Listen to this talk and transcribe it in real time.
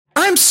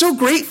so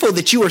grateful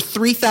that you are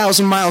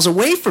 3,000 miles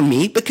away from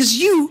me because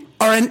you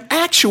are an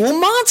actual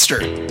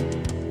monster.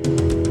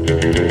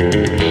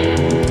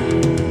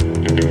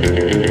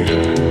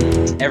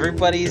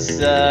 Everybody's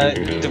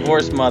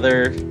divorced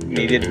mother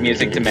needed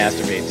music to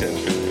masturbate to.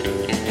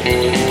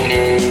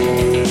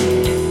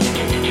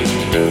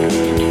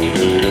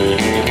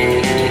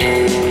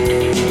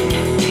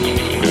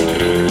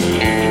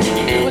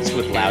 What's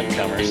with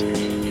loudcomers?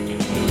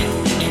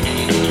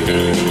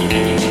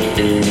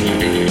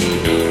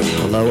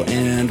 Hello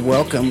and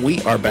welcome.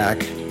 We are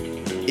back.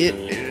 It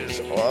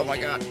is, oh my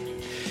God.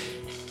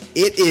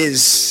 It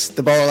is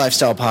the Baller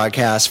Lifestyle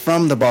Podcast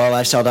from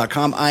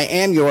theballerlifestyle.com. I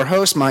am your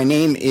host. My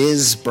name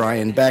is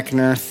Brian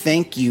Beckner.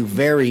 Thank you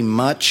very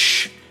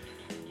much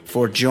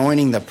for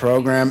joining the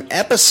program.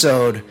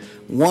 Episode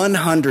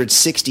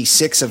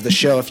 166 of the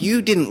show. If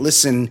you didn't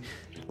listen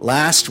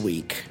last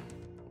week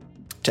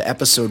to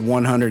episode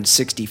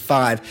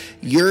 165,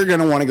 you're going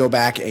to want to go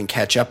back and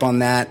catch up on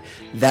that.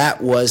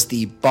 That was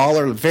the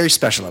very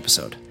special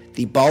episode,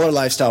 the Baller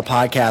Lifestyle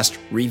Podcast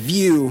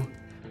review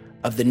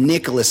of the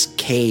Nicolas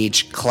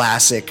Cage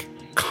classic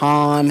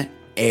Con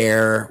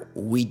Air.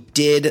 We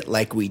did,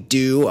 like we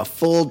do, a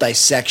full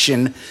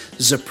dissection,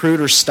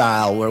 Zapruder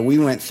style, where we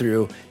went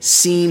through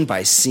scene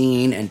by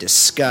scene and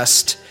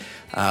discussed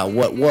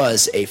what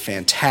was a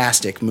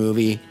fantastic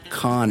movie,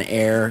 Con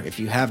Air. If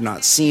you have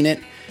not seen it,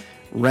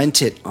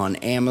 rent it on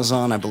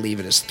Amazon. I believe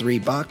it is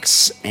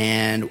 $3,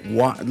 and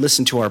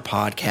listen to our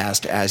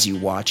podcast as you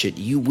watch it.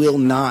 You will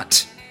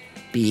not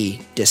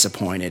be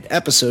disappointed.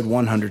 Episode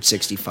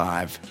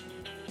 165,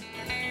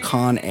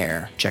 Con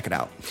Air. Check it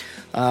out.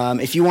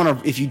 If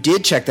you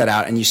did check that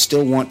out and you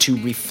still want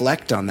to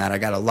reflect on that, I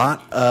got a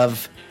lot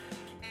of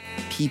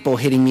people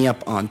hitting me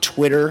up on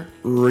Twitter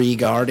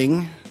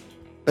regarding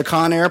the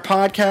Con Air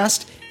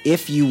podcast.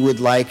 If you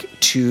would like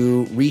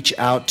to reach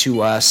out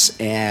to us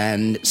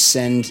and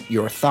send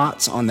your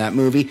thoughts on that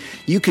movie,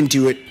 you can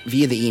do it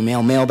via the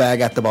email,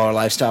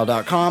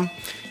 mailbag@theballerlifestyle.com.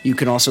 You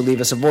can also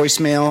leave us a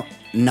voicemail,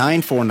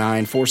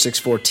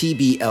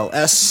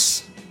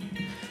 949-464-TBLS.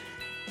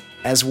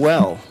 As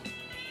well,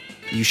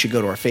 you should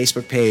go to our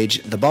Facebook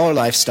page, The Baller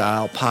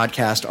Lifestyle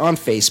Podcast on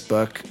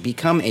Facebook.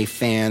 Become a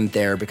fan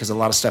there because a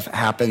lot of stuff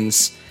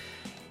happens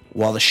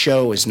while the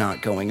show is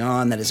not going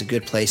on. That is a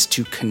good place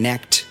to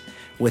connect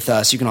with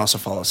us. You can also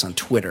follow us on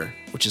Twitter,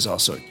 which is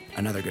also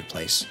another good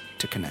place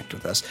to connect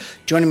with us.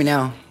 Joining me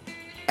now,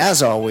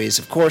 as always,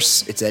 of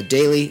course, it's Ed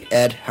Daly.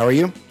 Ed, how are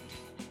you?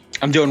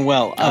 I'm doing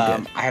well. Okay.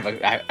 I have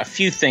a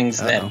few things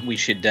that we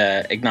should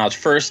acknowledge.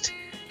 First,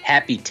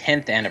 happy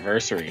 10th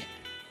anniversary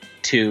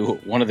to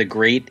one of the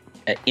great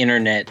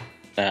internet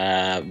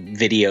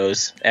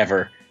videos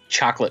ever,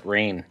 Chocolate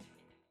Rain.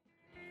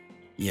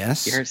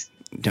 Yes.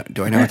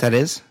 Do I know what that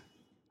is?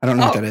 I don't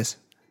know what that is.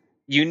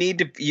 You need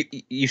to.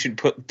 You should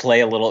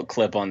play a little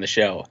clip on the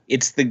show.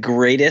 It's the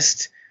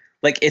greatest.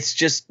 Like, it's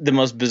just the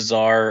most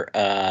bizarre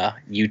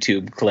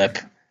YouTube clip.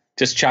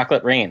 Just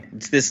Chocolate Rain.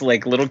 It's this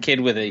like little kid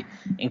with a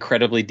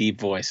incredibly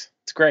deep voice.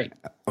 It's great.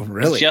 Oh,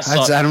 really?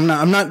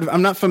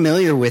 I'm not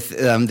familiar with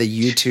the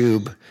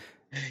YouTube.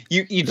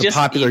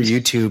 Popular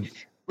YouTube.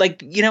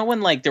 Like, you know when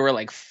like there were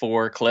like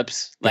 4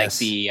 clips, like yes.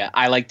 The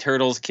I Like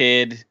Turtles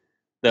kid.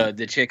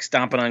 The chick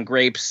stomping on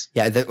grapes.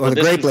 Yeah, the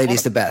grape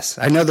lady's the best.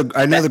 I know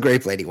the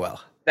grape lady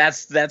well.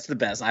 That's the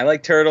best. I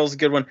Like Turtles,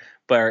 good one.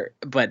 But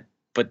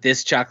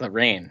this Chocolate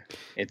Rain,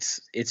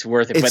 it's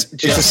worth it. But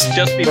just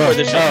before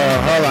the show.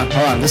 Hold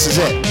on. This is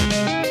it.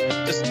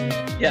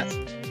 Yes.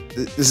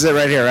 This is it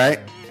right here, right?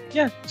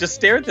 Yeah. Just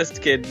stare at this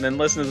kid and then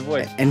listen to the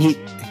voice. And he.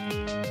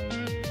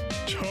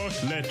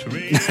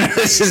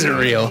 This isn't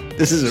real. Yeah.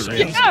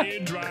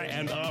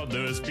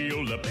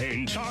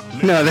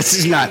 No, this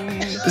is not.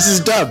 This is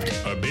dubbed.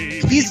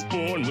 This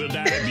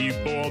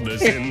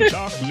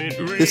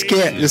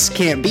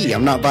can't be.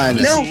 I'm not buying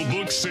this. No,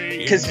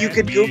 because you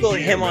could Google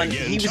him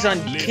he was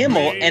on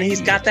Kimmel and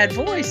he's got that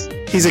voice.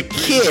 He's a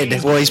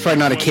kid. Well, he's probably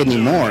not a kid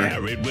anymore.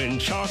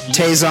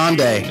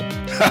 Tezonde.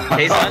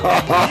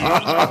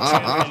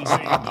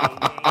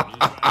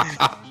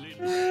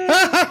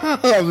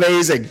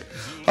 Amazing.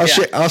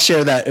 I'll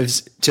share that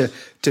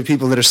to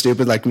people that are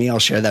stupid like me. I'll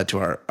share that to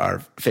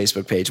our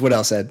Facebook page. What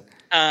else, Ed?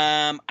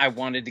 I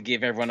wanted to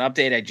give everyone an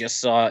update. I just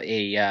saw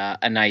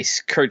a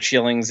nice Kurt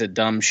Schilling's a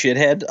dumb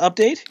shithead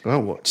update. Oh,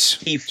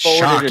 what's he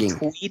forwarded shocking.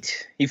 a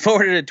tweet. He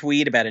forwarded a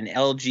tweet about an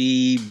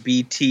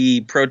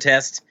LGBT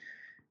protest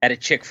at a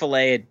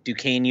Chick-fil-A at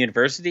Duquesne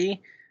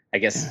University. I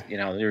guess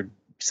there's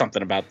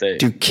something about the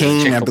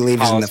Duquesne. I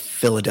believe is in the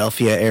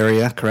Philadelphia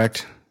area,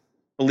 correct?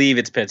 I believe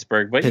it's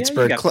Pittsburgh, but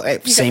Pittsburgh,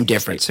 same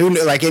difference.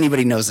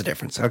 Anybody knows the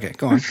difference? Okay,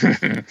 go on.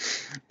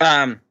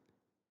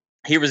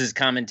 Here was his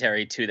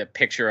commentary to the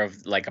picture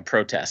of like a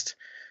protest.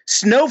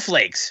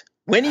 Snowflakes.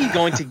 When are you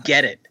going to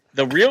get it?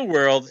 The real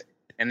world,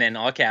 and then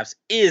all caps,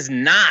 is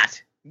not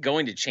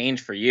going to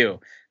change for you.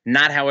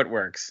 Not how it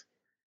works.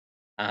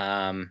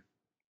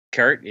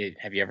 Kurt,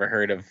 have you ever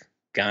heard of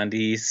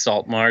Gandhi's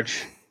Salt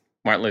March?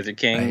 Martin Luther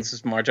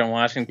King's March on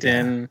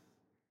Washington?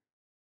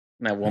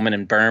 Yeah. That woman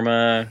in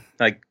Burma,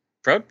 like,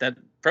 bro,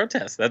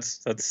 protest.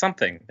 That's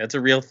something. That's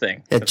a real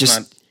thing. It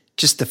That's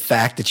just the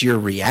fact that you're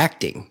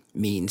reacting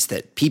means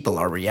that people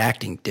are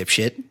reacting,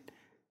 dipshit.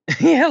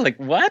 yeah, like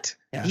what?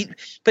 Yeah.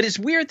 But it's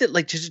weird that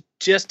like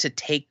just to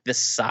take the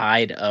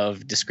side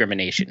of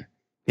discrimination.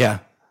 Yeah.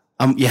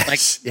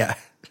 Yes. Yeah.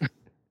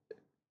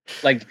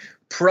 Like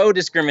pro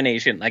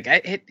discrimination. Like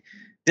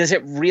does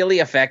it really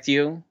affect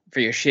you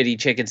for your shitty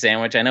chicken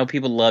sandwich? I know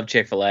people love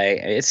Chick-fil-A.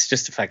 It's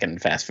just a fucking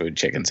fast food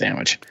chicken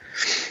sandwich.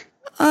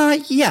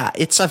 Yeah,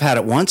 I've had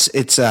it once.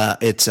 It's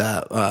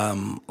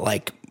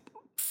like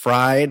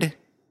fried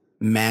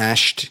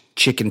mashed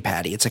chicken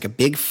patty. It's like a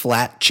big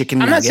flat chicken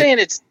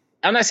nugget.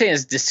 I'm not saying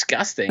it's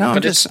disgusting. No,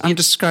 but I'm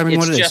describing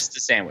what it is. It's just a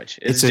sandwich.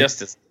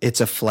 It's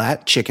a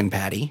flat chicken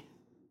patty.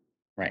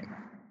 Right.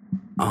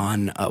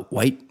 On a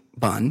white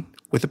bun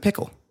with a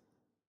pickle.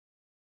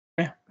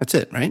 Yeah. That's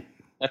it, right?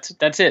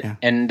 That's it. Yeah.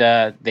 And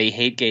they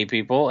hate gay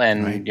people,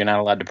 and You're not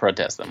allowed to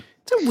protest them.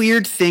 It's a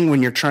weird thing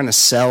when you're trying to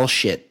sell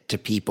shit to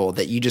people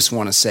that you just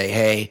want to say,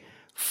 hey,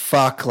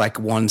 fuck like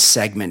one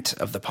segment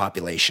of the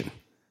population.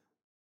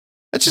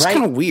 That's just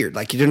kind of weird.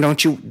 Like they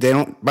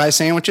don't buy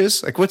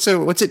sandwiches? Like what's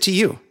it to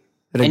you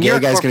that a gay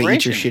guy's going to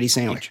eat your shitty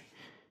sandwich?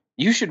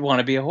 You should want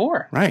to be a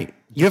whore. Right.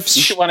 You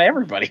should want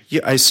everybody.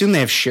 I assume they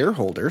have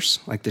shareholders.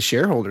 Like the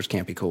shareholders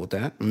can't be cool with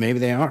that. Maybe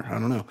they are. I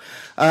don't know.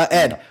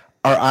 Ed,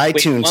 our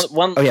iTunes.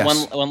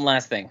 One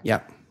last thing.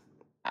 Yeah.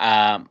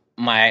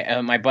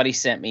 My buddy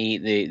sent me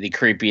the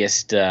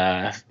creepiest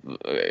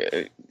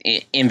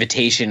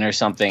invitation or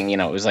something. You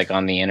know, it was like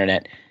on the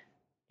internet.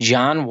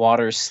 John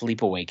Waters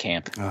sleepaway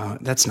camp.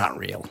 That's not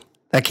real.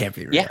 That can't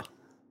be real. Yeah.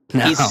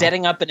 No. He's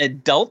setting up an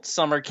adult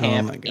summer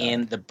camp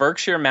in the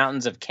Berkshire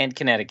Mountains of Kent,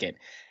 Connecticut.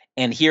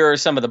 And here are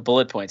some of the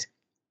bullet points.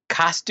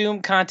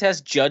 Costume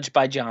contest judged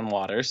by John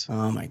Waters.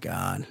 Oh, my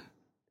God.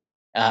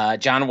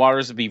 John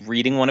Waters will be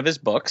reading one of his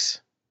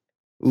books.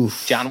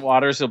 Oof. John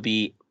Waters will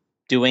be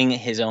doing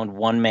his own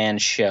one-man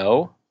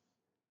show.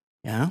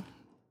 Yeah.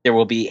 There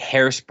will be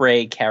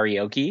hairspray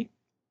karaoke.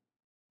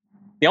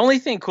 The only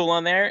thing cool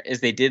on there is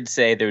they did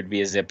say there would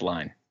be a zip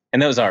line.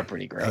 And those are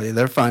pretty great. Oh,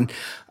 they're fun.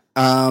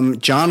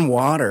 John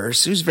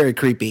Waters, who's very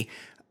creepy.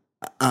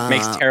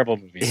 Makes terrible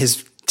movies.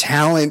 His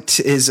talent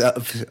is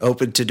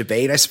open to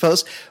debate, I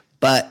suppose.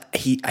 But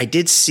I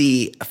did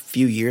see a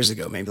few years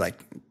ago, maybe like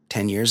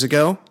 10 years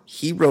ago,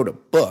 he wrote a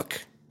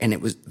book. And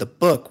the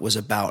book was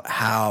about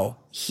how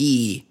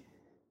he,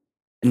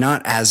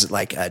 not as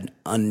like an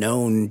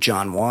unknown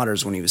John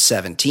Waters when he was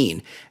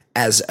 17,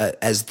 as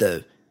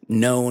the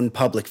known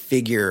public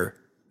figure,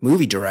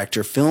 movie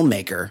director,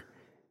 filmmaker,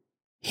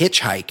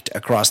 hitchhiked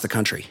across the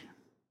country.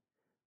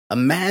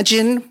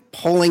 Imagine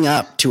pulling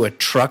up to a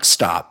truck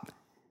stop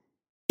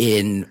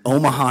in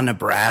Omaha,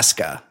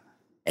 Nebraska,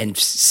 and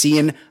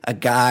seeing a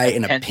guy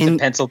in a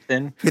pencil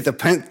thin with a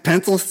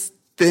pencil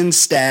thin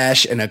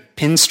stash and a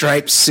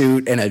pinstripe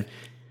suit and a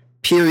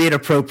period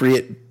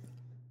appropriate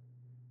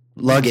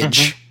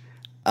luggage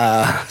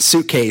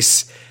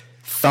suitcase,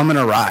 thumbing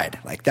a ride.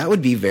 Like that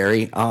would be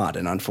very odd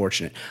and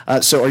unfortunate.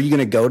 So are you going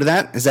to go to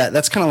that?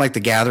 That's kind of like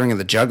the gathering of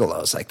the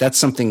Juggalos. Like that's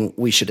something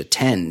we should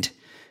attend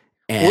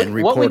and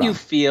report on. What would you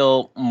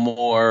feel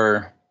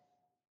more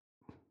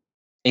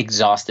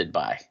exhausted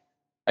by?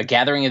 A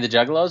gathering of the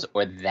Juggalos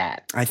or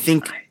that? I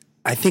think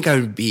I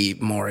would be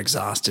more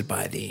exhausted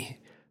by the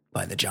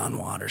John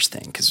Waters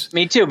thing.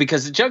 Me too,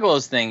 because the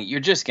Juggalos thing, you're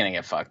just going to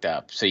get fucked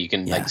up. So you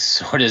can like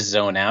sort of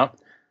zone out.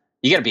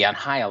 You got to be on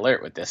high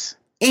alert with this.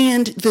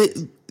 And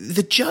the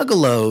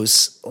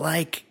Juggalos,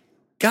 like,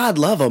 God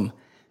love them,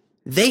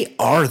 they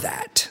are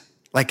that.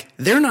 Like,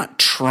 they're not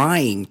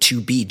trying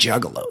to be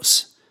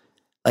Juggalos.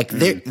 Like,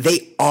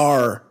 they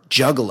are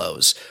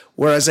Juggalos.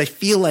 Whereas I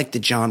feel like the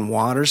John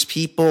Waters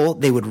people,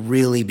 they would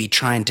really be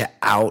trying to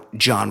out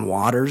John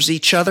Waters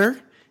each other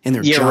in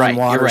their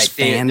Waters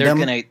fandom. They're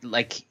going to,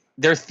 like,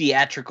 they're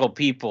theatrical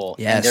people.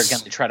 Yes. And they're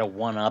going to try to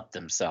one-up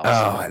themselves.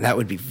 Oh, that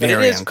would be very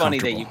uncomfortable. But it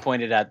is funny that you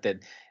pointed out that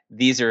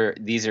these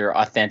are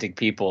authentic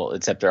people,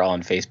 except they're all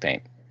in face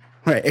paint.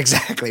 Right,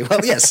 exactly. Well,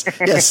 yes,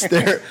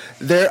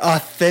 they're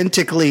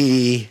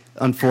authentically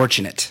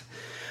unfortunate.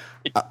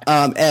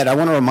 Ed, I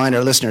want to remind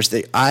our listeners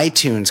the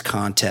iTunes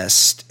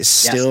contest is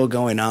still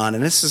going on,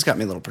 and this has got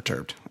me a little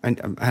perturbed. I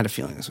had a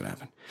feeling this would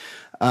happen.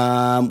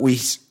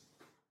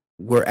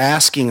 We're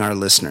asking our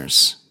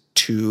listeners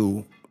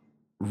to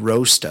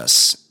roast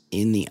us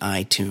in the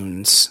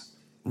iTunes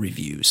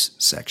reviews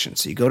section.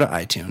 So you go to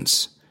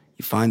iTunes,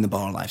 you find the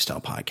Baller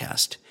Lifestyle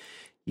Podcast,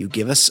 you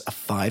give us a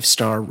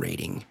 5-star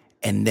rating,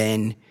 and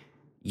then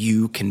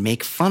you can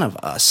make fun of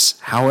us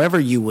however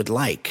you would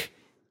like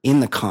in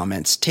the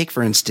comments. Take,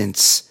 for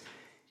instance,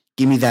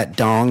 give me that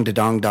dong to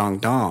dong dong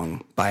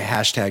dong by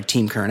hashtag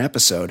Team Current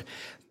Episode.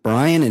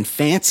 Brian and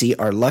Fancy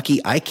are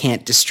lucky I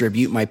can't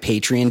distribute my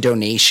Patreon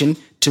donation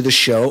to the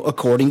show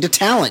according to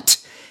talent.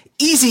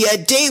 Easy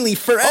Ed Daily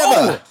forever.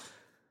 Oh.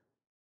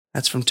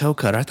 That's from Toe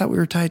Cutter. I thought we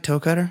were tied Toe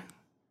Cutter.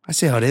 I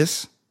see how it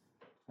is.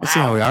 I see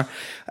how we are.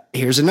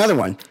 Here's another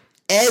one.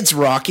 Ed's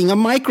Rocking a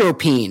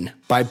Micropene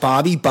by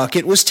Bobby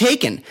Bucket was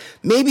taken.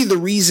 Maybe the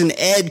reason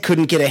Ed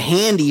couldn't get a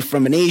handy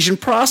from an Asian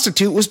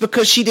prostitute was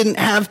because she didn't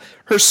have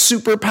her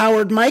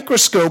super-powered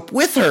microscope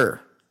with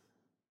her.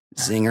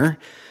 Zinger.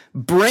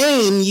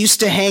 Brain used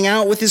to hang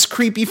out with his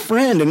creepy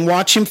friend and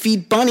watch him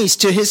feed bunnies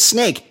to his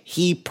snake.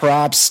 He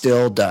prob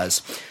still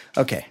does.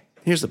 Okay,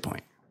 here's the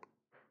point.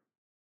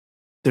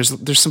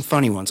 There's some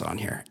funny ones on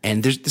here,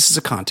 and this is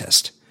a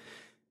contest.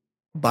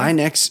 By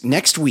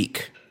next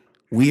week,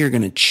 we are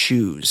going to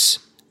choose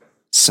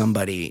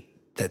somebody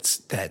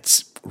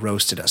that's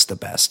roasted us the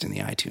best in the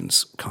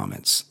iTunes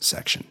comments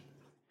section.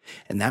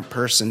 And that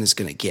person is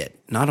going to get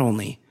not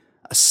only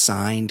a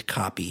signed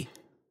copy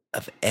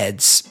of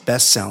Ed's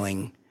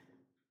best-selling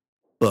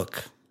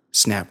book,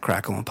 Snap,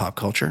 Crackle, and Pop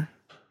Culture,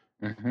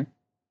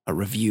 a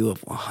review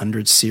of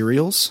 100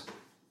 cereals.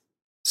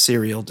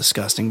 Cereal,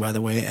 disgusting, by the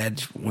way.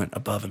 Ed went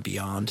above and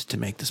beyond to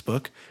make this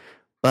book.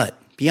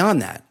 But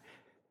beyond that,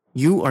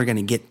 you are going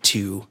to get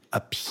to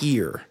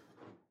appear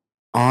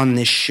on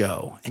this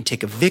show and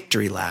take a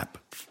victory lap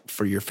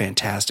for your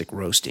fantastic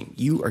roasting.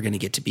 You are going to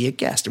get to be a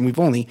guest. And we've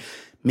only,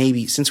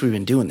 maybe since we've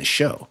been doing the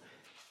show,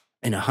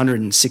 in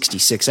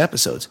 166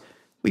 episodes,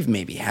 we've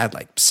maybe had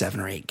like 7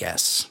 or 8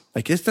 guests.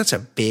 Like that's a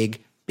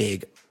big,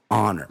 big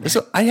honor.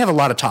 I have a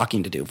lot of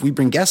talking to do. If we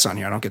bring guests on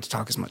here, I don't get to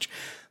talk as much.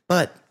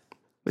 But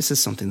this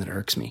is something that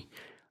irks me.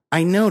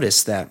 I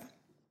noticed that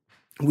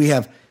we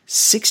have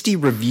 60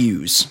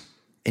 reviews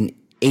and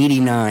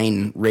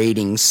 89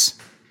 ratings,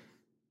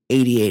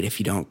 88 if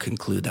you don't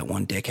conclude that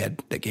one dickhead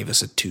that gave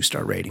us a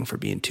 2-star rating for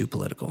being too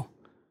political.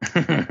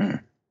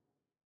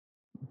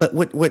 But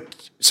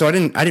so I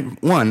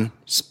didn't,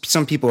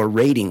 some people are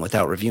rating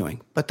without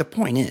reviewing. But the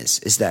point is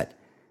that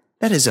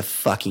is a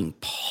fucking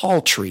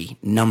paltry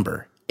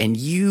number. And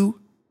you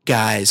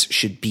guys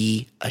should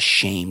be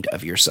ashamed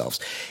of yourselves.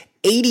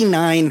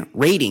 89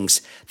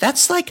 ratings,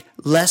 that's like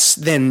less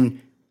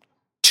than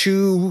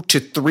 2 to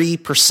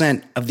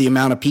 3% of the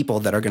amount of people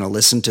that are going to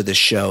listen to this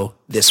show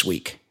this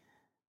week.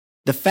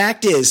 The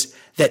fact is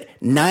that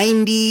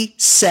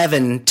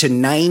 97 to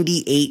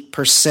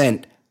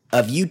 98%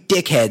 of you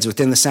dickheads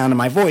within the sound of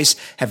my voice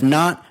have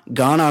not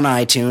gone on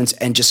iTunes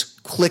and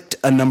just clicked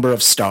a number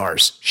of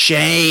stars.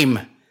 Shame.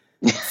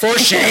 For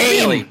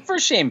shame. Really? For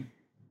shame.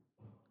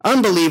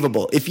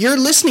 Unbelievable. If you're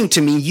listening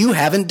to me, you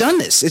haven't done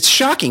this. It's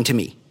shocking to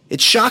me.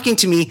 It's shocking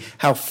to me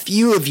how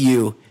few of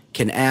you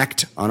can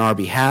act on our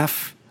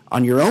behalf,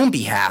 on your own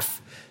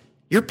behalf.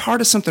 You're part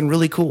of something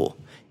really cool.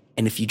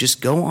 And if you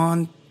just go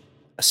on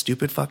a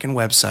stupid fucking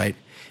website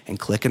and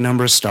click a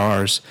number of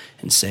stars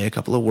and say a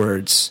couple of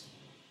words,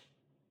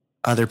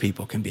 other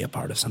people can be a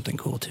part of something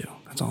cool too.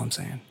 That's all I'm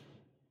saying.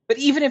 But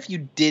even if you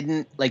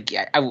didn't, like,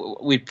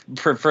 we'd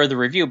prefer the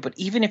review, but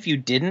even if you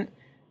didn't,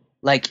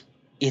 like,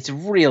 it's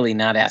really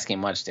not asking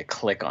much to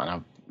click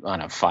on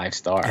a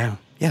 5-star.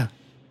 Yeah.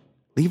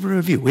 Leave a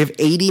review. We have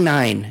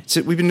 89.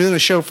 So we've been doing the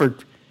show for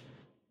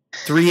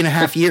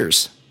 3.5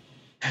 years.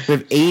 We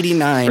have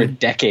 89 for a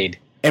decade,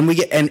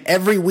 and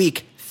every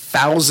week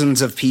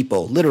thousands of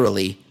people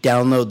literally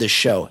download this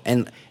show,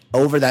 and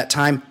over that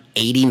time,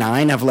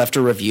 89 have left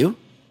a review.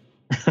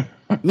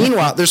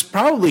 Meanwhile, there's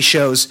probably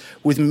shows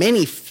with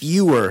many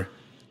fewer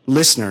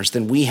listeners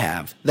than we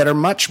have that are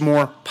much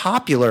more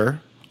popular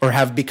or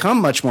have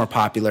become much more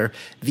popular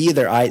via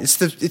their it's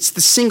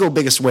the single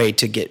biggest way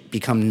to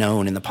become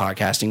known in the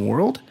podcasting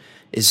world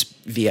is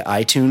via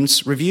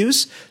iTunes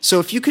reviews. So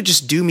if you could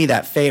just do me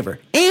that favor,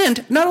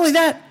 and not only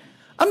that,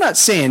 I'm not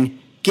saying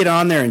get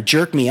on there and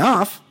jerk me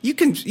off. You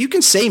can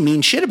say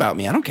mean shit about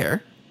me. I don't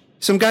care.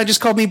 Some guy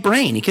just called me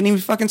Brain. He couldn't even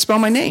fucking spell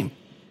my name.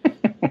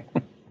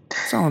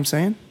 That's all I'm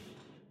saying.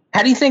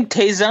 How do you think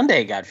Tay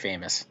Zunde got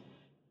famous?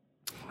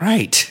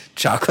 Right.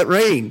 Chocolate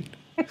Rain.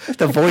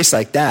 The voice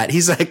like that.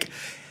 He's like,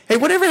 hey,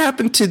 whatever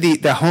happened to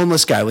the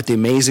homeless guy with the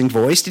amazing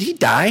voice? Did he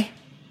die?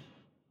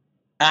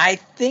 I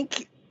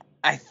think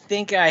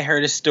I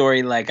heard a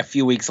story like a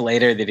few weeks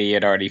later that he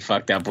had already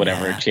fucked up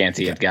whatever chance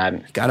he had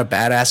gotten. Got a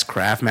badass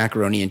Kraft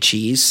macaroni and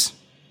cheese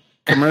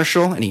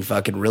commercial, and he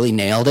fucking really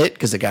nailed it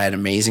because the guy had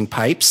amazing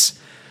pipes.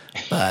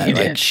 But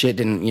like shit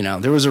didn't,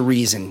 there was a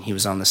reason he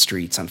was on the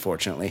streets,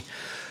 unfortunately.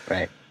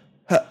 Right.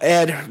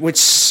 Ed,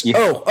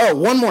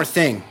 one more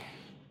thing.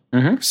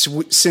 Mm-hmm.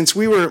 So since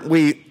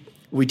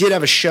we did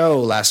have a show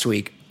last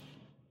week,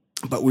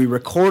 but we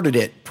recorded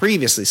it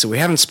previously, so we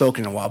haven't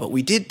spoken in a while, but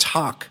we did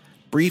talk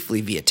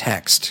briefly via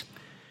text.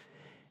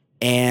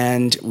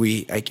 And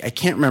I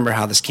can't remember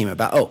how this came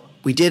about. Oh,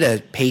 we did a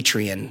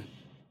Patreon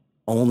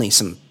only,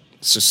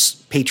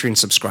 Patreon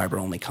subscriber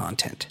only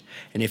content.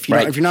 And if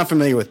you're not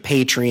familiar with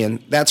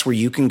Patreon, that's where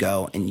you can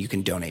go and you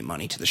can donate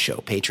money to the show,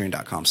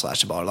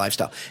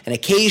 patreon.com/theballerlifestyle. And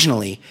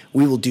occasionally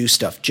we will do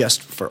stuff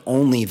just for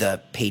only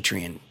the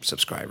Patreon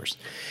subscribers.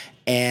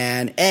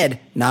 And Ed,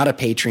 not a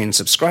Patreon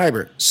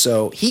subscriber,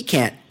 so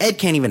Ed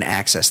can't even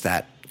access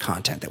that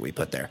content that we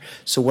put there.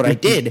 So what I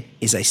did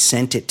is I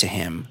sent it to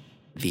him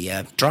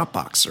via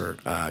Dropbox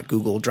or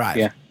Google Drive.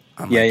 Yeah.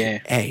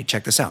 Hey,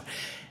 check this out.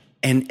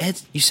 And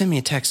Ed, you send me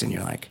a text and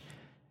you're like,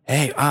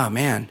 hey, oh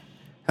man,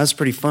 was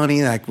pretty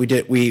funny. Like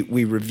we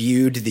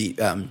reviewed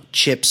the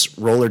Chips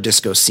roller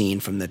disco scene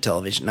from the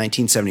television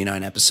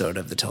 1979 episode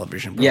of the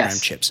television program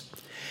Yes. Chips,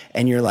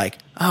 and you're like,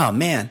 oh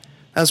man,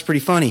 that was pretty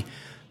funny,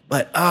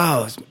 but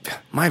oh,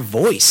 my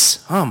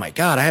voice, oh my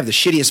god, I have the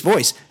shittiest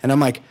voice, and I'm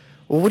like,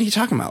 well, what are you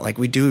talking about? Like,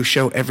 we do a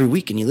show every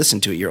week, and you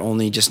listen to it. You're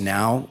only just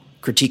now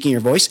critiquing your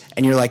voice,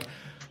 and you're like,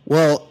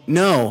 well,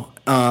 no,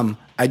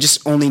 I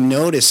just only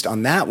noticed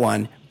on that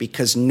one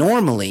because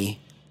normally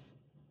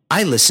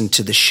I listen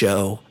to the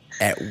show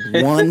at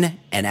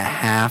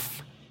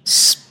 1.5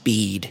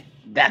 speed.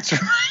 That's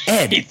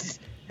right.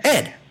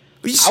 Ed,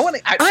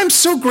 I I'm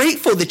so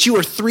grateful that you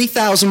are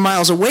 3,000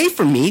 miles away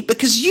from me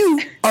because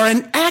you are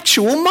an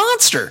actual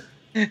monster.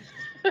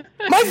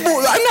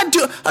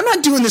 I'm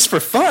not doing this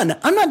for fun.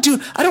 I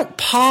don't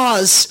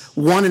pause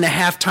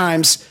 1.5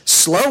 times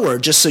slower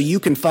just so you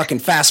can fucking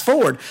fast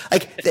forward.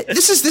 Like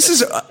this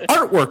is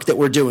artwork that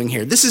we're doing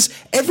here. This is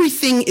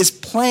everything is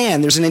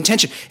planned. There's an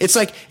intention. It's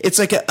like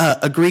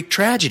a Greek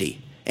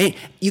tragedy. And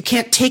you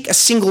can't take a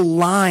single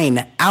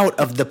line out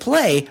of the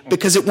play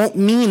because it won't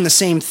mean the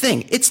same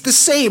thing. It's the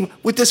same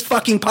with this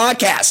fucking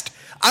podcast.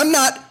 I'm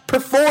not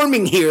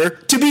performing here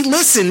to be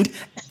listened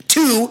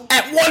to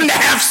at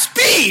 1.5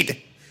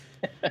 speed.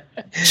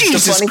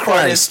 Jesus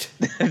Christ!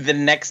 The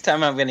next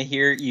time I'm going to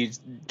hear you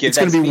give it's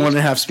going to be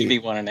 1.5 speed.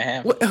 It's going to be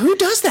 1.5. Who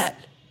does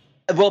that?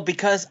 Well,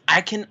 because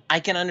I can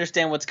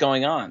understand what's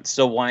going on.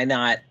 So why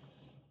not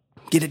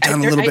get it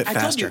done a little bit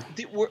faster?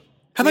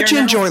 How about you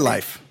enjoy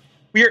life?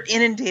 We are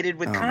inundated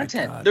with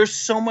content. There's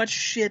so much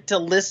shit to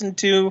listen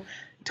to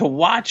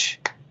watch.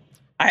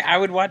 I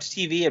would watch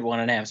TV at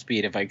 1.5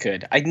 speed if I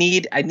could. I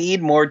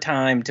need more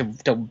time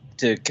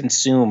to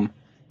consume.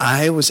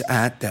 I was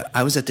at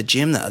the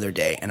gym the other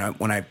day, and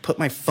when I put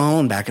my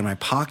phone back in my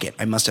pocket,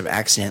 I must have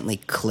accidentally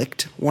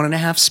clicked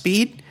 1.5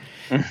 speed,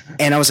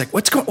 and I was like,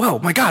 "Oh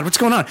my god, what's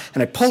going on?"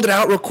 And I pulled it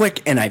out real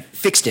quick, and I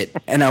fixed it,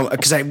 and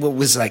because I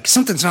was like,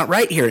 "Something's not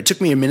right here." It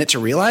took me a minute to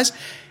realize,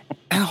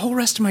 and the whole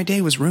rest of my day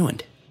was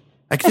ruined.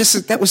 Like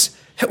that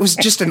was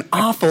just an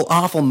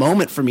awful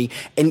moment for me.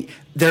 And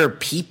there are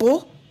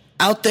people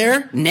out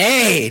there,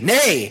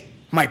 nay,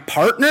 my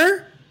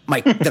partner,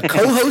 the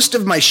co-host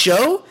of my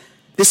show,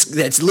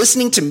 that's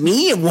listening to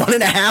me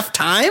 1.5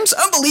 times.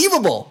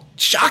 Unbelievable,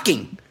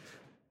 shocking.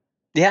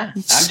 Yeah,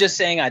 I'm just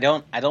saying I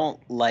don't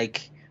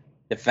like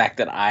the fact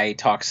that I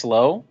talk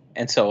slow,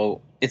 and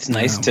so it's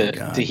nice to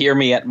hear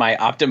me at my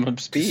optimum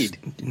speed.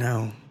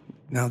 No,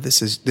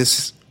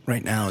 this.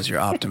 Right now is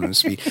your optimum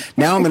speed.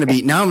 Now I'm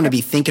gonna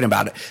be thinking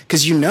about it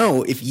because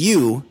if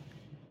you,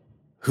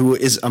 who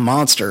is a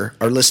monster,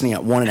 are listening at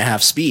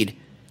 1.5 speed,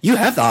 you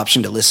have the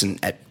option to listen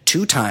at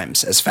 2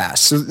 times as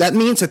fast. So that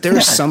means that there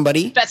is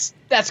somebody.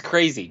 That's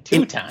crazy.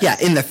 2 times. Yeah,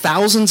 in the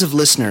thousands of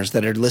listeners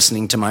that are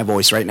listening to my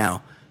voice right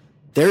now,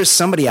 there is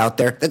somebody out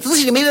there that's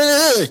listening to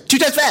me 2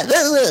 times fast.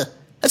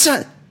 That's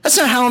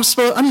not how I'm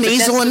supposed. I'm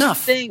nasal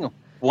enough. The thing.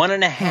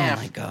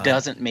 1.5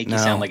 doesn't make you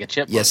sound like a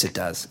chipmunk. Yes, it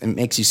does. It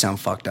makes you sound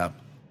fucked up.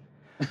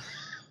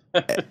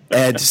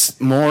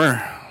 It's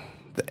more.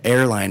 The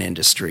airline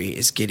industry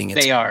is getting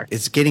its. They are.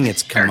 It's getting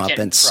its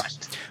comeuppance.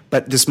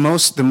 But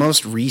the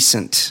most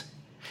recent.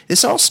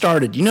 This all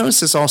started. You notice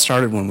this all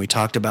started when we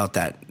talked about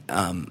that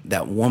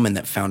woman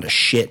that found a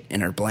shit in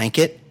her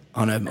blanket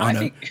on a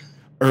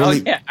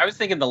early. Oh yeah, I was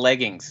thinking the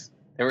leggings.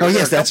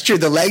 Yes, that's true.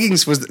 The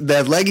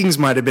leggings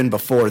might have been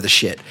before the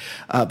shit,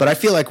 but I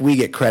feel like we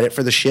get credit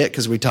for the shit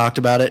because we talked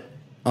about it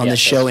on the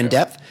show in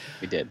depth.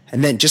 We did.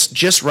 And then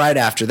just right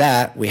after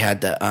that, we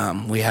had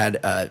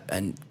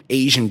an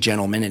Asian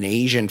gentleman, an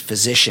Asian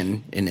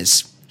physician in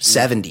his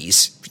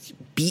 70s,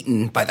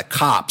 beaten by the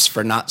cops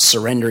for not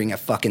surrendering a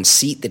fucking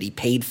seat that he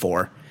paid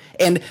for,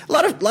 and a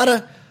lot of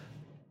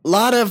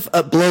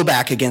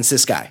blowback against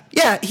this guy.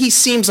 Yeah, he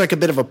seems like a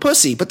bit of a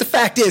pussy, but the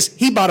fact is,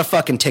 he bought a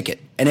fucking ticket,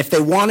 and if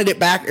they wanted it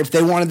back, if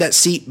they wanted that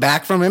seat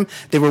back from him,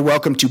 they were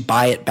welcome to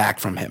buy it back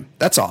from him.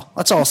 That's all.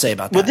 That's all I'll say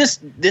about that.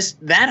 Well,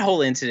 that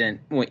whole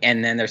incident,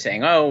 and then they're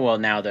saying, oh, well,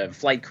 now the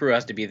flight crew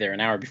has to be there an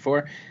hour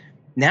before.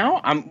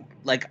 Now I'm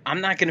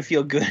not going to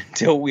feel good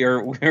until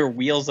we're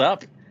wheels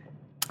up.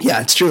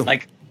 Yeah, it's true.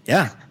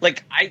 Yeah.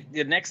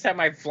 The next time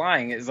I'm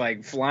flying is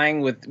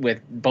flying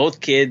with both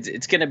kids.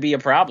 It's going to be a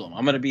problem.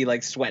 I'm going to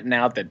be sweating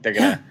out that they're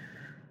going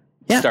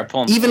to start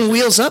pulling. Even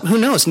wheels up. Who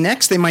knows?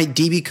 Next, they might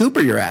DB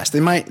Cooper your ass. They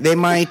might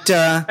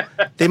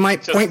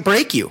point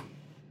break you.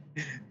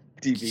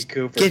 DB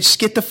Cooper. Just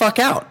get the fuck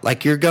out.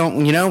 You're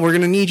going, we're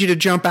going to need you to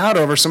jump out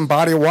over some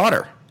body of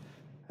water.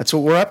 That's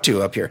what we're up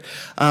to up here.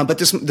 But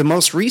the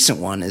most recent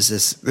one is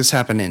this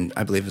happened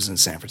I believe it was in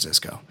San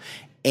Francisco.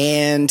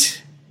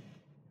 And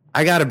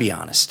I got to be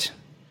honest.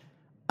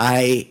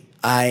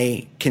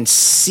 I can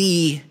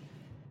see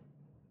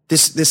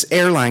this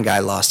airline guy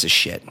lost his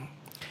shit.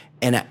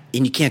 And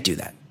you can't do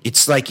that.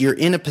 It's like you're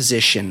in a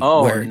position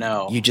where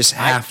you just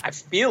have. I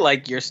feel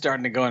like you're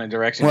starting to go in a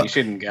direction you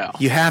shouldn't go.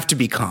 You have to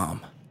be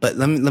calm. But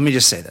let me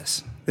just say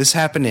this. This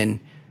happened in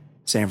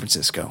San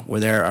Francisco, where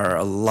there are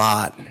a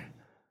lot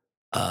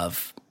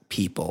of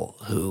people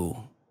who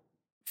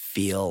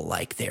feel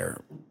like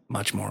they're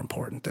much more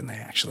important than they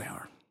actually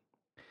are.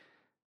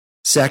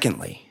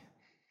 Secondly,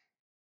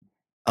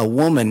 a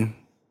woman,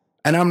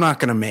 and I'm not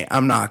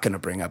going to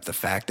bring up the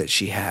fact that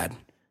she had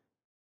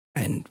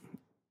an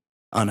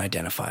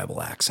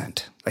unidentifiable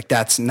accent. Like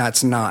that's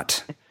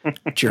not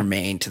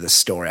germane to the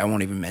story. I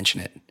won't even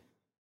mention it,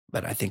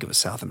 but I think it was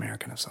South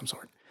American of some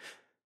sort.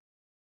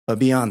 But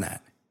beyond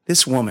that,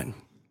 this woman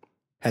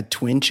had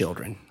twin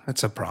children.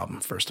 That's a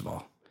problem, first of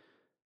all.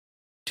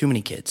 Too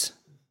many kids.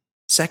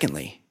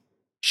 Secondly,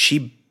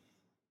 she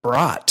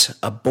brought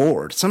a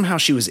board. Somehow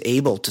she was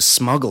able to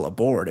smuggle a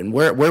board. And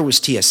where was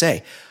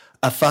TSA?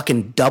 A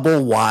fucking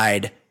double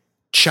wide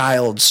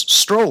child's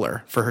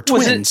stroller for her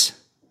twins.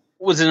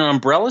 Was it an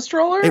umbrella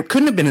stroller? It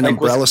couldn't have been an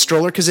umbrella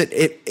stroller because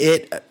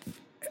it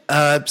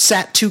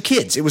sat two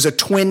kids. It was a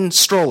twin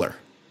stroller.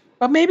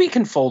 But maybe it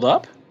can fold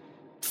up.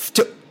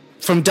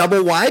 From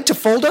double wide to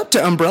fold up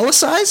to umbrella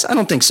size? I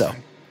don't think so.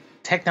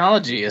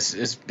 Technology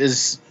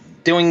is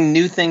doing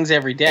new things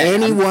every day.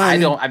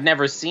 I've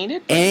never seen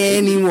it.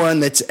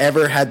 Anyone that's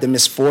ever had the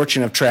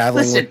misfortune of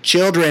traveling with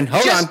children.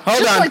 Hold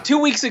on. Like 2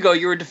 weeks ago,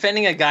 you were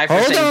defending a guy for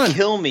saying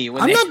 "kill me."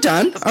 I'm not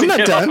done.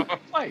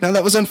 No,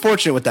 that was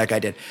unfortunate what that guy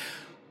did.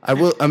 I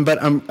will,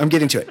 but I'm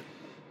getting to it.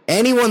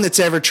 Anyone that's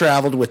ever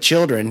traveled with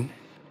children,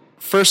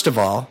 first of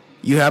all,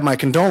 you have my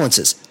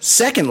condolences.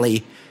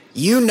 Secondly,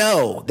 you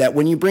know that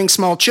when you bring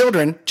small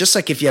children, just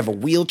like if you have a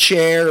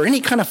wheelchair or any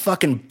kind of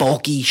fucking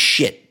bulky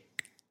shit,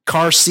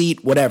 car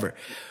seat, whatever,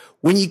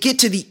 when you get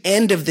to the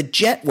end of the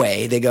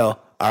jetway, they go,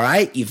 all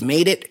right, you've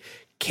made it.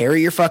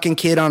 Carry your fucking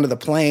kid onto the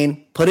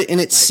plane, put it in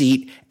its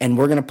seat, and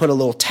we're going to put a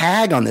little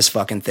tag on this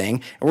fucking thing,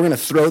 and we're going to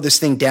throw this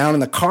thing down in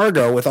the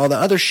cargo with all the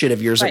other shit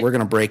of yours that we're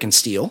going to break and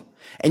steal,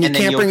 and you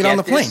can't bring it on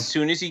the plane. As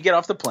soon as you get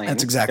off the plane,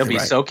 that's exactly right.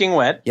 You'll be soaking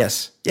wet.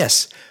 Yes.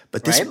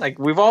 But this, like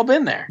we've all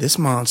been there. This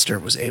monster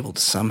was able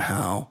to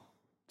somehow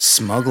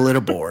smuggle it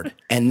aboard,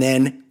 and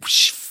then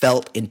she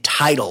felt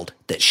entitled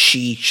that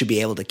she should be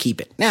able to keep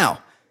it.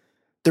 Now,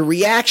 the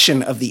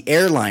reaction of the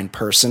airline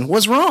person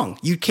was wrong.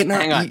 You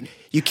cannot. Hang on.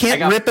 You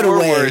can't rip it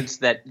away. I got 4 words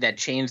that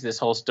change this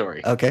whole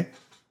story. Okay.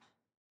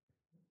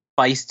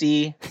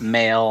 Feisty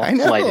male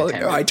flight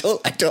attendant. No,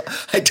 I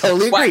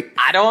totally agree.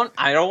 I don't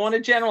want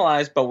to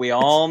generalize, but we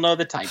all know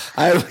the type.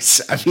 I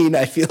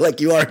feel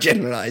like you are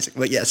generalizing,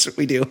 but yes,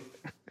 we do.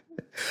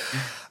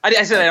 I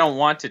said I don't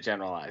want to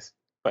generalize,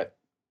 but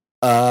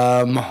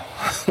one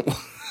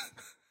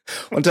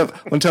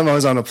time I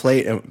was on a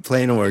plane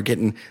and we were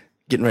getting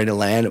ready to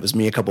land. It was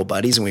me, a couple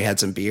buddies, and we had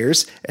some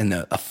beers, and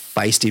a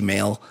feisty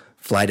male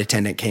flight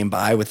attendant came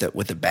by with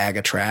a bag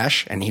of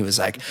trash, and he was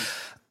like,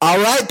 "All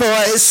right,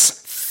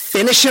 boys,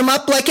 finish him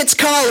up like it's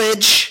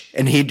college."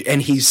 And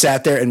he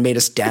sat there and made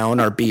us down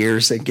our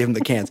beers and give him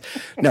the cans.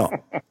 No,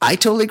 I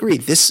totally agree.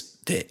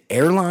 The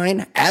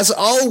airline, as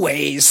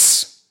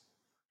always,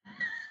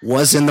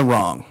 was in the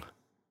wrong.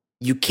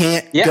 You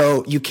can't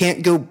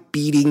go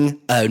beating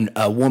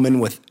a woman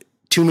with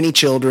too many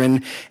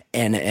children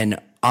and an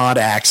odd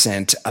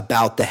accent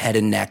about the head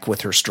and neck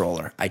with her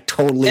stroller. I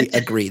totally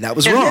agree. That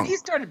was wrong. And then he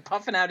started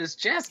puffing out his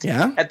chest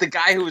at the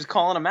guy who was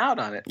calling him out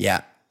on it.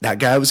 Yeah, that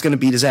guy was going to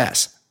beat his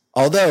ass.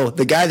 Although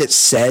the guy that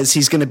says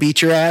he's going to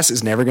beat your ass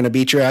is never going to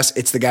beat your ass.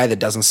 It's the guy that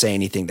doesn't say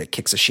anything that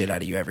kicks the shit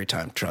out of you every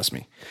time. Trust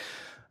me.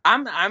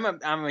 I'm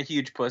a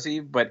huge pussy,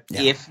 but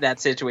if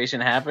that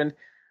situation happened,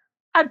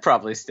 I'd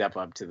probably step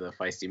up to the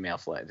feisty male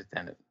flight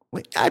attendant.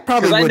 I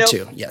probably would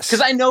too. Yes,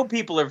 because I know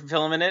people are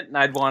filming it, and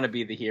I'd want to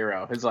be the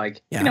hero. It's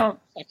like,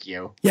 fuck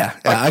you. Yeah,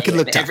 I could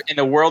look tough, and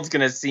the world's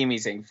gonna see me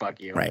saying "fuck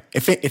you." Right.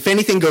 If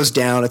anything goes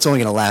down, it's only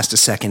gonna last a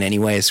second,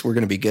 anyways. We're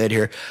gonna be good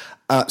here.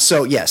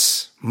 So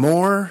yes,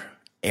 more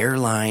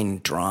airline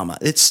drama.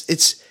 It's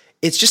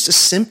just a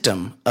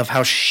symptom of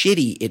how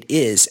shitty it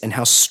is and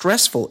how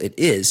stressful it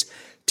is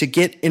to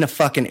get in a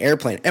fucking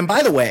airplane. And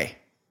by the way,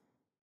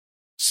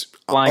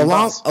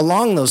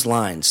 along those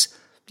lines.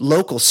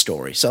 Local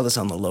story. Saw this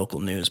on the local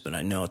news, but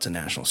I know it's a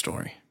national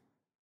story.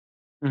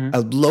 Mm-hmm.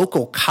 A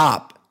local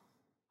cop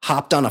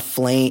hopped on a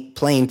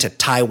plane to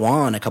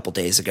Taiwan a couple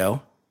days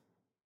ago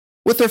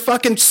with her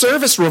fucking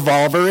service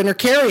revolver in her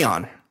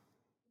carry-on.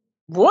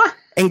 What?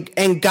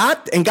 And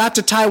got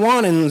to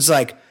Taiwan and was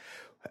like,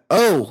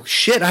 "Oh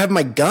shit, I have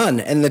my gun."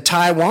 And the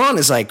Taiwan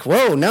is like,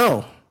 "Whoa,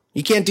 no,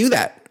 you can't do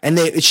that."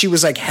 And she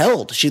was like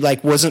held. She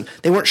like wasn't.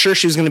 They weren't sure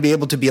she was going to be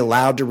able to be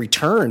allowed to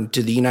return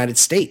to the United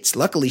States.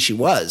 Luckily, she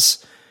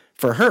was.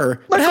 For her,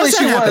 luckily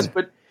she was,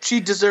 but she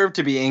deserved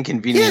to be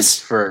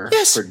inconvenienced for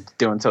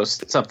doing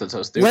something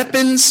so stupid.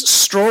 Weapons,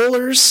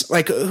 strollers,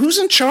 like who's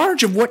in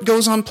charge of what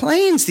goes on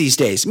planes these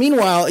days?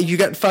 Meanwhile, you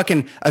got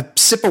fucking a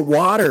sip of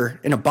water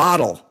in a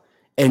bottle,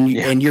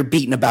 and you're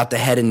beating about the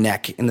head and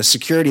neck in the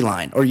security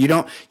line, or you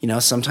don't.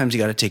 Sometimes you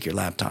got to take your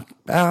laptop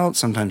out,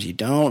 sometimes you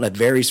don't. It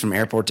varies from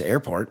airport to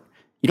airport.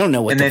 You don't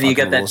know what the fucking rules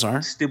are. And then you got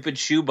that stupid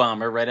shoe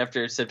bomber right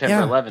after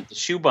September 11th. The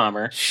shoe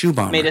bomber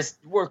made us.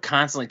 We're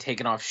constantly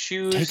taking off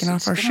shoes. Taking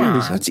off our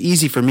shoes. That's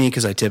easy for me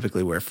because I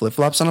typically wear flip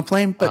flops on a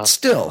plane. But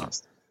still,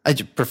 I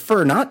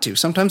prefer not to.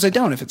 Sometimes I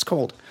don't if it's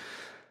cold.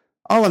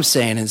 All I'm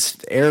saying is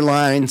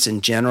airlines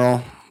in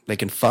general, they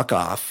can fuck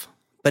off.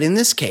 But in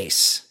this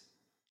case,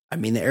 I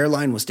mean, the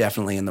airline was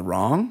definitely in the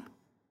wrong.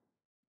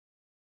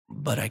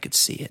 but I could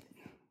see it.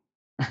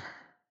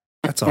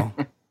 That's all.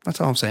 That's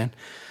all I'm saying.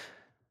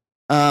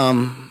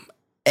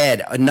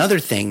 Ed, another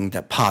thing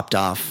that popped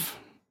off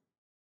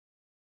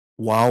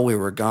while we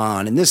were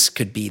gone, and this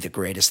could be the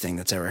greatest thing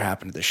that's ever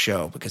happened to the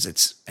show because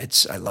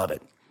it's I love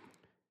it.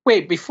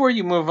 Wait, before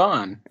you move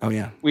on. Oh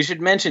yeah. We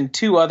should mention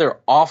 2 other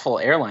awful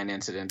airline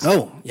incidents.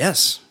 Oh,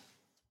 yes.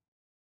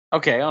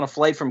 Okay, on a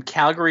flight from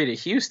Calgary to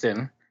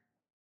Houston,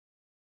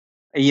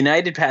 a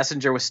United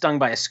passenger was stung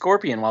by a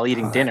scorpion while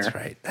eating dinner.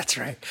 That's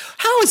right.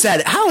 How is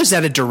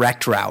that a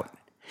direct route?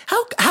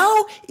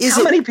 How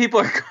many people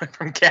are going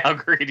from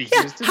Calgary to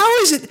Houston?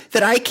 How is it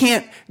that I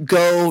can't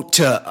go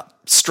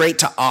straight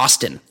to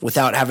Austin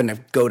without having to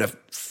go to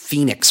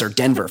Phoenix or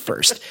Denver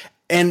first?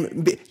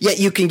 And yet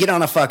you can get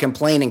on a fucking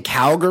plane in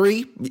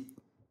Calgary,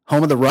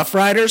 home of the Rough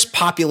Riders,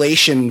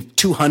 population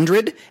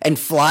 200, and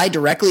fly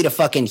directly to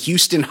fucking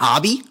Houston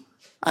Hobby?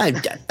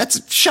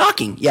 That's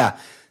shocking. Yeah.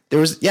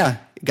 A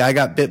guy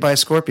got bit by a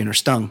scorpion or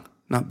stung,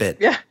 not bit.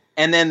 Yeah.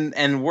 And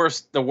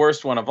the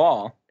worst one of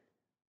all,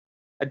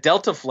 a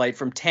Delta flight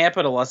from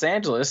Tampa to Los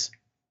Angeles,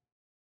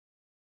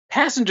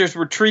 passengers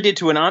were treated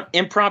to an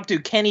impromptu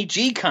Kenny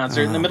G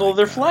concert in the middle of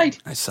their flight.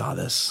 I saw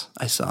this.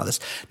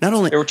 Not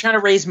only they were trying to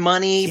raise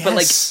money, but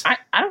like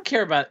I don't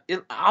care about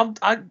it.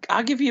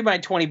 I'll give you my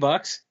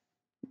 $20,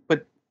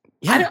 but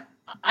yeah.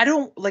 I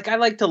don't like. I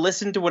like to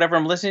listen to whatever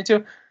I'm listening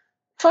to.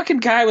 Fucking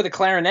guy with a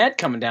clarinet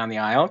coming down the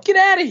aisle. Get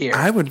out of here.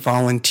 I would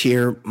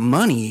volunteer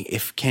money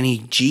if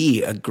Kenny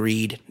G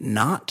agreed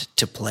not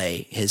to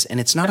play his, and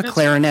it's not a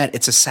clarinet,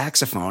 it's a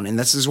saxophone. And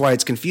this is why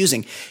it's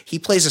confusing. He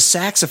plays a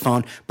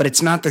saxophone, but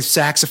it's not the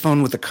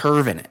saxophone with a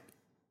curve in it.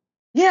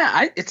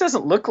 Yeah, it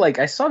doesn't look like,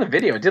 I saw the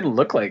video. It didn't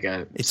look like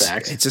a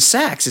sax. It's a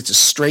sax. It's a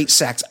straight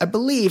sax. I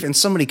believe, and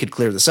somebody could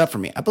clear this up for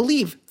me, I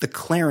believe the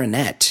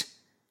clarinet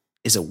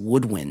is a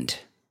woodwind.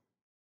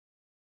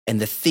 And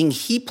the thing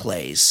he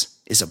plays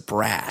is a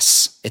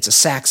brass. It's a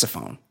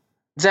saxophone.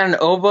 Is that an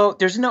oboe?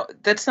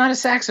 That's not a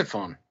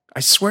saxophone.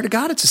 I swear to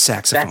God, it's a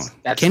saxophone.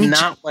 That's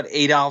not what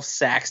Adolph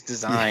Sax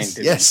designed.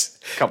 Yes.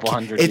 A couple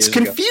hundred years ago.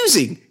 It's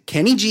confusing.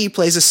 Kenny G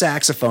plays a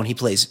saxophone. He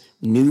plays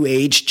new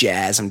age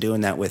jazz. I'm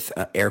doing that with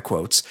air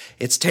quotes.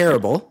 It's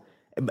terrible,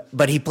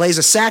 but he plays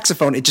a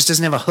saxophone. It just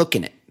doesn't have a hook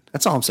in it.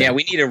 That's all I'm saying. Yeah,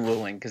 we need a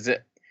ruling because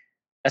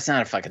that's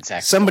not a fucking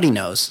saxophone. Somebody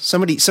knows.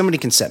 Somebody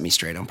can set me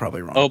straight. I'm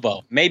probably wrong.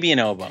 Oboe. Maybe an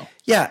oboe.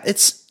 Yeah,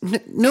 it's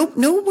no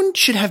one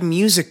should have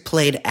music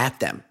played at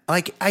them.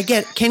 Like, I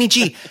get Kenny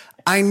G.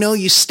 I know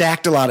you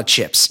stacked a lot of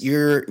chips. The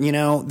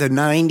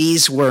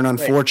 90s were an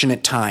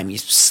unfortunate time. You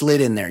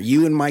slid in there.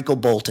 You and Michael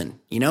Bolton.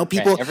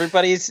 People. Okay.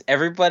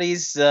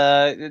 Everybody's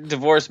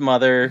divorced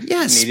mother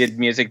needed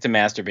music to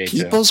masturbate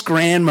to. People's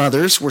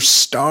grandmothers were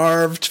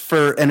starved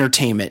for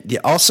entertainment.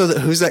 Also,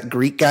 who's that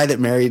Greek guy that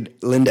married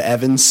Linda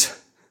Evans?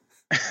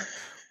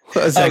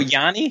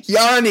 Yanni?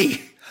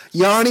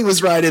 Yanni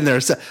was right in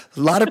there. So, a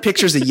lot of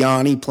pictures of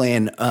Yanni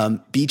playing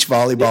beach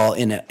volleyball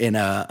in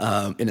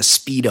a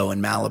Speedo in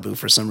Malibu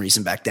for some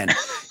reason back then.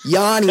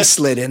 Yanni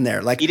slid in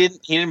there. Like he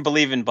didn't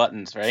believe in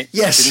buttons, right?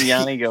 Yes. Didn't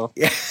Yanni go?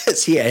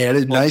 Yes, he had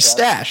a nice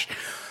stash.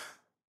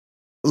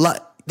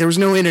 There was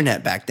no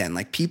internet back then.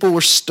 Like, people were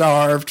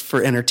starved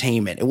for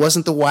entertainment. It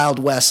wasn't the Wild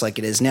West like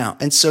it is now.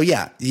 And so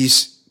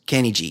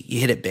Kenny G, you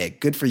hit it big.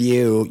 Good for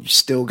you. You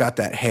still got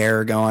that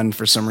hair going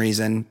for some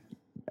reason.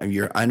 I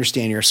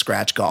understand you're a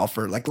scratch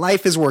golfer. Like,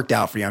 life has worked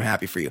out for you. I'm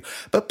happy for you.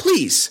 But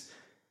please,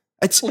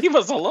 leave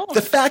us alone.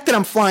 The fact that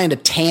I'm flying to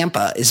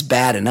Tampa is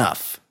bad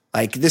enough.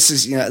 Like, this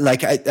is,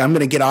 I'm going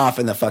to get off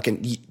in the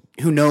fucking,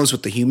 who knows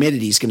what the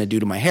humidity is going to do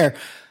to my hair.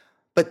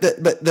 But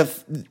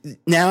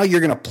now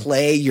you're going to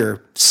play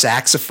your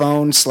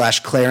saxophone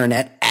 /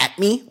 clarinet at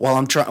me while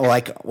I'm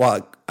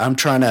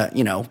trying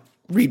to,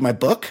 read my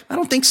book. I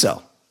don't think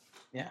so.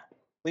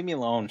 Leave me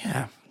alone.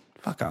 Yeah.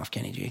 Fuck off,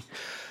 Kenny G.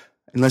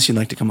 Unless you'd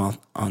like to come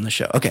on the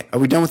show. Okay. Are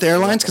we done with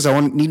airlines? Because I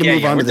need to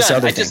move on to this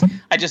other thing.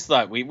 I just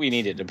thought we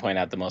needed to point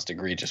out the most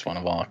egregious one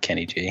of all,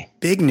 Kenny G.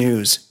 Big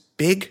news.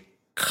 Big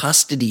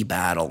custody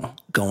battle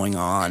going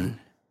on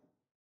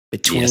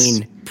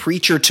between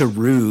Preacher to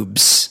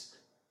Rubes,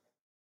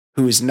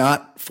 who is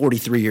not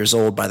 43 years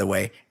old, by the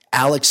way,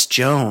 Alex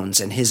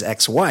Jones and his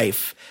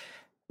ex-wife.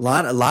 A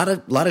lot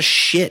of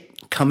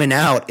shit coming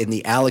out in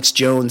the Alex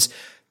Jones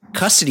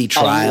custody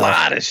trial. A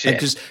lot of shit.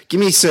 Just give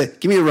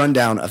me a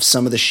rundown of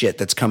some of the shit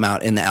that's come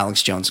out in the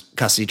Alex Jones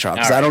custody trial,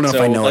 because I don't know if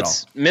I know it all.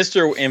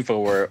 Mr.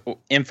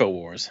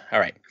 Infowars. All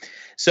right.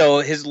 So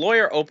his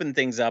lawyer opened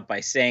things up by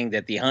saying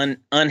that the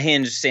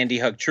unhinged Sandy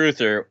Hook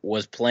truther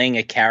was playing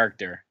a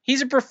character.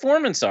 He's a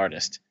performance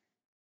artist.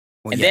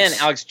 Well, then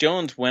Alex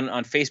Jones went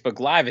on Facebook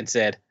Live and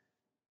said,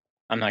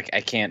 I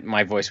can't,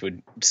 my voice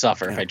would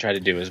suffer if I tried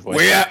to do his voice.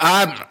 We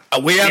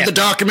have the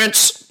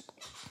documents.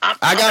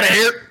 I got it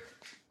here.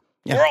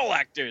 Yeah. We're all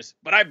actors,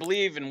 but I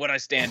believe in what I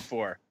stand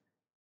for.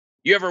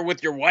 You ever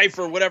with your wife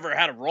or whatever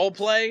had a role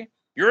play?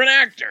 You're an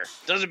actor.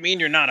 Doesn't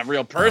mean you're not a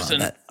real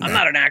person. I'm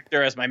not an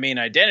actor as my main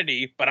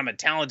identity, but I'm a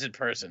talented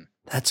person.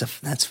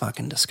 That's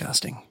fucking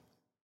disgusting.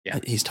 Yeah.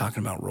 He's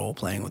talking about role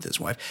playing with his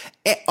wife.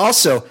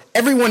 Also,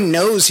 everyone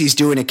knows he's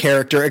doing a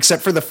character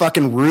except for the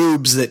fucking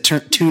rubes that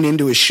tune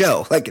into his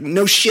show. Like,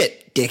 no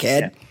shit,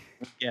 dickhead.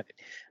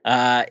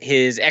 Yeah.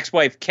 His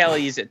ex-wife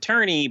Kelly's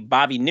attorney,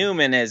 Bobby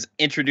Newman, has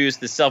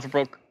introduced the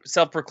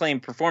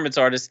self-proclaimed performance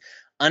artist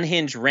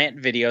unhinged rant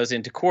videos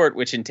into court,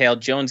 which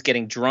entailed Jones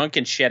getting drunk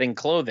and shedding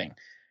clothing.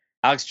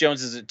 Alex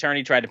Jones's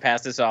attorney tried to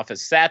pass this off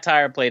as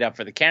satire played up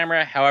for the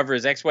camera. However,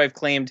 his ex-wife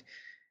claimed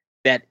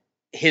that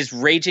his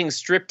raging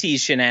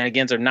striptease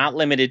shenanigans are not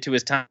limited to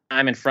his time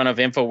in front of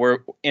in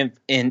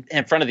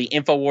front of the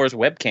InfoWars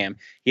webcam.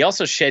 He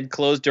also shed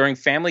clothes during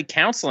family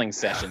counseling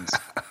sessions.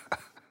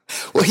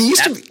 Well,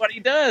 That's what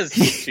he does.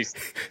 He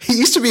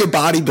used to be a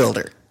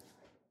bodybuilder.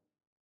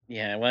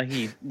 Yeah, well,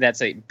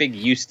 that's a big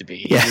used to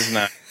be. Yeah. He's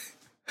not.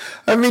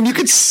 I mean, you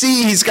could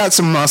see he's got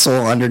some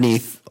muscle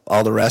underneath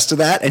all the rest of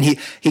that, and he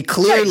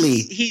clearly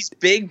he's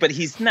big, but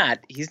he's not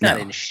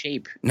in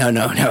shape. No.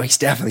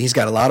 He's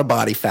got a lot of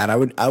body fat. I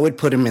would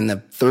put him in the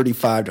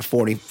 35 to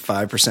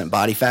 45%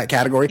 body fat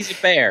category. He's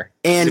a bear.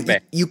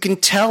 And you can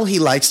tell he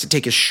likes to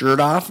take his shirt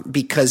off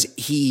because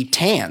he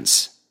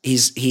tans.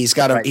 He's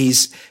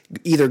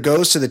either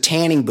goes to the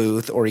tanning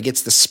booth or he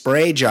gets the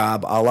spray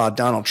job a la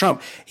Donald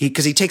Trump.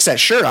 Because he takes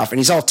that shirt off and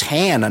he's all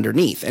tan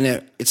underneath,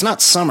 and it's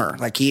not summer.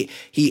 Like he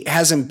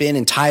hasn't been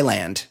in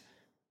Thailand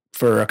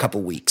for a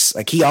couple weeks.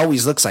 Like he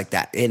always looks like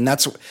that, and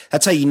that's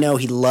how you know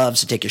he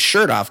loves to take his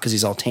shirt off, because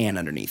he's all tan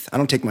underneath. I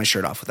don't take my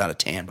shirt off without a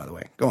tan, by the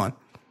way. Go on.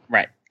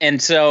 Right,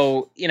 and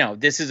so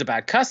this is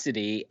about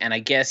custody, and I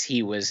guess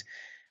he was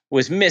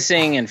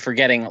missing and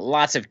forgetting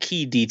lots of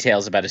key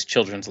details about his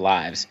children's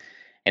lives.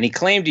 And he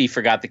claimed he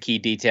forgot the key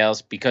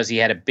details because he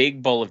had a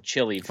big bowl of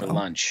chili for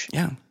lunch.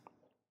 Yeah.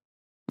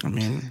 I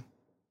mean,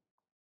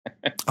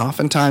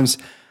 oftentimes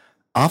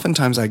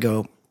I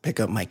go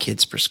pick up my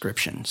kids'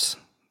 prescriptions.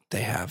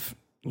 They have,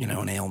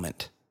 an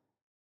ailment.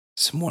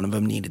 One of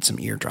them needed some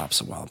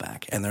eardrops a while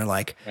back. And they're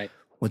like,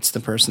 What's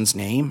the person's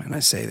name? And I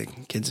say the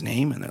kid's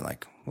name. And they're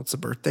like, what's the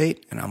birth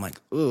date? And I'm like,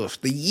 ugh,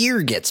 the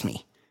year gets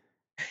me.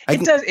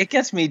 It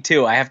gets me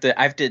too. I have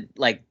to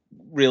like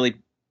really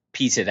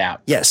piece it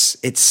out. Yes,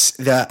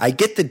 I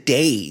get the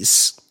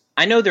days.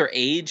 I know their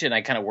age, and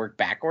I kind of work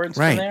backwards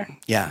from there.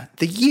 Yeah,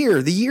 the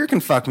year can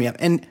fuck me up.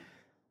 And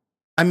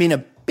I mean,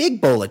 a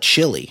big bowl of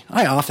chili.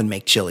 I often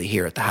make chili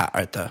here at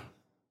the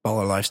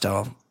Baller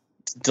Lifestyle.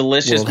 It's a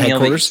delicious meal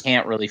that you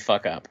can't really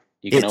fuck up.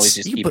 You can always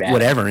just keep put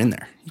whatever in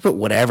there. You put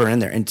whatever in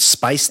there and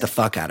spice the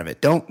fuck out of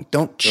it.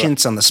 Don't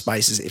chintz on the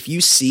spices. If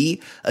you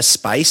see a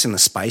spice in the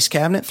spice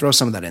cabinet, throw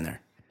some of that in there.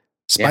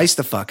 Spice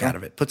the fuck out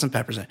of it. Put some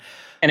peppers in.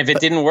 And if it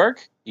didn't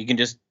work, you can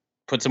just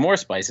put some more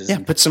spices. Yeah,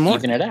 put some more.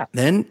 Even it out.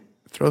 Then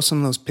throw some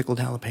of those pickled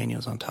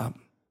jalapenos on top.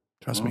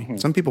 Trust me.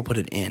 Some people put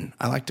it in.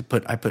 I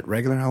put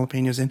regular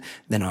jalapenos in.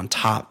 Then on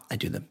top, I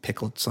do the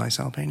pickled sliced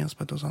jalapenos.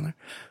 Put those on there.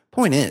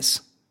 Point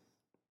is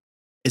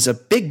a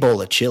big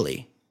bowl of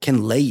chili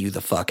can lay you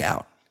the fuck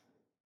out.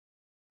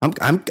 I'm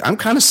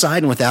kind of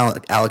siding with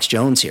Alex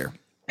Jones here.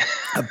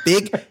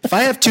 If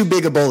I have too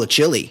big a bowl of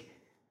chili,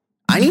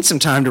 I need some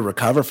time to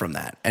recover from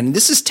that. And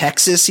this is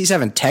Texas. He's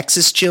having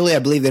Texas chili. I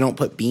believe they don't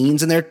put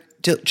beans in their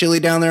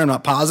chili down there. I'm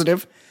not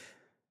positive.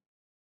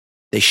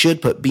 They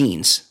should put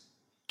beans.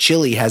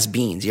 Chili has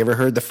beans. You ever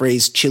heard the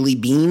phrase chili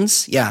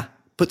beans? Yeah.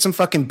 Put some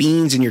fucking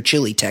beans in your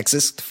chili,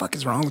 Texas. What the fuck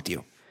is wrong with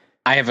you?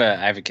 I have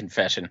a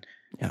confession.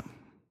 Yeah.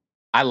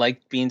 I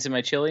like beans in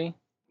my chili.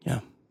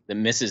 Yeah. The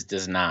missus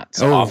does not.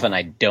 So often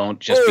I don't,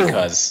 just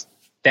because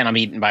then I'm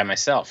eating by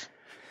myself.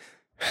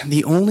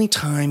 The only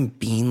time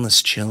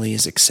beanless chili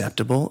is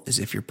acceptable is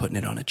if you're putting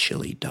it on a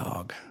chili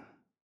dog,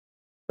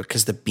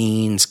 because the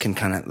beans can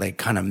kind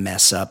of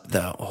mess up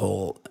the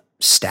whole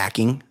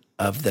stacking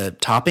of the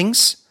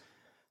toppings.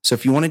 So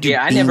if you want to do,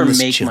 I never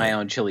make my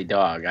own chili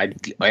dog.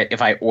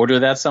 If I order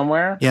that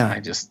somewhere,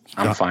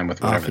 I'm fine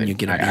with whatever. You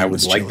get I would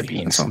chili. like the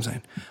beans. That's what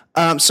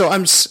I'm saying.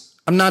 So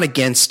I'm not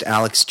against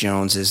Alex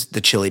Jones's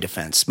the chili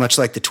defense, much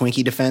like the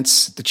Twinkie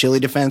defense, the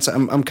chili defense.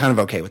 I'm kind of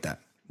okay with that.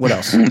 What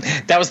else?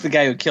 That was the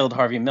guy who killed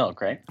Harvey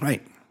Milk, right?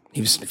 Right.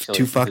 He was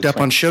too fucked up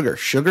on sugar.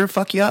 Sugar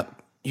fuck you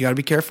up. You got to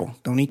be careful.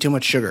 Don't eat too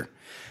much sugar.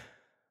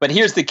 But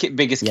here's the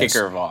biggest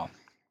kicker of all.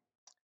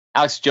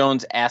 Alex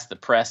Jones asked the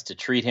press to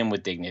treat him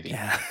with dignity.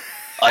 Yeah.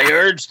 I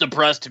urge the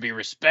press to be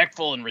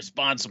respectful and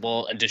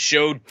responsible and to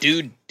show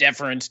due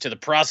deference to the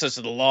process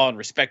of the law and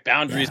respect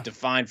boundaries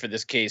defined for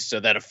this case so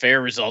that a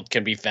fair result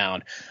can be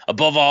found.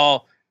 Above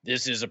all,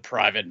 this is a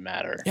private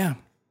matter. Yeah.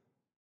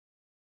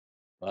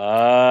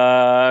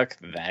 Fuck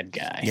that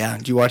guy. Yeah.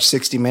 Did you watch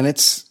 60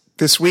 Minutes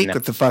this week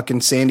with the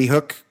fucking Sandy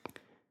Hook?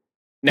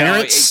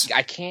 No,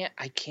 I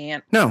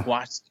can't No.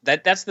 watch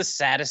that. That's the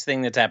saddest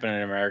thing that's happened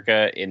in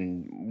America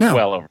in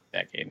well over a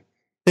decade.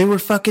 They were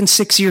fucking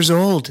 6 years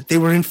old. They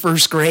were in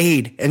first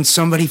grade and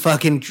somebody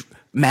fucking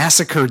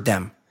massacred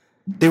them.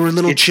 They were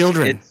little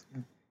children.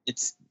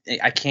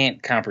 I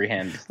can't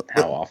comprehend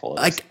how awful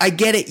it is. I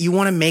get it. You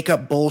want to make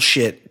up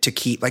bullshit to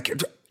keep,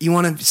 like, you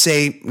want to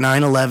say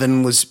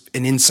 9/11 was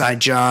an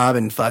inside job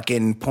and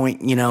fucking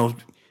point,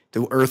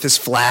 the earth is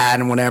flat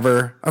and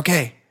whatever.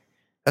 Okay.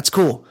 That's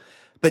cool.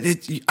 But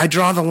I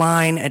draw the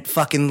line at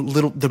fucking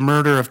the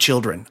murder of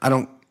children.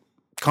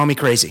 Call me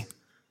crazy.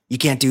 You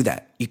can't do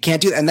that. You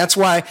can't do that. And that's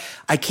why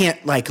I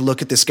can't like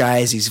look at this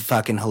guy as he's a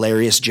fucking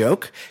hilarious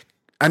joke.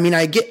 I mean,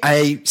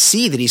 I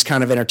see that he's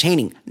kind of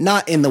entertaining,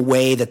 not in the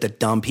way that the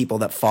dumb people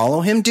that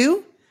follow him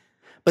do,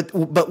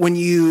 but when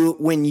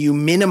you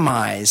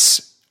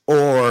minimize,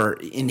 or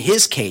in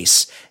his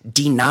case,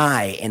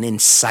 deny and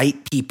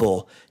incite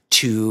people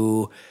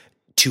to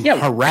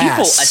harass.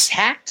 People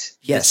attacked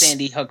the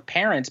Sandy Hook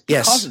parents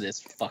because of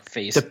this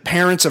fuckface. The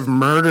parents of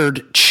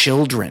murdered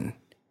children.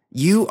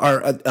 You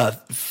are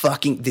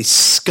the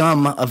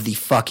scum of the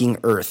fucking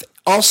earth.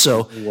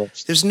 Also,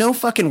 there's no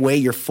fucking way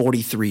you're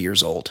 43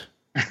 years old.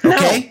 Okay?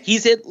 No,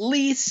 he's at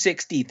least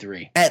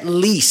 63. At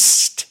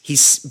least.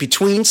 He's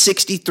between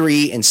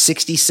 63 and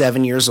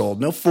 67 years old.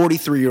 No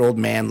 43-year-old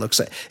man looks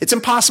like... It's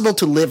impossible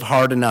to live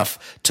hard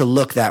enough to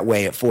look that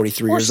way at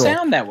 43 years old. Or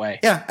sound that way.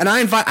 Yeah, and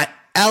I invite...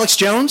 Alex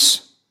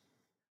Jones,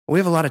 we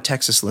have a lot of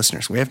Texas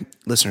listeners. We have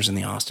listeners in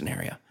the Austin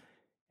area.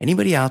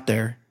 Anybody out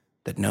there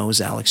that knows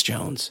Alex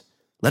Jones,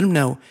 let him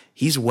know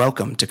he's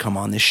welcome to come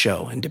on this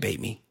show and debate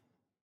me.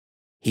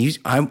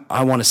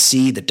 I want to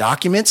see the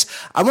documents.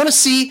 I want to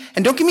see,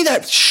 and don't give me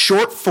that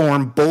short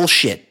form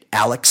bullshit,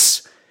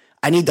 Alex.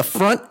 I need the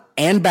front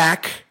and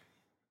back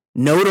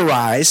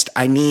notarized.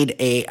 I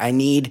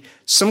need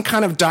some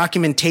kind of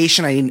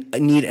documentation. I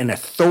need an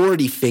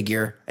authority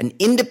figure, an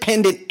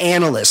independent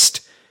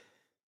analyst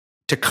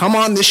to come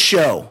on this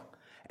show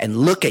and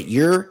look at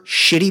your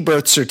shitty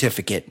birth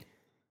certificate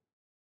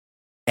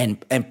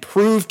and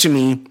prove to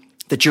me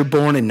that you're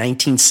born in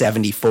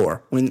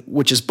 1974,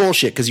 which is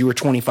bullshit because you were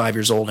 25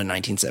 years old in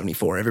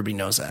 1974. Everybody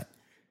knows that.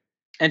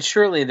 And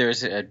surely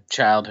there's a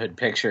childhood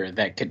picture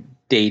that could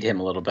date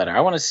him a little better. I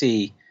want to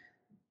see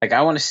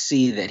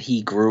that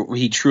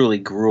he truly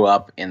grew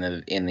up in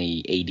the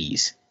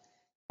 80s.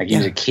 Like he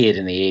was a kid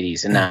in the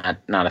 80s and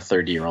not a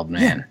 30-year-old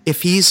man. Yeah.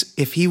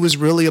 If he was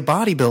really a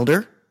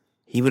bodybuilder,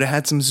 he would have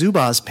had some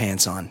Zubaz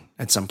pants on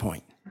at some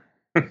point.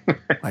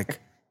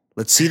 Like,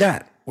 let's see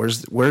that.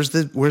 Where's the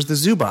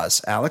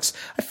Zubaz, Alex?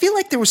 I feel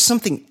like there was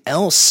something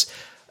else.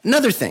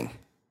 Another thing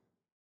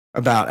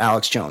about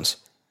Alex Jones.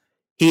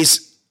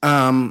 He's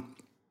everyone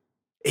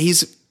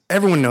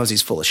knows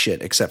he's full of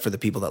shit except for the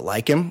people that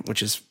like him,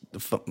 which is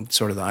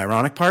sort of the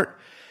ironic part.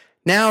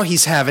 Now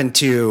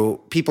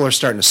people are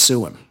starting to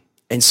sue him.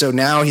 And so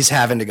now he's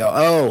having to go,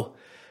 oh,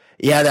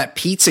 yeah, that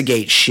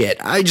Pizzagate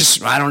shit. I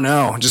don't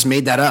know. I just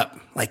made that up.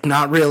 Like,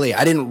 not really.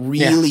 I didn't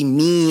really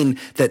mean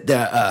that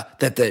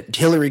the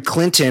Hillary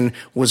Clinton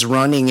was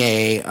running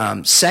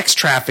a sex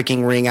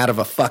trafficking ring out of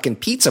a fucking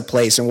pizza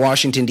place in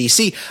Washington,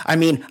 D.C. I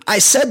mean, I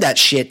said that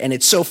shit, and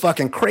it's so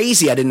fucking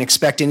crazy. I didn't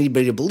expect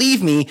anybody to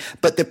believe me,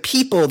 but the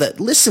people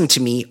that listen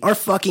to me are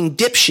fucking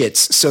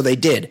dipshits, so they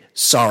did.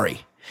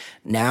 Sorry.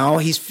 Now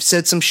he's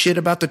said some shit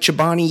about the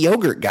Chobani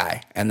yogurt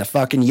guy, and the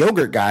fucking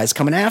yogurt guy's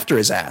coming after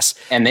his ass.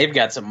 And they've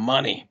got some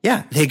money.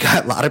 Yeah, they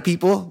got a lot of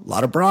people, a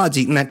lot of broads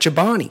eating that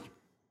Chobani.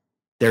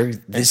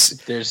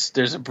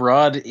 There's a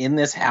broad in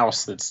this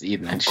house that's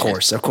eating that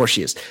shit. Of course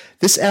she is.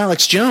 This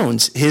Alex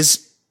Jones,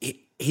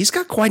 he's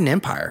got quite an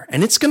empire,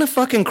 and it's gonna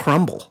fucking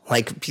crumble.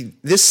 Like he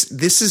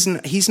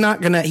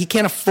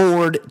can't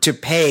afford to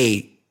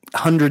pay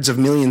hundreds of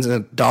millions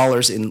of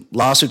dollars in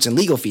lawsuits and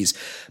legal fees.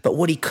 But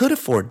what he could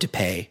afford to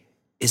pay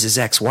is his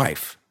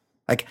ex-wife.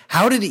 Like,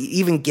 how did he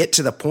even get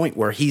to the point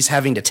where he's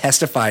having to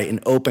testify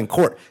in open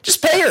court?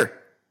 Just pay her.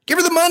 Give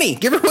her the money.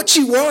 Give her what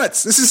she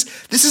wants. This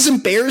is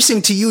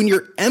embarrassing to you and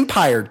your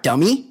empire,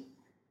 dummy.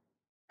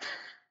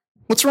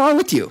 What's wrong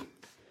with you?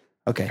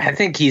 Okay. I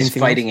think he's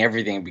fighting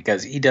everything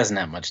because he doesn't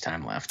have much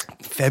time left.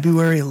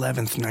 February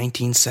 11th,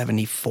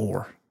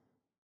 1974.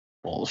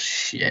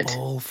 Bullshit.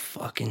 Bull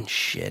fucking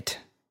shit.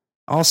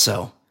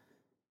 Also,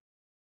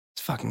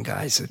 this fucking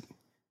guy's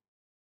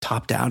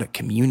topped out at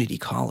community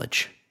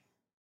college.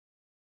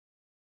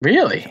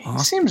 Really? He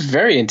seems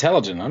very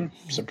intelligent. I'm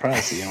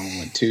surprised he only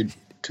went two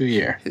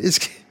year.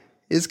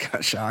 It's kind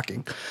of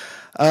shocking.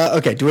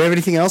 Okay, do we have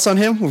anything else on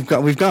him?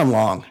 We've gone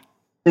long.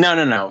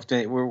 No.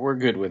 We're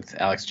good with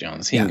Alex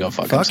Jones. He can go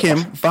fuck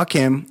himself. Fuck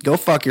him. Go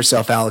fuck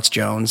yourself, Alex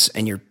Jones,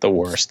 and you're the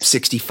worst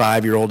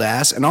 65-year-old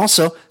ass. And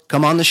also,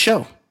 come on the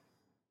show.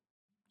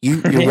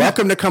 You're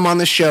welcome to come on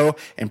the show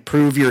and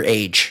prove your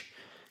age,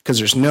 because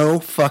there's no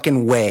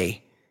fucking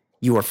way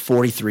you are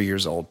 43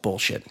 years old.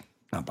 Bullshit.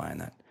 Not buying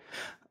that.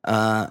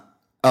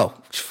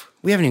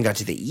 We haven't even got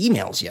to the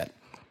emails yet.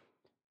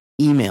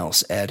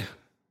 Emails, Ed.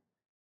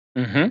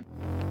 Mm-hmm.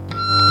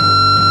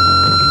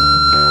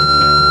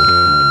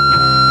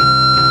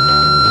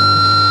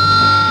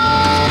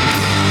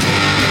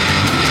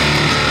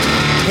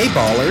 Hey,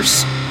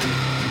 ballers.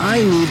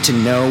 I need to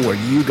know where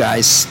you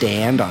guys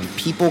stand on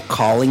people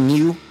calling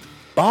you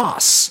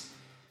boss.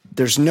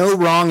 There's no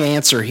wrong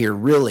answer here,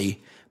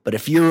 really, but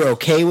if you're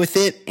okay with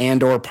it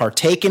and or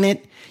partake in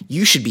it,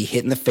 you should be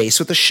hit in the face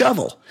with a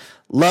shovel.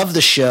 Love the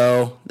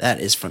show.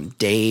 That is from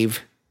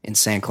Dave in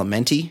San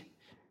Clemente.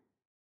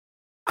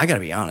 I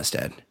gotta be honest,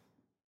 Ed.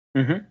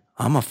 Mm-hmm.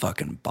 I'm a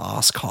fucking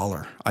boss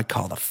caller. I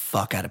call the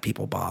fuck out of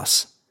people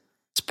boss.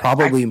 It's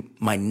probably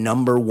my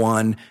number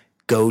one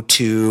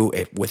go-to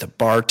with a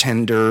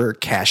bartender,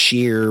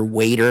 cashier,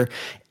 waiter,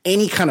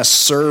 any kind of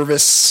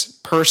service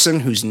person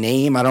whose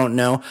name I don't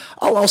know.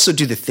 I'll also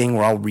do the thing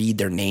where I'll read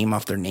their name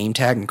off their name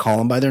tag and call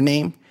them by their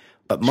name.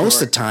 But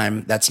most of the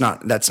time, that's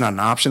not an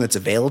option that's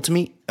available to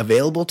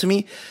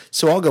me.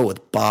 So I'll go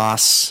with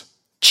boss,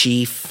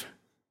 chief,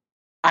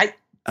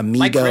 amigo.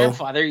 My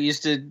grandfather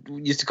used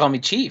to call me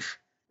chief.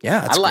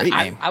 Yeah, that's a great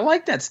name. I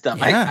like that stuff.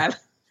 Yeah.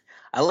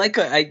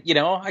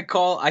 I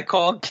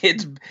call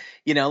kids,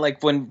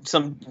 like when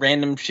some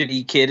random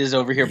shitty kid is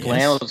over here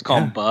playing, I'll just call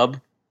him Bub.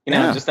 I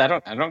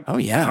don't. Oh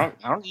yeah.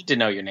 I don't need to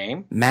know your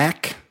name.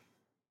 Mac.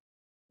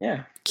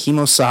 Yeah.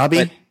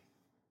 Kimosabi.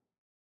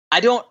 I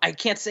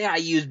can't say I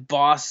use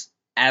boss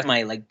as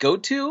my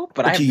go-to,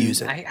 but I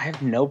use it. I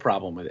have no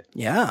problem with it.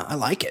 Yeah, I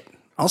like it.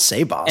 I'll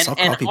say boss. I'll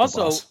call people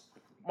also, boss.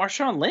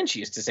 Marshawn Lynch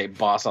used to say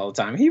boss all the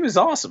time. He was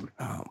awesome.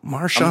 Oh,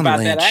 Marshawn I'm about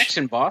Lynch. that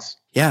action, boss.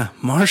 Yeah,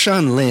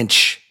 Marshawn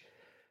Lynch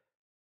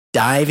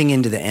diving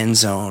into the end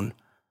zone,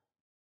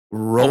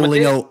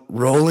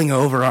 rolling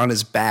over on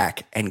his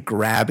back and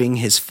grabbing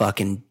his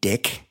fucking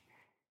dick.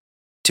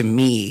 To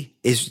me,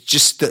 is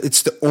just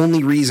it's the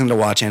only reason to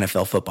watch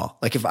NFL football.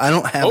 Like if I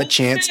don't have a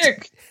chance,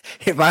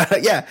 if I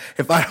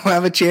don't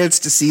have a chance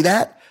to see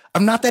that,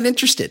 I'm not that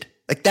interested.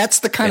 Like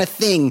that's the kind of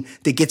thing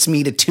that gets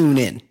me to tune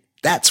in.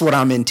 That's what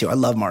I'm into. I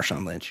love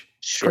Marshawn Lynch.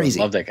 Sure, crazy.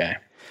 Love that guy.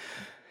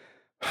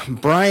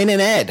 Brian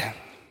and Ed.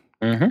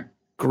 Mm-hmm.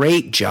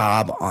 Great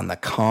job on the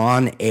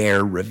Con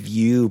Air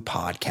Review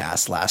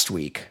podcast last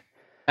week.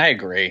 I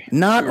agree.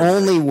 Not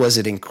only was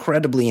it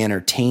incredibly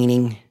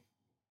entertaining,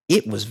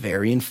 it was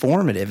very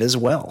informative as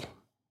well.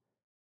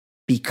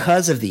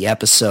 Because of the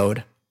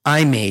episode,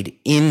 I made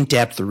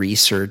in-depth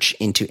research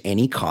into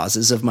any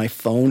causes of my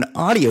phone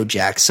audio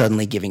jack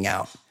suddenly giving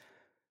out.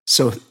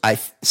 So I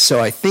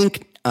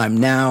think I'm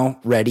now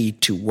ready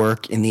to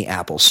work in the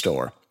Apple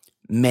Store.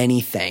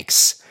 Many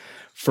thanks.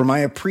 For my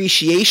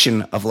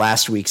appreciation of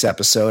last week's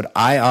episode,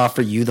 I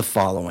offer you the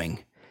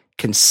following.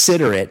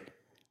 Consider it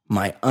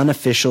my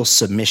unofficial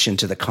submission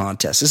to the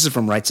contest. This is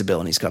from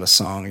Wrightsability. He's got a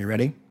song. Are you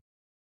ready?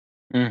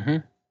 Mm-hmm.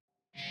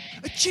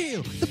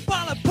 Chill, the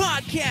Baller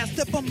Podcast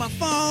up on my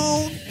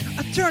phone.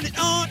 I turn it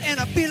on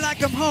and I feel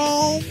like I'm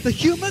home. The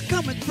humor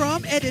coming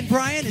from Ed and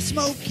Brian is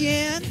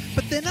smoking,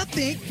 but then I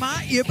think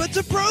my earbuds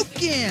are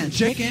broken.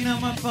 Checking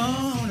on my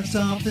phone if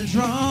something's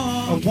wrong.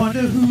 I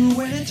wonder who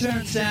when it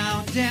turns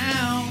sound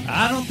down.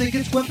 I don't think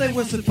it's what they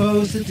were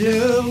supposed to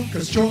do,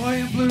 'cause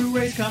Troy and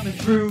Blu-ray's coming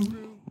through.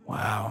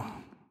 Wow.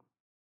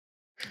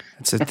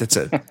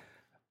 I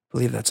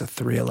believe that's a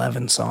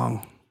 311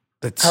 song.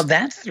 That's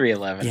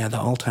 311. Yeah, the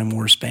all-time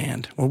worst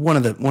band, or one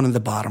of the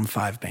bottom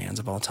 5 bands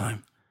of all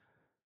time.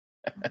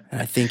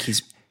 And I think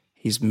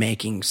he's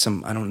making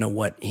some. I don't know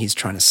what he's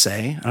trying to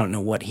say. I don't know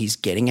what he's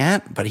getting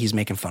at, but he's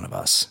making fun of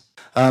us.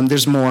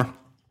 There's more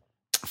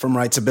from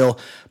Wrightsabill,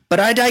 but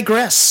I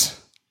digress.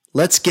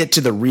 Let's get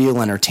to the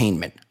real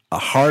entertainment. A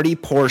hearty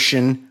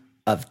portion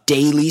of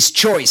Daly's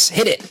Choice.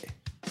 Hit it.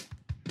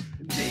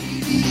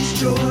 Daly's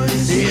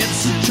Choice.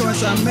 It's a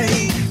choice I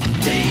made.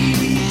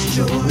 Daly's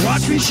Choice.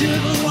 Watch me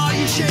shiver while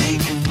you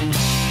shake.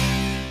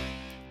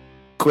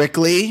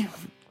 Quickly,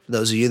 for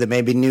those of you that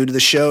may be new to the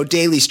show,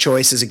 Daly's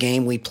Choice is a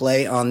game we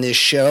play on this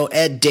show.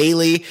 Ed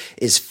Daly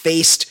is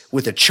faced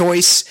with a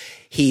choice.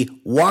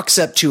 He walks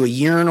up to a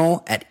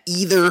urinal. At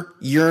the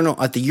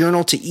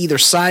urinal to either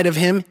side of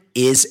him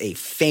is a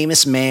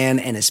famous man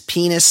and his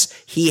penis.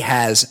 He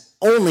has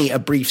only a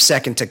brief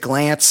second to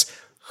glance.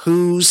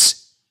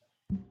 Whose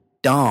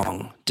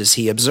dong does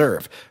he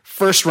observe?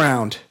 First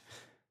round.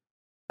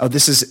 Oh,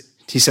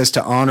 he says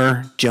to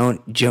honor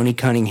Joni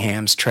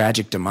Cunningham's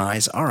tragic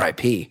demise.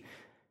 R.I.P.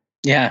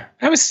 Yeah,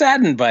 I was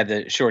saddened by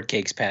the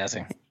shortcake's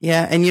passing.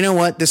 Yeah, and you know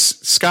what? This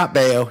Scott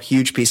Baio,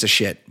 huge piece of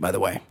shit, by the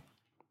way.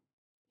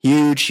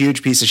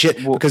 Huge piece of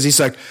shit. Because he's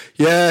like,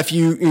 yeah, if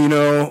you're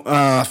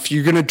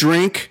going to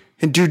drink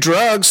and do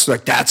drugs,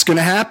 like that's going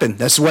to happen.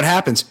 That's what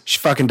happens. She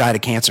fucking died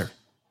of cancer.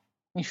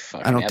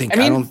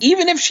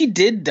 Even if she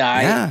did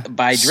die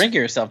by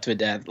drinking herself to a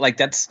death, like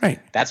that's right.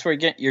 That's where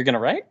you're going to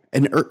write.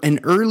 An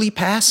early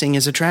passing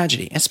is a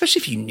tragedy, especially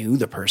if you knew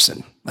the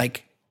person.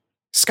 Like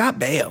Scott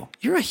Baio,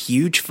 you're a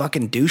huge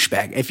fucking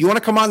douchebag. If you want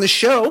to come on the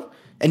show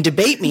and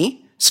debate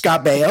me,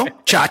 Scott Baio,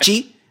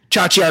 Chachi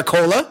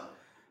Arcola,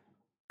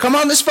 come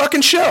on this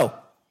fucking show.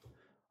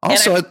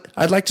 Also,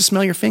 I'd like to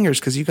smell your fingers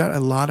because you got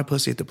a lot of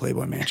pussy at the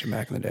Playboy Mansion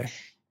back in the day.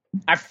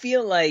 I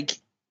feel like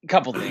a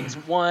couple things.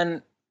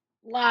 One,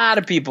 a lot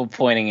of people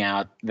pointing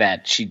out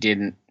that she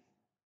didn't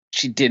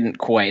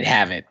quite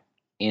have it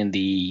in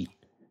the,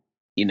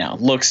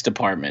 looks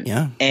department.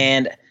 Yeah.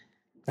 And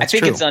That's I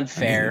think true. it's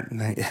unfair.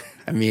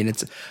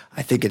 It's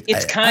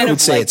kind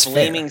of like it's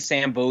blaming fair.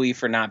 Sam Bowie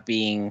for not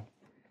being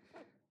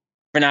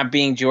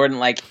Jordan.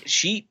 Like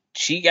she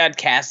got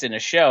cast in a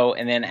show,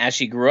 and then as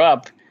she grew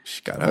up,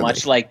 She got ugly.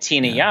 much like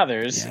Tina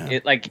Yothers,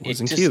 it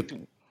Wasn't just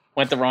cute.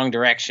 went the wrong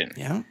direction.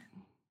 Yeah.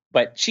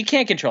 But she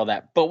can't control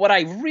that. But what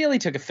I really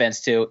took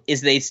offense to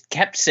is they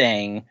kept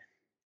saying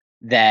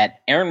that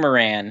Erin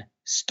Moran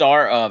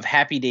star of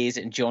Happy Days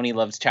and Joni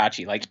Loves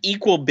Chachi, like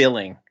equal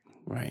billing,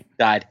 Right.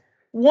 died.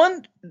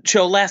 One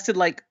show lasted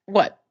like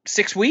what,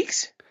 6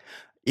 weeks?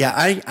 Yeah,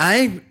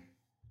 I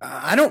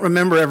don't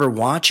remember ever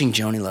watching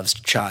Joni Loves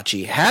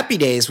Chachi. Happy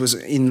Days was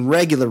in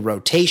regular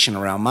rotation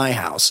around my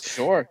house.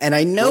 Sure. And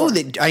I know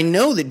that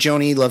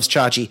Joni Loves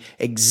Chachi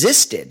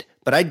existed,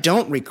 but I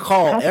don't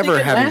recall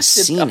ever having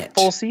seen it.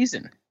 Full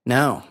season.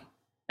 No.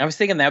 I was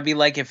thinking that would be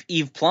like if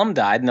Eve Plum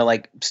died and they're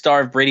like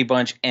star of Brady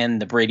Bunch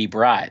and the Brady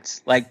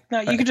Brides. Like, no,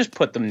 you could just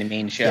put them in the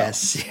main show.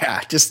 Yes,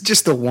 yeah,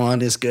 just the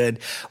one is good.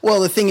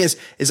 Well, the thing is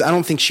I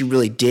don't think she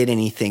really did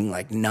anything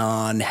like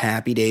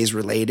non-Happy Days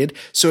related.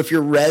 So if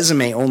your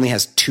resume only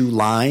has 2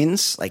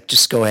 lines, like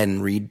just go ahead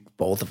and read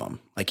both of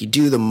them. Like you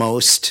do the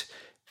most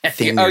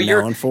thing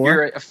you're known for.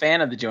 You're a fan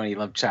of the Joni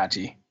Love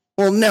Chachi.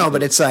 Well, no,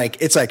 but it's like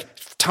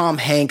Tom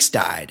Hanks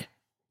died.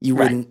 You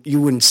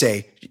wouldn't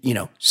say,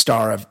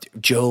 star of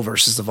Joe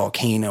versus the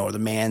Volcano or The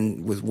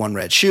Man with One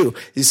Red Shoe.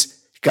 This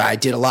guy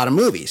did a lot of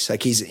movies.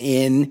 Like he's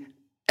in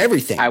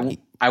everything.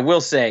 I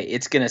will say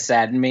it's going to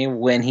sadden me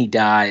when he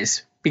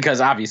dies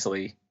because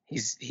obviously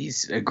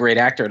he's a great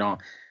actor and all.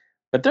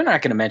 But they're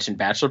not going to mention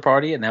Bachelor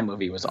Party, and that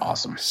movie was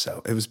awesome.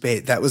 So it was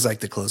that was like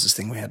the closest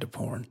thing we had to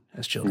porn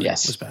as children.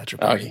 Yes, was Bachelor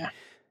Party. Oh yeah,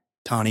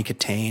 Tawny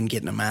Katane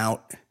getting him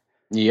out.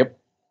 Yep.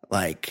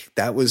 Like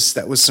that was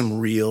some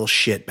real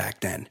shit back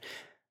then.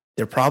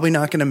 They're probably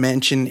not going to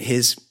mention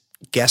his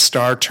guest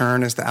star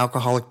turn as the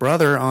alcoholic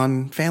brother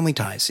on Family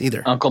Ties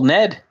either. Uncle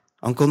Ned.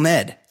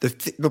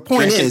 The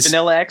point Drinking is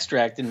vanilla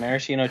extract and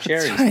maraschino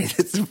cherries. Right.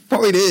 The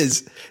point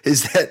is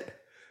that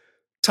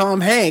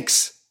Tom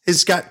Hanks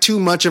has got too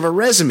much of a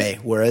resume,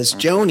 whereas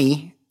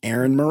Joni,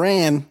 Erin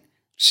Moran,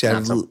 she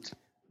had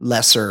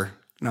lesser,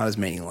 not as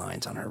many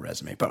lines on her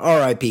resume. But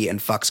R.I.P. and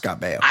fuck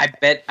Scott Baio. I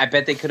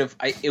bet they could have.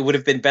 It would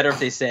have been better if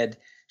they said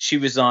she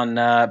was on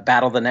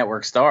Battle of the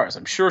Network Stars.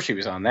 I'm sure she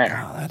was on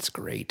there. Oh, that's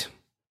great.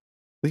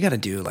 We got to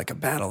do like a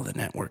Battle of the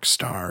Network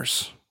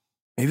Stars.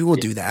 Maybe we'll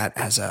do that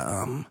as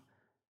a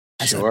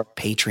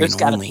Patreon There's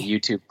gotta only. be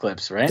YouTube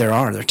clips, right? There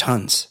are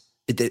tons.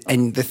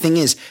 And the thing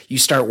is, you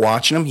start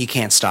watching them, you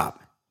can't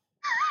stop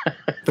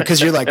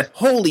because you're like,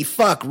 holy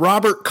fuck,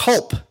 Robert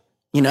Culp.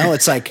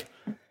 It's like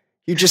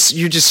you're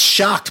just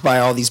shocked by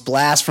all these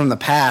blasts from the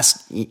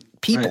past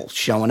people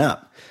showing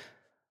up.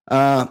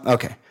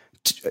 Okay.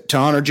 To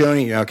honor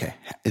Joni, okay.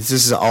 This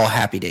is all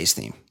Happy Days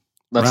theme.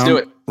 Let's do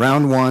it.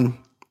 Round 1,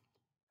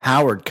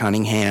 Howard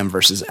Cunningham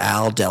versus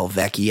Al Del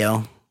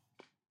Vecchio.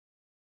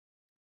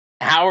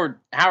 Howard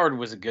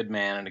was a good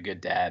man and a good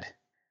dad.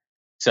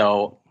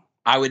 So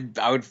I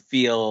would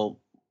feel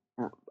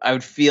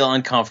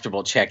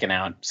uncomfortable checking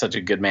out such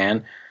a good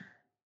man.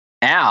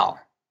 Al,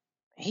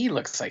 he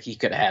looks like he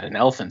could have had an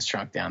elephant's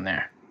trunk down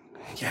there.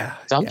 Yeah.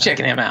 So I'm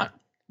checking him out.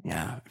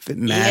 Yeah, if it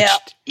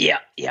matched. Yeah.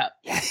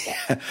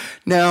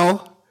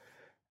 Now,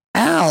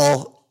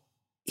 Al,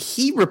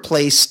 he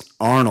replaced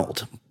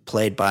Arnold,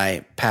 played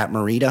by Pat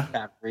Morita.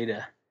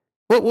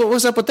 What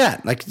was up with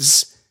that? Like,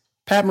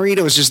 Pat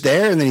Morita was just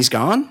there and then he's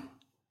gone?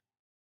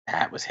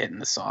 Pat was hitting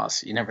the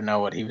sauce. You never know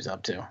what he was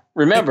up to.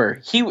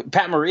 Remember,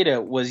 Pat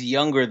Morita was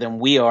younger than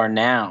we are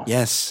now.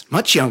 Yes,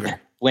 much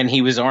younger. When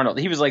he was Arnold.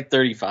 He was like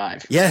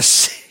 35.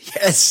 Yes.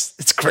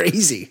 It's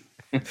crazy.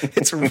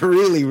 It's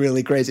really,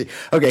 really crazy.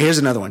 Okay, here's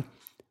another one.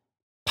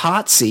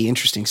 Potsy,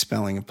 interesting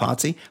spelling of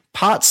Potsy.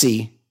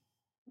 Potsy.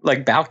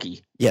 Like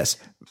Balky. Yes,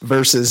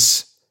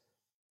 versus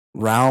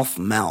Ralph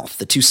Malph,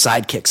 the 2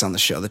 sidekicks on the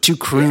show, the 2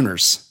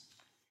 crooners.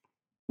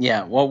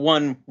 Yeah, well,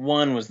 one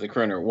was the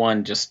crooner.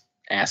 One just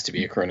asked to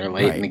be a crooner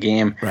late in the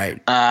game. Right.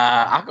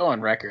 I'll go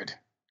on record.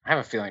 I have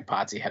a feeling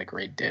Potsy had a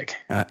great dick.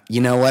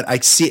 You know what? I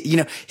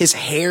see. His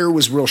hair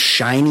was real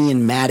shiny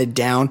and matted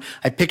down.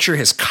 I picture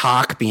his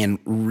cock being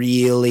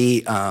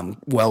really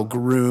well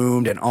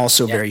groomed and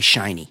also very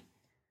shiny.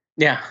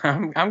 Yeah,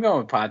 I'm going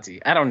with Potsy.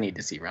 I don't need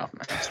to see Ralph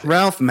Malph.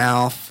 Ralph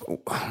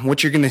Malph,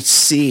 what you're going to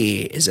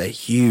see is a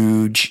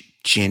huge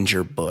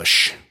ginger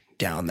bush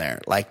down there.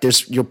 Like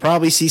you'll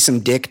probably see some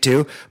dick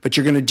too, but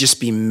you're going to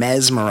just be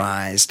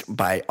mesmerized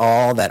by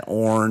all that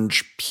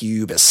orange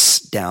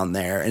pubis down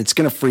there. And it's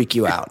going to freak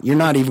you out.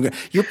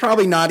 You're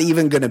probably not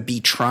even going to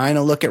be trying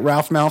to look at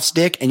Ralph Malph's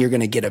dick, and you're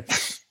going to get a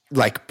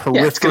peripheral.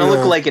 Yeah, it's going to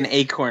look like an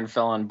acorn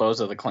fell on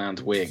Bozo the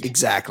Clown's wig.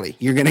 Exactly.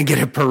 You're going to get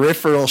a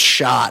peripheral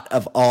shot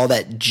of all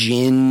that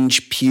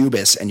ginge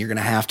pubis, and you're going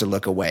to have to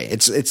look away.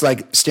 It's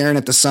like staring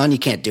at the sun. You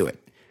can't do it.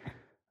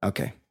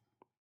 Okay.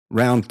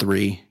 Round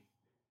 3.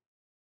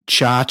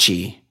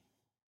 Chachi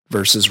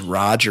versus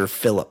Roger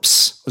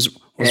Phillips.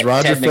 Was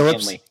Roger Ted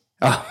Phillips? McGinley.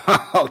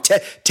 Oh,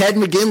 Ted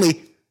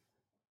McGinley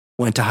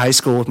went to high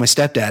school with my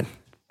stepdad.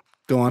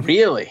 Go on.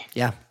 Really?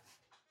 Yeah.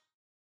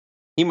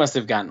 He must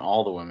have gotten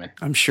all the women.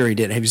 I'm sure he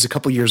did. He was a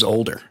couple years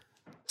older.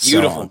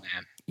 Beautiful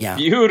man. Yeah.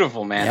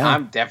 Beautiful man. Yeah.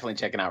 I'm definitely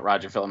checking out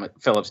Roger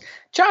Phillips.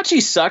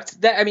 Chachi sucked.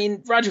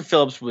 Roger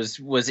Phillips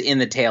was in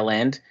the tail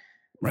end,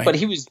 right, but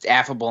he was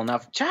affable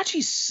enough.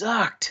 Chachi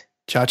sucked.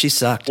 Chachi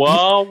sucked.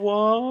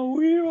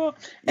 Whoa.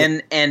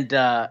 And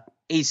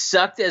He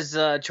sucked as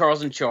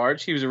Charles in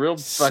Charge. He was a real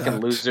fucking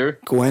loser.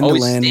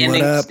 Gwendolyn,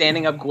 always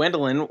standing up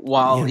Gwendolyn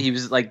while he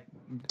was like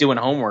doing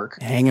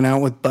homework, hanging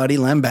out with Buddy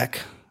Lembeck.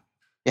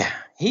 Yeah,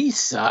 he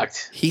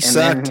sucked. He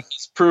sucked. Then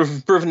he's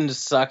proven to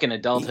suck in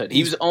adulthood.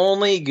 He was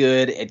only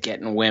good at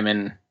getting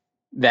women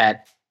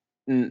that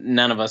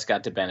none of us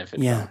got to benefit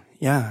from.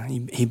 Yeah.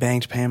 He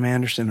banged Pam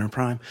Anderson in her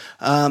prime.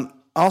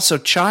 Also,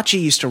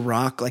 Chachi used to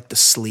rock like the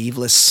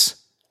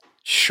sleeveless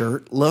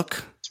shirt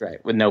look. That's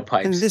right, with no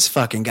pipes. And this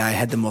fucking guy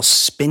had the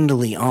most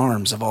spindly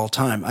arms of all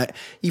time.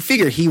 You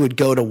figure he would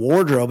go to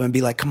wardrobe and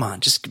be like, come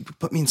on, just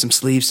put me in some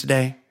sleeves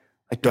today.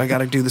 Like, do I got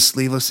to do the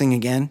sleeveless thing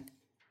again?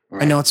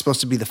 Right. I know it's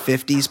supposed to be the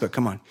 50s, but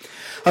come on.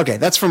 Okay,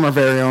 that's from our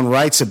very own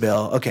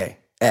Rights-A-Bill. Okay,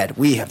 Ed,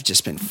 we have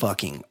just been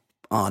fucking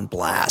on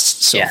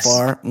blast so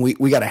far. We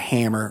got to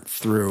hammer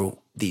through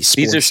these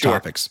sports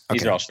topics. Okay.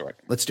 These are all short.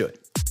 Let's do it.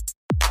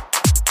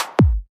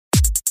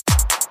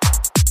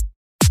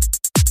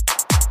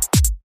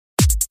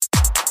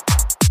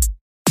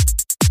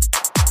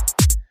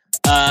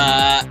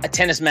 A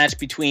tennis match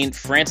between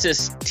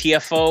Francis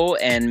Tiafoe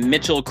and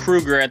Mitchell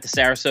Kruger at the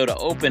Sarasota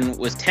Open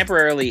was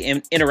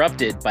temporarily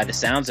interrupted by the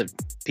sounds of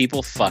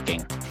people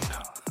fucking.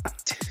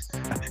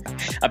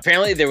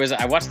 Apparently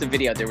I watched the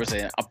video, there was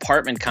an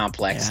apartment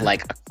complex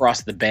like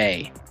across the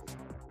bay.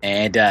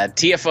 And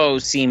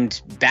Tiafoe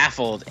seemed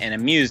baffled and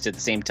amused at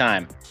the same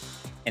time.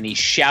 And he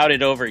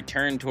shouted over, he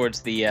turned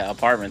towards the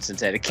apartments and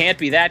said, "It can't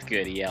be that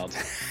good," he yelled.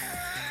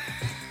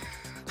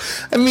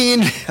 I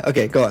mean,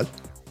 okay, go on.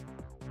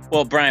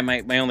 Well, Brian,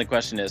 my only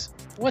question is,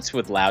 what's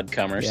with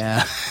loudcomers?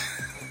 Yeah.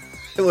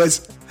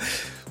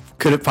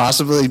 Could it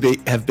possibly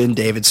have been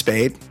David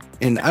Spade?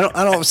 And I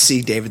don't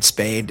see David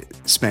Spade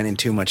spending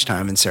too much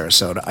time in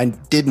Sarasota. I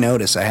did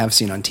notice, I have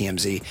seen on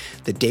TMZ,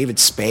 that David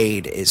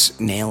Spade is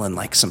nailing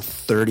like some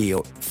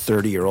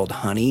 30-year-old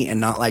honey and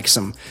not like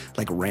some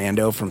like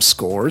rando from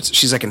Scores.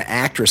 She's like an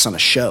actress on a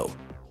show.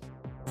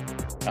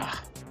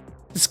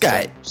 This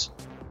guy.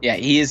 Yeah,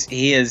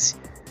 he's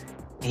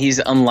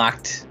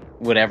unlocked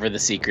whatever the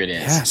secret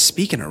is. Yeah,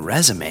 speaking of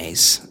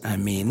resumes, I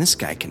mean, this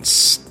guy can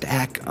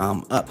stack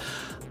up.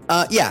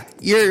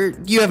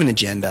 You have an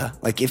agenda.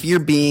 Like, if you're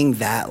being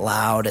that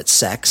loud at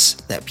sex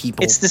that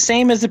people... It's the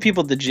same as the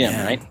people at the gym,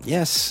 right?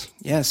 Yes.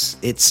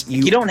 It's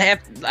you don't have...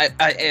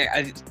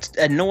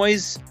 a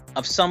noise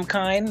of some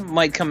kind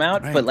might come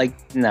out, right. But,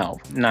 like, no,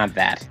 not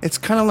that. It's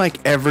kind of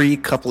like every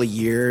couple of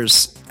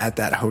years at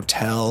that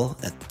hotel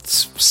at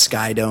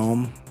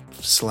Skydome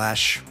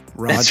 /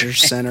 Rogers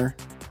Center.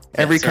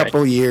 Every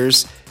couple of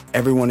years,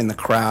 everyone in the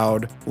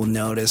crowd will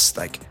notice,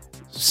 like,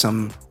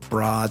 some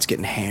broad's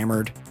getting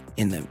hammered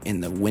in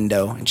the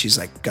window, and she's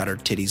like got her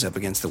titties up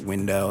against the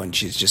window, and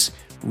she's just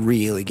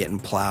really getting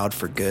plowed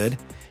for good.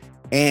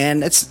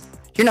 And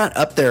you're not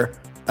up there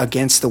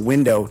against the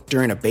window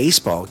during a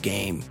baseball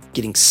game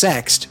getting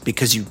sexed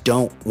because you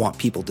don't want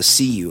people to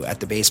see you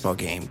at the baseball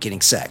game getting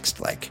sexed.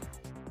 Like,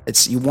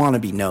 you want to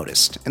be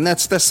noticed, and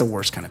that's the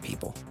worst kind of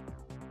people.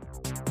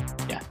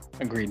 Yeah,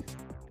 agreed.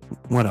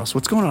 What else?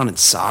 What's going on in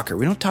soccer?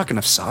 We don't talk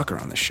enough soccer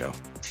on this show.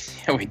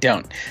 Yeah, we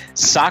don't.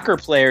 Soccer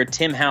player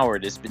Tim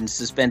Howard has been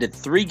suspended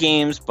 3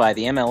 games by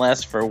the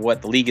MLS for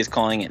what the league is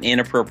calling an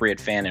inappropriate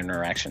fan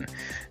interaction.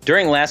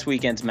 During last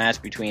weekend's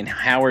match between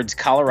Howard's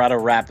Colorado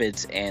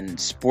Rapids and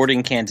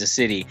Sporting Kansas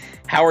City,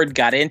 Howard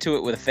got into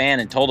it with a fan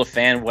and told a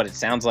fan what it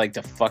sounds like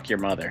to fuck your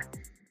mother.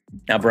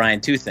 Now, Brian,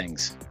 2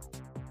 things.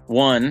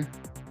 1,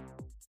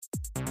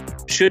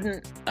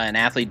 shouldn't an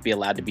athlete be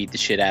allowed to beat the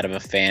shit out of a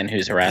fan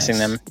who's harassing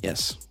them?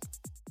 Yes.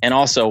 And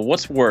also,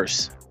 what's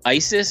worse,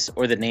 ISIS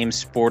or the name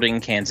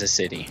Sporting Kansas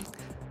City?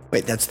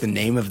 Wait, that's the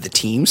name of the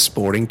team,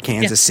 Sporting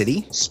Kansas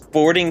City?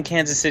 Sporting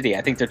Kansas City.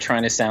 I think they're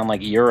trying to sound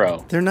like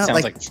Euro. They're not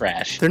Sounds like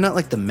trash. They're not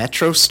like the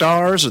Metro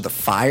Stars or the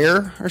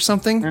Fire or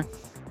something?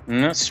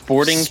 No,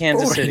 Sporting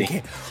Kansas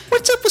City.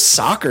 What's up with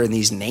soccer and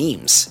these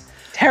names?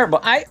 Terrible.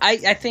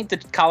 I think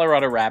that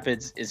Colorado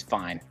Rapids is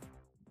fine.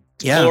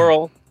 It's yeah.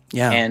 plural.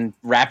 Yeah. And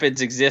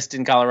Rapids exist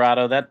in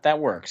Colorado. That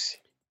works.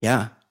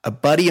 Yeah. A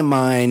buddy of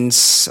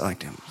mine's, I'm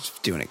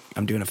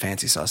doing a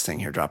fancy sauce thing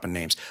here, dropping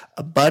names.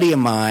 A buddy of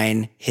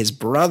mine, his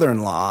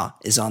brother-in-law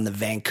is on the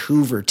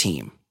Vancouver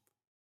team.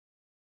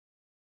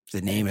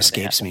 The name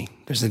escapes me.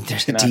 There's an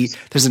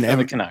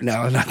Canucks.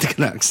 No, not the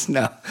Canucks.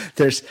 No,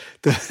 there's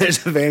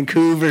a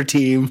Vancouver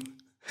team.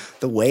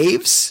 The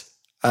Waves?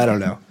 I don't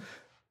know.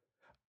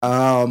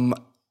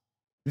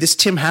 This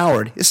Tim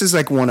Howard, this is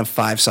like one of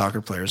 5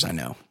 soccer players I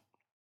know.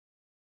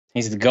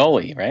 He's the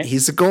goalie, right?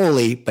 He's the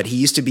goalie, but he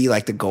used to be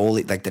like the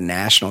goalie, like the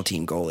national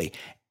team goalie.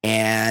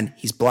 And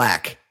he's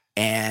black.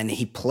 And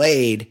he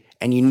played,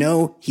 and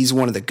he's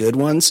one of the good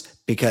ones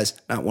because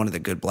not one of the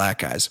good black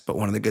guys, but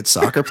one of the good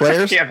soccer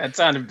players. Yeah, that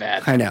sounded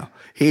bad. I know.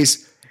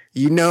 He's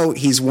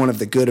one of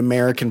the good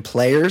American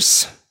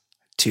players,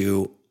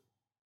 to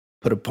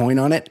put a point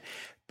on it,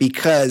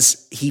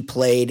 because he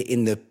played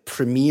in the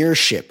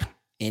Premiership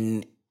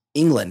in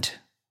England.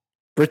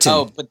 Britain.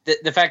 Oh, but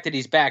the fact that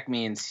he's back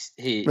means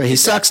he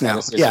sucks now.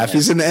 Yeah, if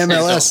he's in the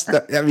MLS,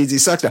 that means he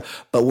sucks now.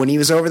 But when he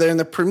was over there in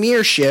the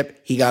Premiership,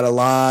 he got a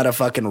lot of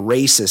fucking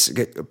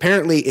racist.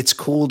 Apparently, it's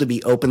cool to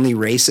be openly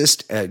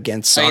racist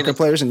against soccer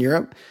players in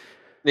Europe.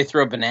 They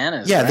throw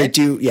bananas. Yeah, right? they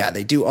do. Yeah,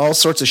 they do all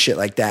sorts of shit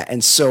like that.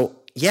 And so,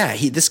 yeah,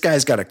 this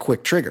guy's got a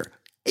quick trigger.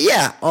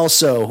 Yeah.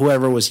 Also,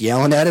 whoever was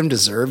yelling at him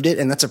deserved it,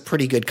 and that's a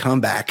pretty good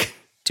comeback,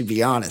 to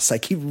be honest.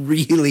 Like, he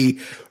really,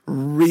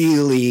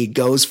 really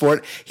goes for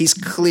it. He's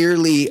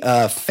clearly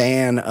a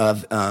fan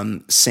of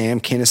Sam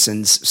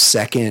Kinison's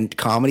second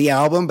comedy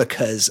album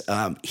because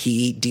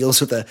he deals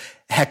with a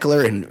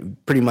heckler in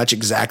pretty much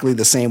exactly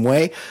the same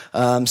way.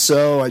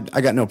 So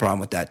I got no problem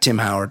with that. Tim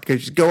Howard,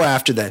 go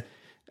after the.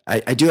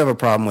 I do have a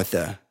problem with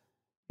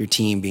your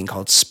team being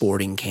called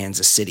Sporting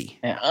Kansas City.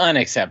 Yeah,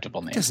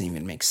 unacceptable name. It doesn't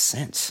even make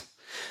sense.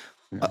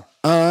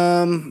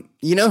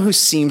 You know who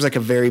seems like a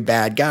very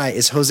bad guy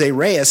is Jose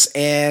Reyes,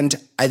 and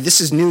this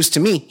is news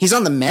to me. He's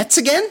on the Mets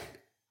again?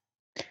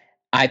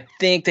 I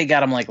think they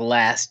got him like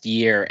last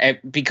year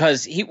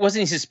because he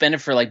wasn't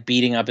suspended for like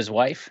beating up his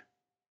wife.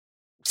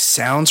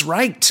 Sounds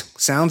right.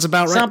 Sounds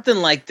about right. Something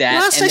like that.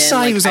 Last and I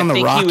saw, he was on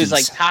the Rockies. He was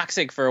like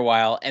toxic for a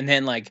while, and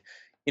then like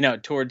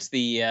towards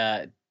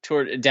the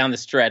down the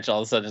stretch,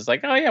 all of a sudden it's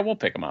like, oh yeah, we'll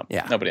pick him up.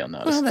 Yeah, nobody will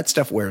notice. Well, that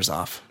stuff wears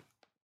off.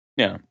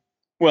 Yeah.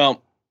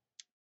 Well,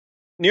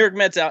 New York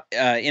Mets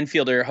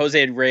infielder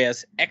Jose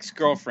Reyes'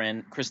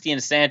 ex-girlfriend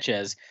Cristina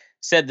Sanchez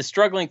said the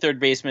struggling third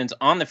baseman's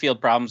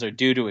on-the-field problems are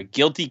due to a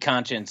guilty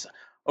conscience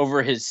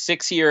over the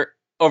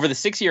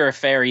 6-year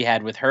affair he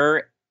had with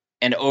her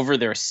and over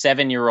their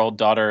 7-year-old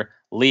daughter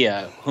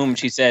Leah, whom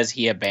she says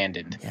he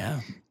abandoned. Yeah.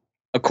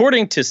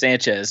 According to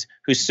Sanchez,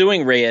 who's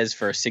suing Reyes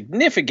for a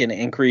significant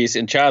increase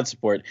in child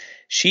support,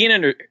 she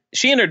and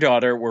her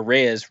daughter were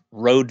Reyes'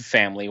 road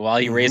family while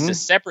he raised a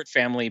separate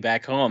family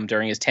back home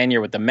during his tenure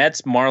with the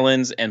Mets,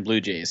 Marlins, and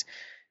Blue Jays.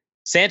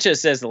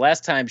 Sanchez says the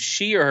last time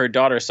she or her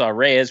daughter saw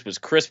Reyes was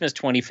Christmas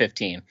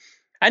 2015.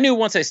 I knew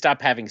once I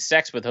stopped having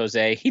sex with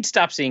Jose, he'd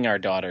stop seeing our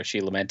daughter,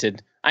 she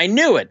lamented. I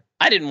knew it.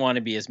 I didn't want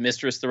to be his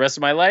mistress the rest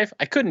of my life.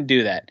 I couldn't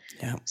do that.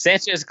 Yeah.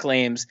 Sanchez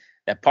claims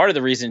that part of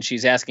the reason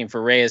she's asking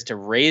for Reyes to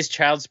raise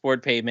child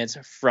support payments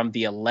from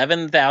the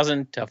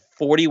 $11,000 to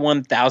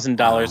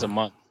 $41,000 a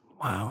month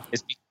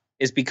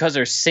is because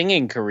her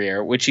singing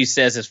career, which she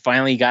says has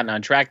finally gotten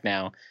on track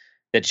now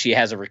that she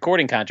has a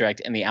recording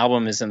contract and the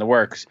album is in the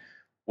works,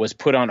 was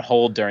put on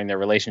hold during their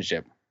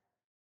relationship.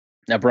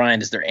 Now,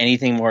 Brian, is there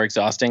anything more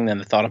exhausting than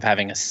the thought of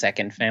having a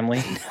second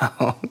family?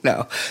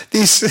 No.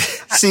 These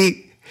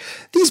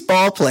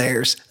ball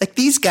players, like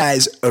these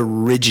guys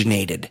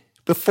originated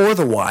before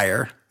The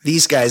Wire.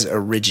 These guys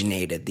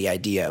originated the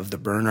idea of the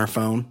burner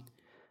phone.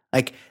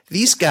 Like,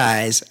 these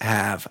guys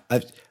have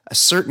a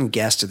certain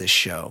guest of this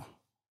show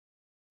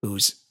who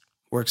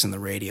works in the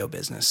radio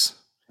business.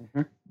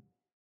 Mm-hmm.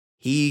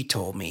 He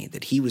told me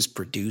that he was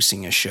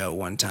producing a show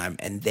one time,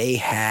 and they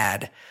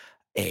had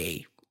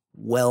a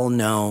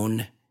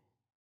well-known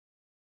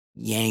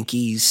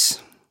Yankees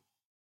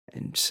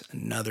and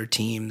another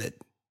team that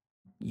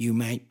you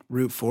might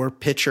root for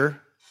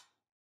pitcher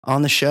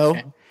on the show.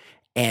 Okay.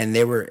 And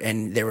they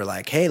were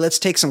like, hey, let's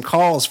take some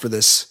calls for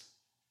this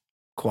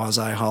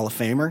quasi Hall of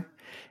Famer.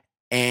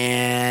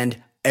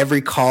 And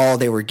every call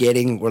they were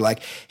getting were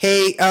like,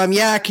 hey,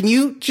 yeah, can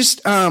you just,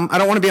 I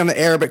don't want to be on the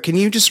air, but can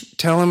you just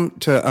tell him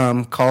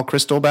to call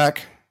Crystal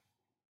back?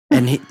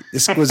 And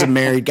this was a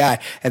married guy.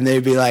 And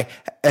they'd be like,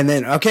 and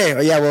then, okay,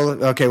 we'll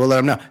let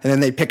him know. And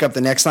then they'd pick up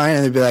the next line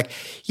and they'd be like,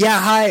 yeah,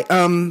 hi,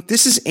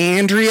 this is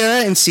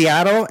Andrea in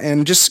Seattle.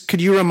 And just, could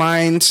you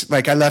remind,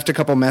 like, I left a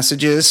couple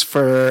messages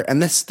for,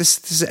 and this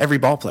is every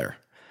ball player.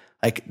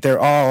 Like,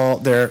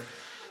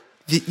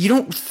 you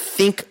don't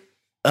think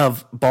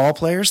of ball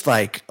players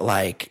like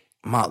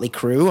Motley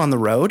Crue on the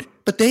road,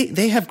 but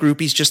they have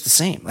groupies just the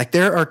same. Like,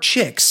 there are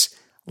chicks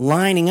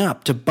lining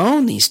up to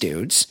bone these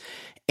dudes.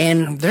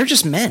 And they're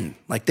just men.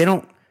 Like,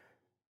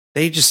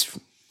 they just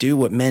do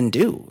what men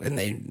do, and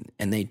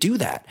they do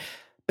that.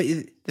 But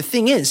the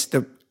thing is,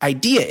 the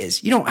idea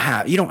is you don't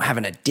have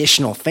an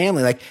additional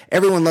family. Like,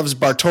 everyone loves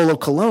Bartolo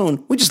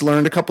Colon. We just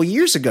learned a couple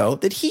years ago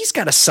that he's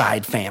got a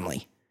side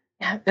family.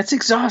 Yeah, that's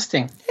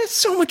exhausting. It's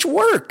so much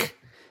work.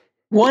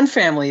 One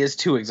family is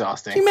too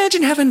exhausting. Can you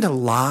imagine having to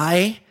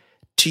lie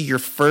to your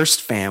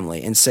first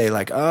family and say,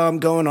 like, oh, I'm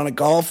going on a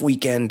golf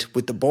weekend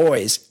with the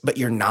boys, but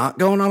you're not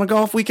going on a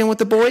golf weekend with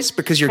the boys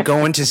because you're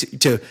going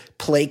to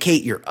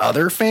placate your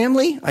other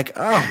family? Like,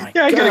 oh my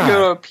God. I gotta go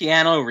to a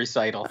piano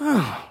recital.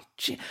 Oh,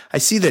 gee. I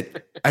see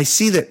that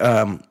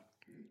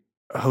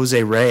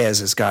Jose Reyes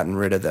has gotten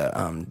rid of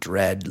the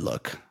dread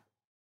look.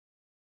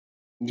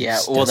 Yeah,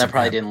 well, that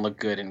probably didn't look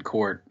good in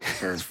court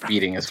for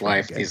beating his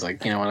wife. He's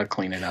like, you know what, I'll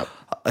clean it up.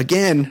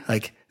 Again,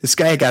 like, this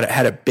guy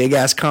had a big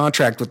ass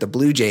contract with the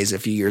Blue Jays a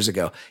few years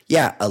ago.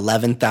 Yeah,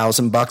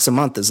 $11,000 a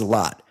month is a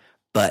lot,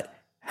 but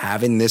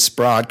having this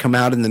broad come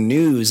out in the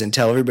news and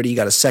tell everybody you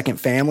got a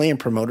second family and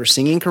promote her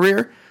singing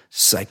career,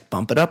 it's like,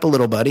 bump it up a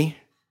little, buddy.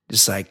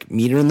 Just like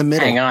meet her in the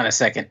middle. Hang on a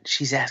second.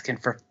 She's asking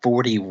for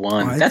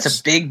 41. Well, That's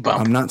a big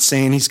bump. I'm not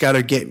saying he's got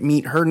to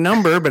meet her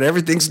number, but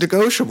everything's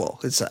negotiable.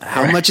 It's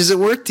how much is it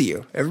worth to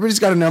you? Everybody's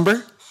got a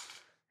number.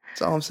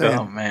 That's all I'm saying.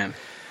 Oh, man.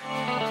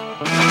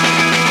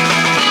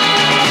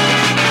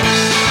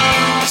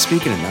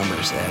 Speaking of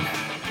numbers, Ed,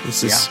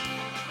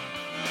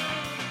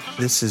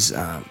 this is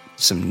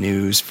some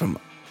news from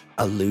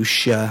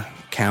Volusia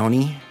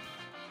County,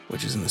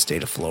 which is in the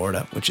state of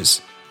Florida, which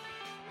is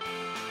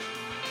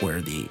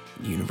where the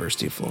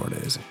University of Florida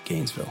is.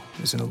 Gainesville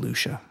is in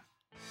Volusia.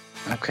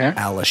 Okay.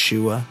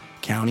 Alachua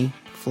County,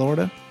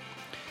 Florida.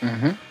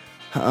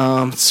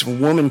 Mm-hmm. So a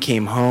woman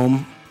came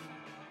home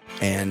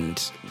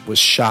and was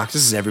shocked.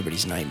 This is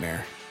everybody's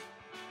nightmare.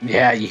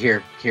 Yeah, you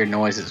hear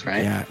noises,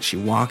 right? Yeah, she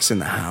walks in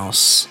the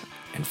house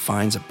and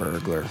finds a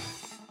burglar.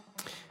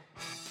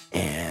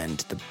 And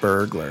the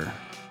burglar,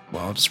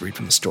 well, I'll just read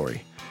from the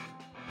story.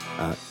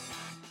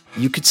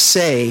 You could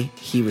say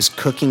he was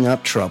cooking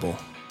up trouble.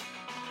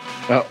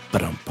 Oh.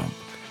 Ba-dum-bum.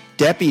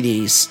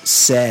 Deputies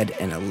said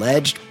an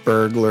alleged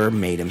burglar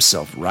made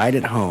himself right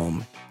at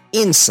home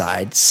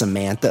inside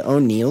Samantha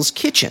O'Neill's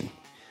kitchen.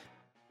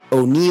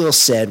 O'Neill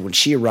said when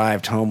she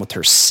arrived home with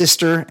her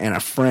sister and a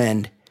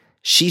friend,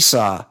 she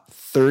saw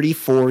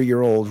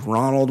 34-year-old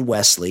Ronald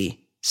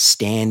Wesley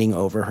standing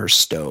over her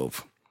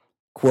stove.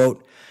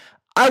 Quote,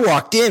 I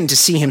walked in to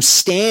see him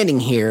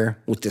standing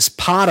here with this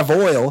pot of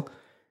oil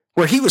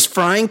where he was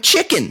frying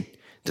chicken.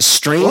 The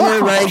strainer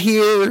right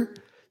here,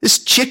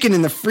 this chicken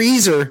in the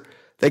freezer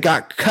that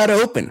got cut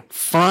open,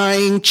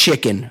 frying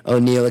chicken,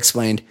 O'Neill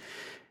explained.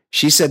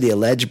 She said the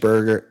alleged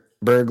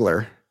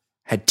burglar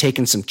had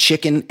taken some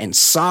chicken and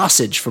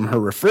sausage from her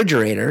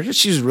refrigerator.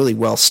 She was really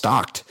well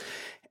stocked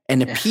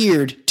and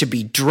appeared to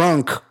be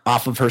drunk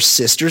off of her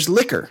sister's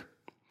liquor.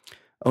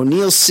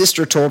 O'Neill's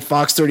sister told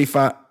Fox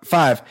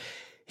 35,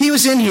 he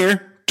was in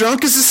here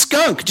drunk as a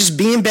skunk, just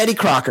being Betty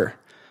Crocker.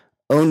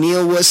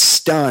 O'Neill was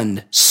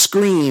stunned,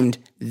 screamed,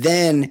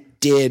 then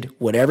did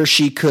whatever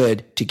she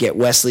could to get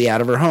Wesley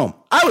out of her home.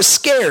 I was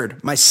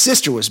scared. My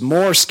sister was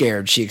more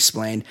scared, she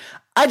explained.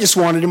 I just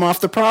wanted him off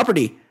the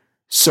property.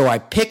 So I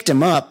picked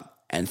him up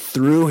and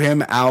threw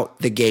him out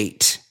the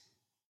gate.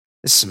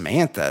 This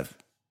Samantha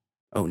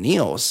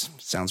O'Neill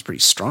sounds pretty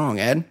strong,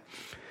 Ed.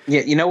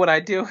 Yeah, you know what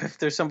I'd do if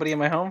there's somebody in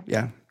my home?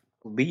 Yeah.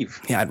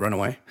 Leave. Yeah, I'd run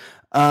away.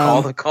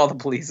 Call the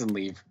police and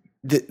leave.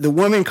 The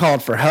woman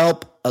called for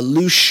help.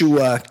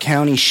 Alachua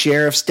County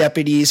Sheriff's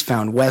deputies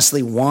found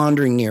Wesley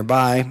wandering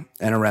nearby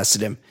and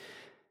arrested him.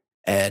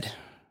 Ed,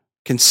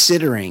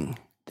 considering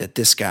that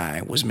this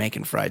guy was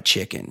making fried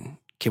chicken,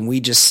 can we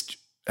just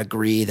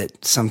agree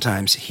that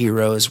sometimes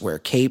heroes wear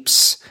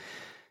capes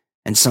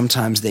and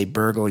sometimes they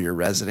burgle your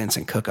residence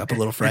and cook up a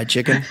little fried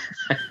chicken?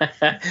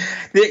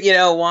 You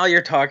know, while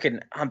you're talking,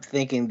 I'm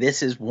thinking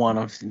this is one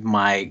of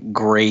my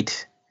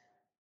great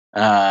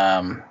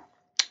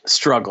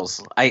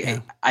struggles.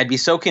 I'd be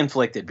so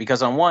conflicted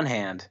because on one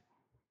hand,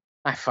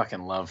 I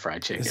fucking love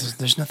fried chicken.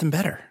 There's nothing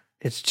better.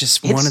 It's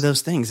just one of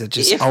those things that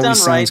just always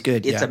sounds right,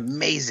 good. It's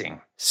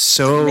amazing.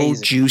 So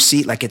amazing.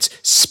 Juicy, like it's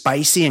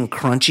spicy and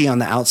crunchy on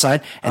the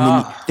outside,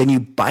 and then you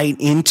bite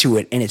into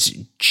it, and it's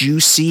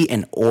juicy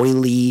and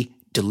oily,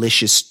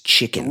 delicious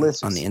chicken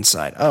on the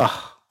inside.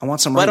 Oh, I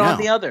want some right now. But on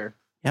the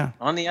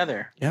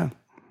other, yeah,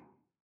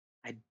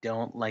 I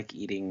don't like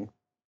eating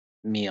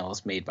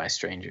meals made by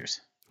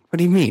strangers. What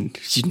do you mean?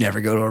 You'd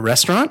never go to a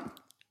restaurant?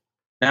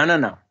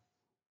 No.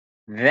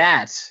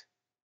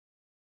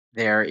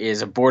 There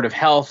is a board of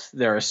health.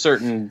 There are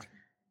certain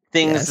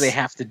things they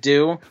have to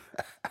do.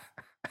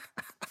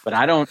 But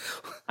I don't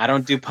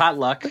do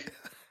potluck.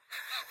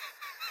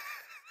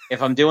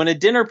 If I'm doing a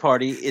dinner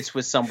party, it's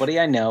with somebody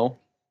I know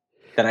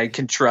that I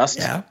can trust.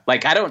 Yeah.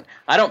 Like I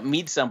don't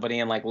meet somebody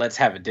and like, let's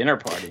have a dinner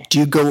party. Do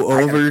you go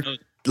over,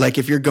 like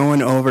if you're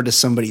going over to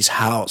somebody's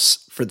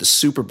house for the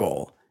Super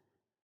Bowl,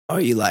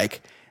 are you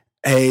like,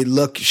 hey,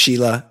 look,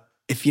 Sheila,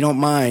 if you don't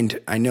mind,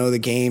 I know the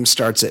game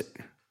starts at,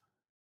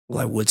 well,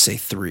 I would say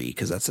 3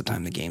 because that's the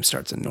time the game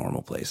starts in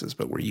normal places,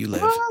 but where you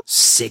live,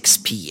 6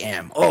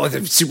 p.m. Oh,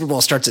 the Super Bowl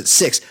starts at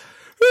 6.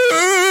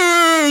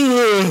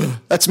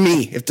 That's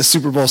me if the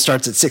Super Bowl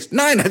starts at 6.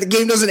 9, the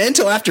game doesn't end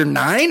until after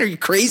 9? Are you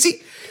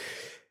crazy?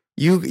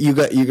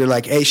 You're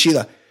like, hey,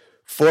 Sheila,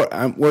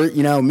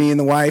 we're, me and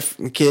the wife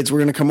and kids, we're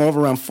going to come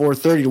over around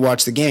 4:30 to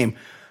watch the game.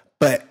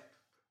 But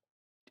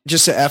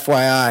just a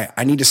FYI,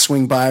 I need to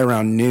swing by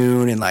around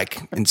noon and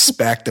like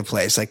inspect the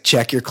place, like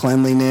check your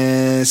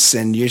cleanliness,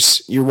 and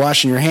you're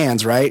washing your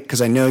hands, right? Because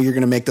I know you're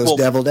going to make those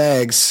deviled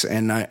eggs,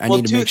 and I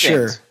need to make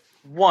sure.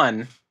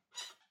 One,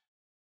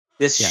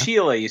 this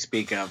Sheila you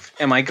speak of,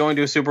 am I going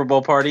to a Super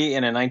Bowl party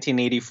in a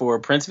 1984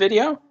 Prince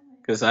video?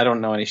 Because I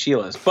don't know any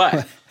Sheilas,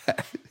 but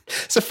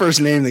it's the first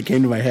name that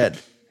came to my head.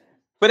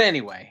 But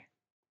anyway,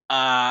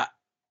 I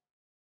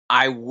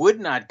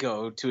would not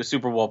go to a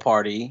Super Bowl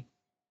party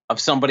of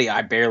somebody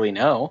I barely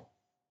know.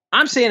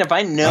 I'm saying if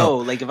I know,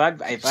 like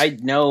if I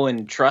know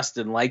and trust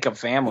and like a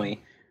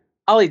family,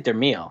 I'll eat their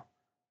meal.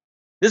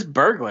 This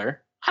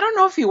burglar, I don't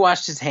know if he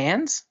washed his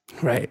hands.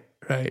 Right.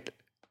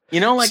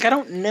 Like I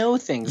don't know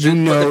things. You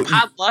know, the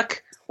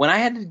potluck, when I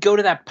had to go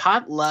to that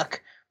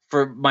potluck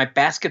for my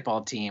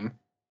basketball team,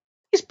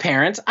 these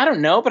parents, I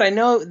don't know, but I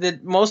know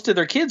that most of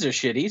their kids are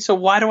shitty. So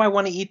why do I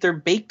want to eat their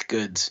baked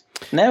goods?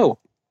 No.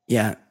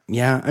 Yeah.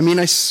 Yeah. I mean,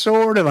 I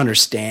sort of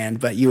understand,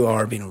 but you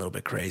are being a little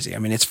bit crazy. I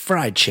mean, it's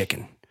fried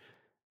chicken.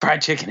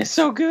 Fried chicken is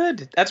so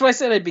good. That's why I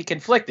said I'd be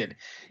conflicted.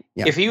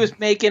 Yeah. If he was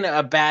making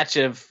a batch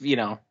of,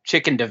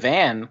 chicken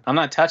divan, I'm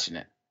not touching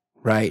it.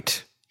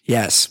 Right.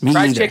 Yes. Me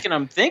Fried either. chicken,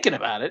 I'm thinking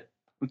about it.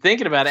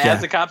 Yeah.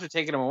 As the cops are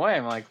taking them away.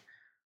 I'm like,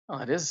 oh,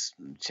 it is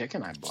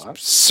chicken I bought.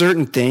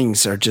 Certain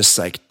things are just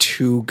like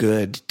too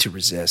good to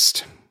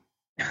resist.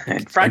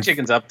 Fried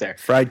chicken's up there.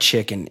 Fried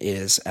chicken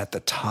is at the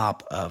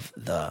top of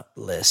the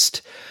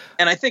list.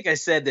 And I think I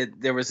said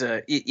that there was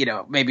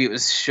maybe it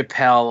was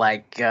Chappelle,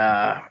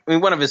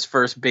 one of his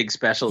first big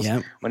specials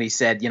when he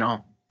said,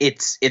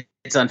 it's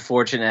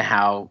unfortunate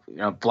how,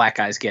 black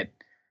guys get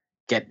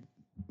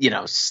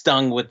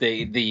stung with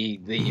the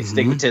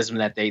stigmatism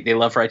that they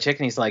love fried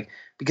chicken. He's like,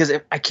 because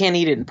I can't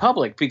eat it in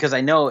public because I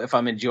know if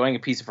I'm enjoying a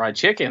piece of fried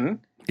chicken,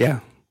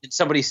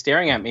 somebody's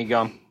staring at me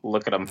going,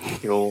 look at him.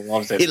 He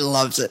loves it. He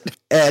loves it.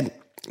 And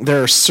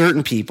there are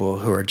certain people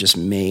who are just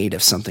made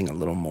of something a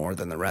little more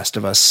than the rest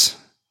of us.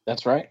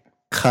 That's right.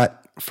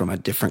 Cut from a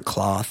different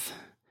cloth.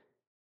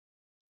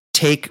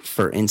 Take,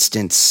 for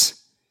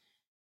instance,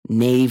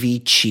 Navy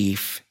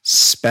Chief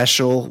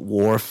Special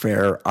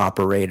Warfare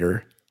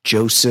Operator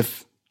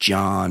Joseph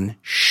John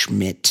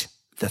Schmidt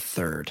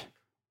III.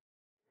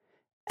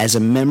 As a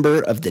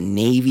member of the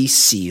Navy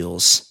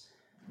SEALs,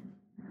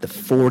 the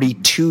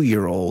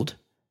 42-year-old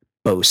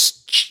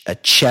boasts a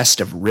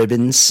chest of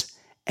ribbons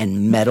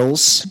and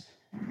medals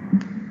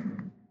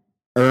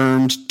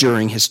earned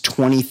during his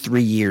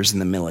 23 years in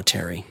the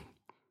military.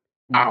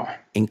 Wow.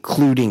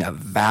 Including a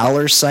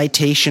Valor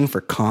Citation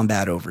for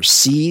combat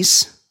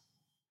overseas.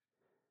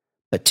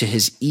 But to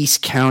his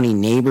East County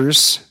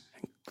neighbors,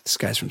 this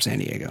guy's from San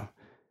Diego,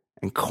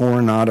 and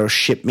Coronado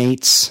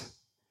shipmates,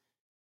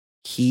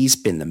 he's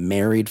been the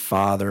married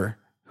father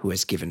who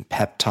has given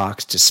pep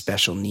talks to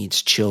special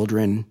needs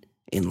children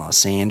in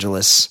Los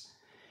Angeles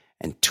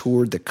and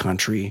toured the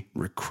country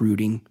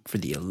recruiting for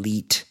the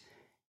elite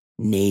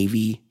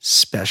Navy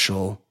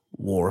Special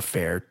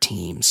Warfare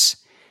teams,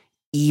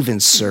 even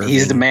serving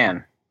He's the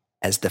man.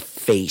 as the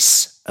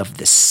face of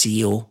the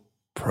SEAL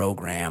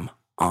program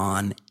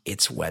on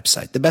its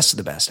website. The best of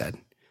the best, Ed.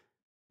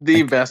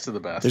 The best of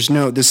the best.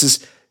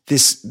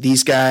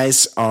 These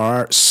guys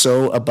are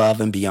so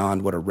above and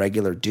beyond what a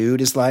regular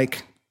dude is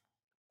like.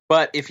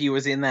 But if he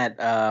was in that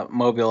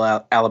Mobile,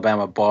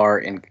 Alabama bar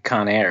in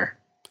Con Air,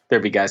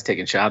 there'd be guys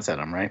taking shots at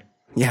him, right?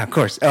 Yeah, of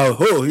course. You're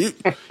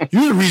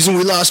the reason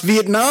we lost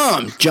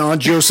Vietnam, John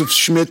Joseph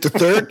Schmidt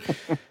III.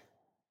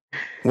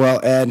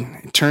 Well, Ed,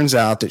 it turns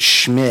out that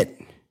Schmidt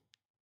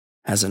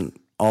has an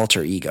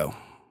alter ego.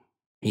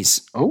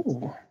 He's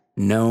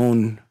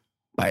known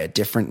by a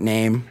different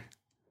name,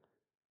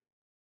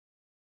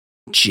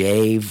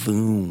 Jay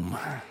Voom.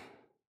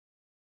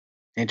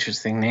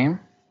 Interesting name.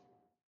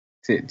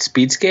 Is it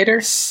Speed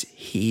Skater?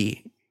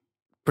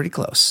 Pretty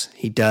close.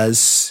 He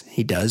does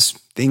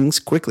things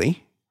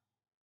quickly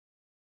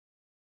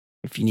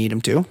if you need him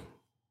to.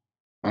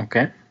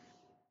 Okay.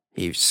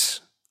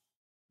 He's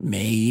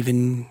may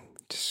even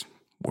just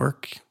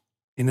work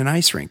in an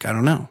ice rink. I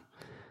don't know.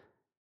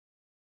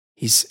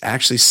 He's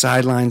actually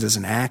sidelined as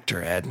an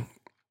actor, Ed,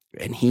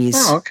 and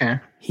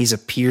he's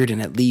appeared in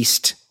at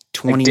least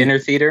 20 like dinner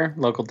theater,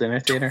 local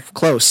dinner theater.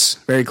 Close,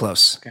 very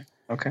close.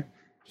 Okay.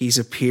 He's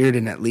appeared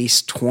in at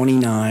least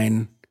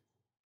 29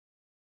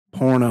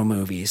 porno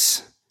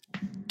movies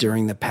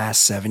during the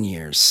past 7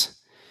 years.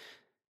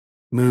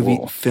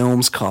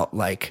 Films called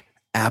like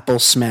Apple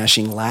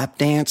Smashing Lap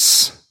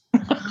Dance.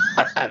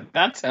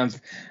 That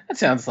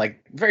sounds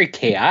like very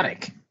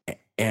chaotic.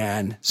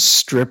 And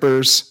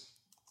Strippers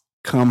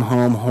Come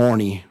Home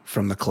Horny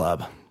from the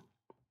Club.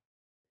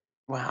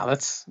 Wow,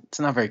 it's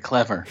not very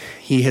clever.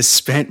 He has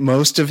spent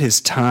most of his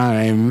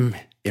time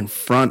in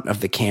front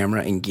of the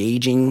camera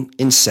engaging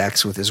in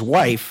sex with his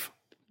wife,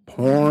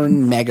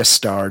 porn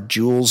megastar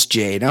Jules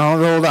Jade. Now,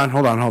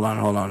 hold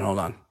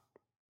on.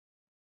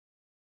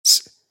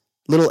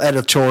 Little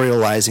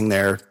editorializing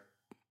there.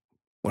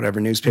 Whatever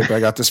newspaper I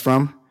got this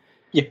from.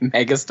 Yeah,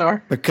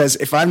 megastar? Because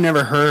if I've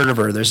never heard of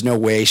her, there's no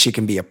way she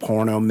can be a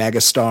porno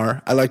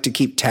megastar. I like to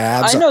keep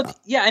tabs.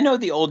 I know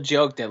the old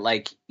joke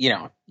that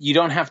you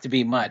don't have to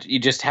be much. You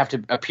just have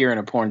to appear in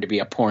a porn to be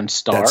a porn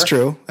star. That's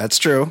true.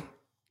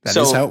 That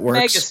is how it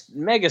works.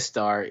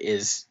 Megastar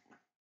is,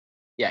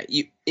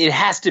 it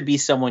has to be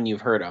someone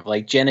you've heard of,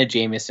 like Jenna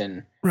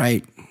Jameson.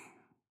 Right.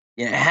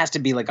 Yeah, it has to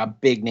be like a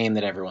big name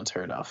that everyone's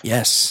heard of.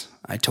 Yes,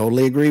 I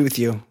totally agree with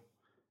you.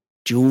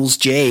 Jules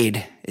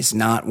Jade is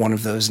not one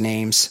of those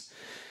names.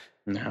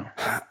 No.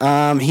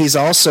 He's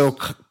also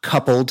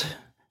coupled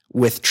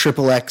with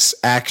XXX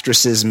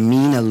actresses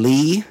Mina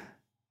Lee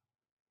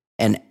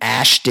and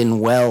Ashton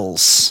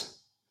Wells.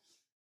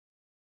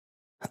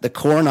 The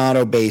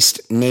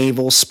Coronado-based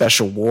Naval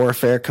Special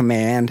Warfare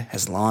Command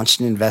has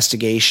launched an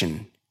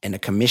investigation, and a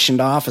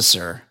commissioned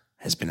officer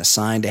has been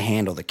assigned to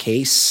handle the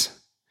case.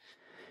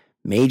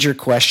 Major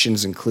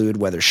questions include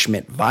whether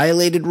Schmidt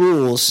violated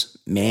rules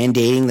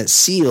mandating that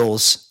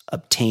SEALs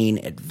obtain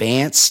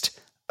advanced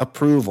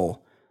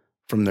approval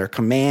from their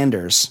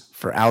commanders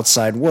for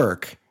outside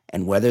work,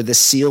 and whether the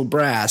SEAL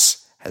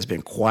brass has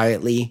been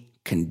quietly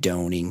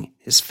condoning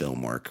his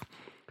film work.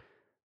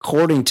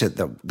 According to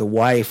the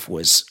wife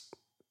was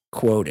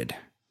quoted,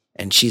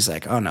 and she's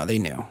like, oh no, they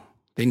knew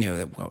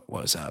that what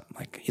was up.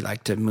 Like, he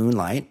liked to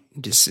moonlight.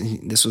 This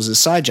was his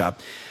side job.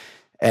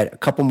 At a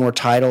couple more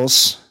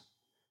titles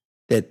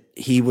that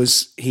he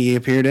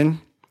appeared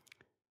in.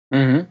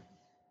 Mm-hmm.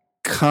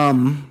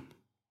 Cum,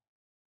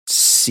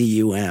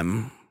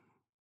 C-U-M,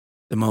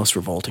 the most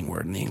revolting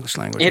word in the English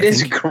language. It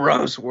is a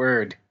gross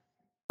word.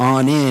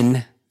 On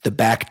in, the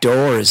back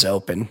door is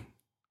open.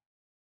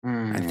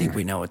 Mm. I think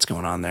we know what's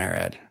going on there,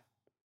 Ed.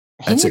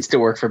 He needs to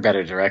work for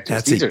better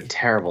directors. These are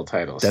terrible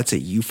titles. That's a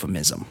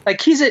euphemism.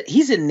 Like, he's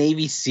a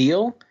Navy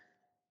SEAL.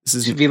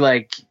 This should be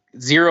like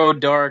 0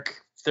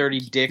 dark, 30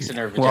 dicks in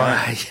her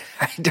vagina.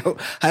 Well,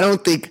 I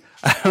don't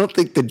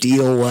think the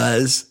deal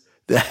was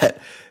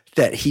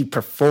that he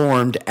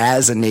performed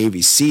as a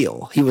Navy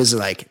SEAL. He was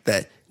like,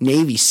 the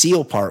Navy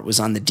SEAL part was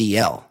on the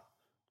DL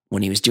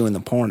when he was doing the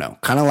porno.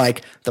 Kind of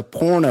like the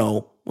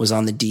porno was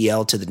on the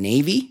DL to the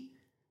Navy.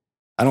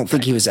 I don't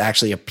think he was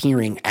actually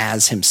appearing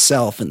as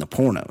himself in the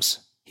pornos.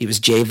 He was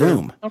Jay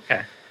Voom.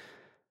 Okay.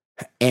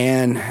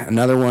 And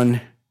another one,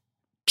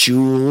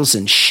 Jules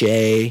and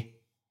Shay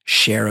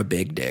share a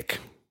big dick.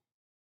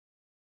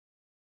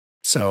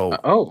 So,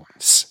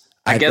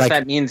 I guess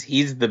that means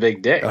he's the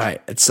big dick.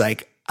 Right. It's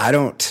like, I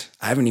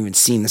haven't even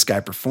seen this guy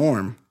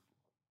perform,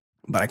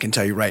 but I can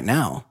tell you right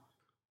now,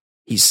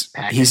 he's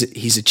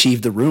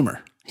achieved the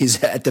rumor.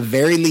 He's, at the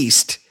very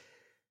least,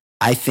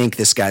 I think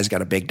this guy's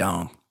got a big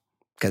dong,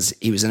 because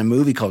he was in a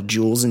movie called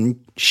Jules and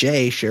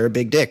Shay Share a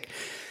Big Dick.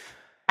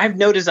 I have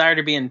no desire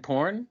to be in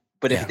porn,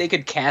 but if they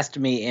could cast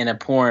me in a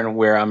porn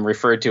where I'm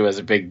referred to as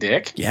a big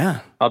dick,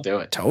 I'll do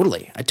it.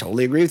 Totally. I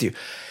totally agree with you.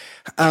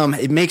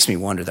 It makes me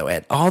wonder, though,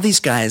 Ed, all these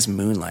guys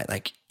moonlight.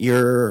 Like, we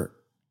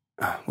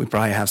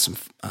probably have some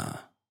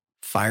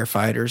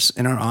firefighters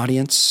in our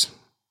audience.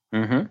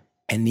 Mm-hmm.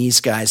 And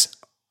these guys,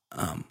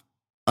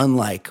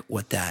 unlike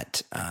what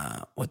that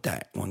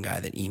one guy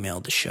that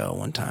emailed the show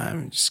one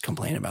time, just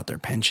complaining about their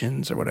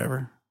pensions or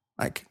whatever,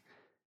 like,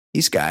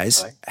 these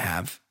guys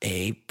have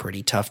a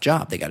pretty tough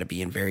job. They got to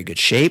be in very good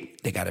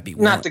shape. They got to be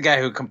not the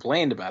guy who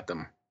complained about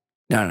them.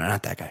 No,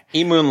 not that guy.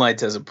 He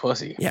moonlights as a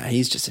pussy. Yeah,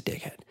 he's just a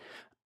dickhead.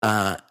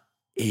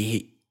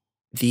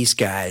 These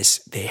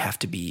guys, they have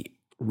to be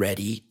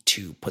ready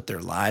to put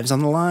their lives on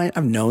the line.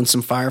 I've known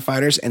some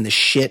firefighters, and the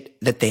shit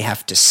that they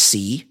have to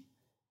see,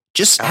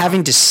 just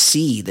having to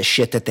see the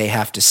shit that they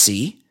have to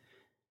see,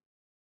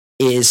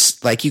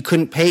 is like, you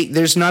couldn't pay.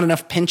 There's not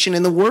enough pension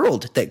in the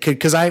world that could,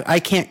 because I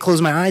can't close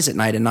my eyes at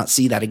night and not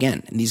see that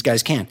again. And these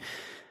guys can.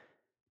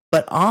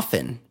 But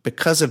often,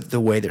 because of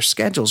the way their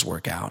schedules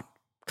work out,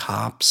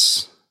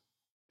 cops,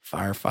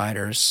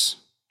 firefighters,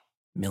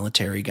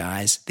 military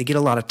guys, they get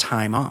a lot of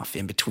time off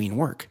in between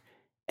work,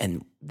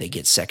 and they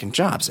get second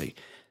jobs. They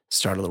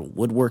start a little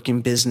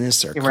woodworking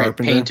business or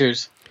carpenter.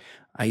 Painters.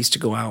 I used to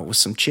go out with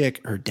some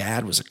chick. Her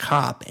dad was a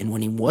cop, and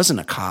when he wasn't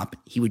a cop,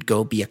 he would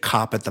go be a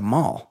cop at the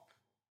mall,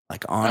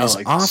 like on his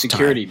off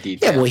security time.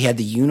 detail. Yeah, well, he had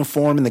the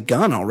uniform and the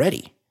gun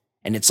already,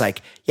 and it's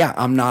like, yeah,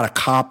 I'm not a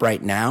cop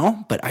right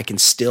now, but I can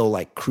still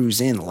like cruise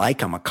in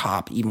like I'm a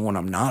cop, even when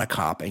I'm not a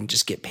cop, and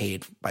just get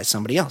paid by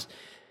somebody else.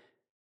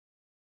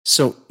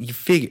 So you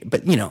figure,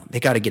 but they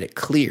got to get it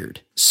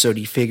cleared. So do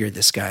you figure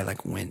this guy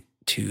like went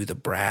to the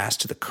brass,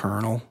 to the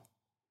colonel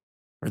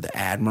or the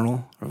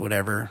admiral or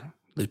whatever,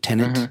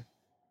 lieutenant? Mm-hmm.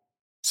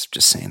 It's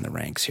just saying the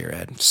ranks here,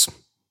 Ed. It's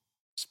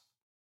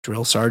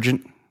drill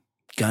sergeant,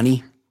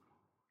 gunny,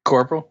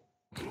 corporal.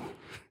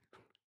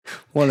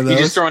 One of those. You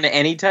just throwing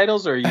any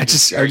titles, or are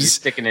you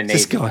sticking in Navy?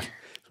 Just going,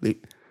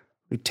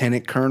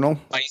 lieutenant colonel,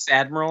 vice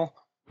admiral.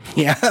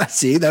 Yeah,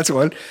 see, that's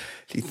one.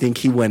 Do you think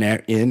he went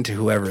into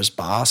whoever his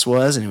boss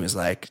was, and he was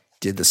like,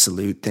 did the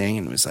salute thing,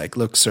 and was like,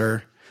 look,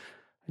 sir,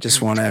 I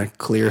just want to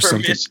clear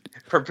something.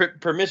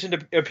 Permission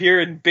to appear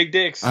in big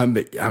dicks. I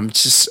want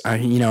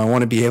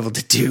to be able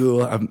to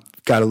do. I've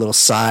got a little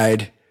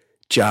side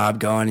job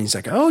going. He's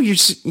like, oh,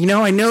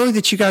 I know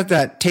that you got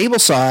that table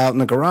saw out in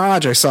the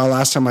garage. I saw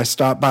last time I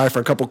stopped by for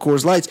a couple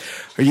Coors Lights.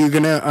 Are you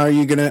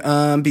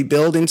gonna be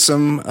building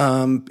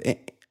some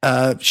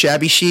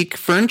shabby chic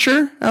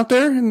furniture out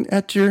there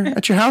at your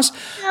house?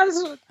 Yeah, this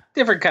is a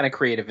different kind of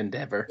creative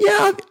endeavor.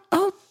 Yeah,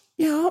 I'll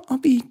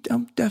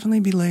definitely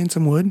be laying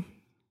some wood.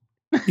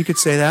 You could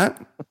say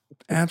that.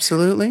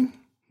 Absolutely.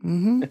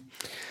 Mm-hmm.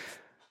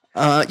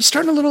 You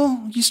starting a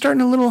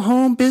little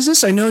home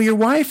business? I know your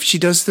wife, she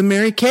does the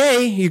Mary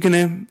Kay. You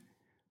gonna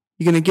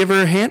give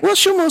her a hand? Well,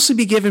 she'll mostly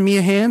be giving me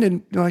a hand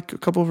and like a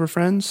couple of her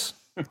friends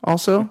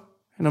also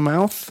in a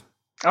mouth.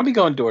 I'll be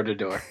going door to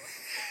door.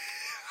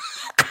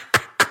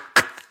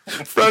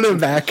 Front and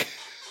back.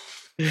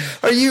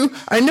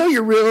 I know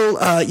you're real.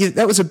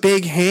 That was a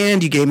big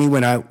hand you gave me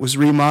when I was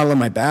remodeling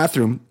my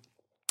bathroom.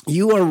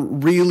 you are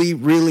really,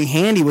 really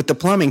handy with the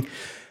plumbing.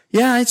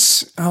 Yeah,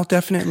 I'll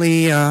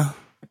definitely, I'll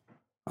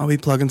be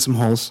plugging some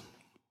holes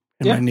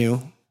in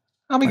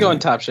I'll be going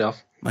top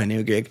shelf. My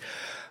new gig.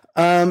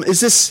 Is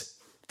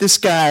this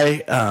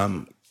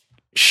guy,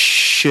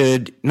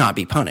 should not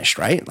be punished,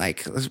 right?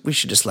 Like, we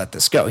should just let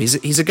this go.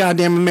 He's a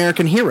goddamn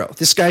American hero.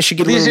 This guy should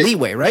get a little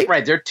leeway, right?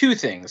 Right. There are two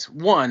things.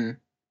 One,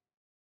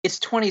 it's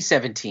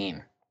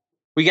 2017.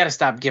 We got to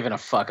stop giving a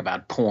fuck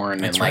about porn.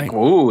 That's and like,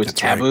 ooh, it's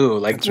taboo.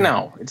 Right. Like,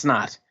 no, it's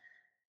not.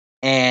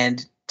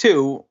 And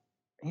two,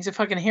 he's a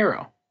fucking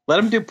hero. Let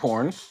him do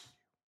porn.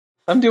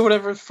 Let him do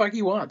whatever the fuck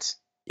he wants.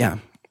 Yeah.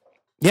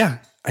 Yeah.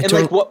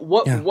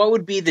 What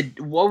would be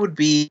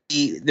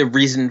the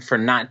reason for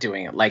not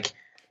doing it? Like,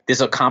 this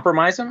will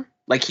compromise him.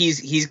 Like,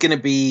 he's gonna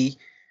be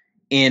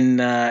in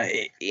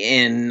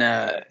doing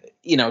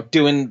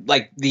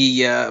like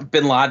the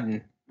Bin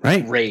Laden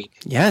raid.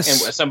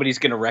 Yes, and somebody's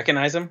gonna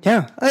recognize him.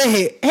 Yeah.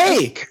 Hey.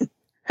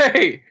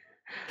 Hey.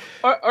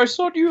 I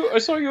saw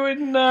you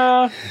in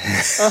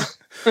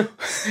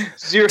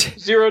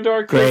Zero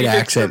Dark. Great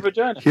accent.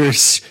 You're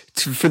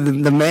for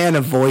the man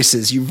of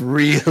voices. You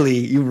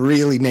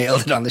really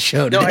nailed it on the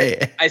show today.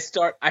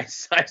 No, I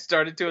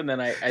started to, and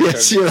then I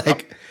yes, started. You're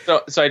like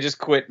so I just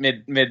quit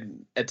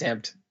mid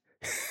attempt.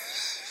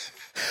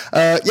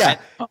 Yeah.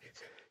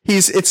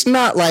 It's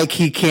not like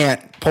he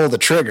can't pull the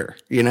trigger.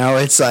 You know,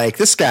 it's like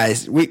this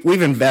guy's.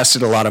 We've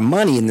invested a lot of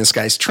money in this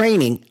guy's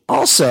training.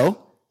 Also,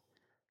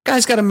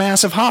 guy's got a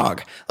massive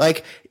hog.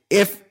 Like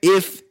if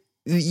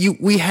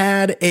we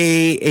had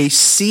a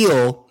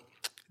seal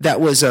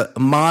that was a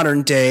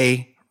modern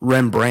day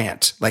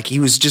Rembrandt, like he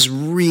was just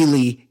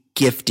really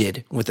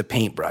gifted with a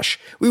paintbrush,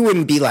 we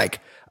wouldn't be like,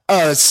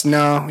 oh,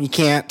 no, you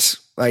can't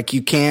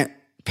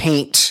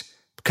paint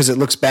because it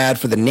looks bad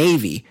for the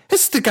Navy.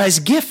 That's the guy's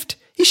gift.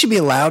 He should be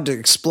allowed to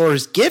explore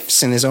his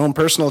gifts in his own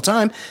personal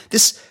time.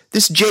 This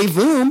Jay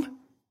Voom,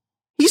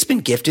 he's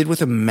been gifted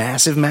with a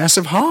massive,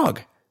 massive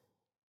hog.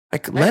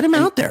 Like, let him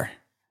out there.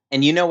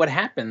 And you know what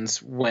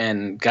happens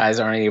when guys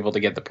aren't able to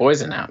get the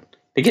poison out?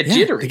 They get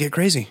jittery. They get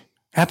crazy.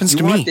 Happens to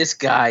me. You want me. this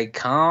guy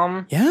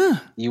calm. Yeah.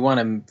 You want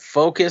him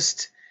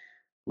focused.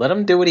 Let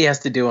him do what he has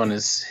to do on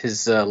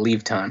his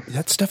leave time.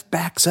 That stuff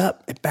backs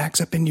up. It backs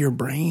up into your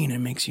brain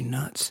and makes you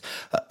nuts.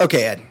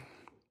 Okay, Ed.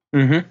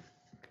 Mm-hmm.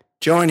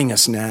 Joining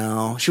us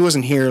now. She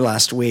wasn't here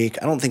last week.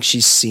 I don't think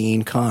she's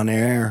seen Con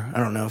Air. I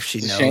don't know if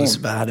she knows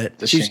about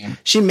it.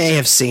 She may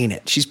have seen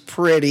it. She's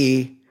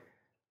pretty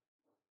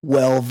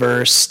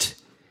well-versed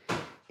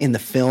in the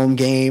film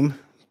game,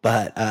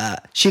 but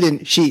at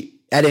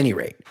any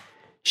rate,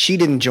 she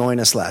didn't join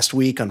us last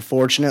week,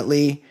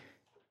 unfortunately,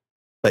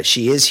 but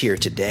she is here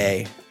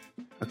today.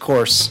 Of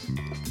course,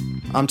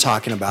 I'm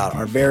talking about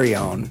our very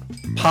own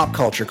pop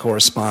culture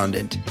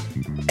correspondent,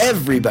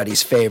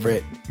 everybody's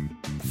favorite,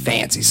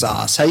 Fancy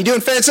Sauce. How you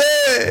doing, Fancy?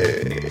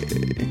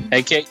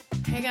 Hey, Kate.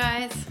 Hey,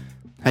 guys.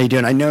 How you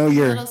doing? I know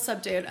you're a little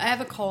subdued. I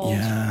have a cold.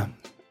 Yeah,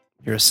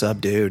 you're a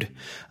subdude.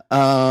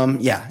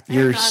 Yeah, I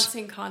have not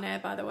seen Con Air,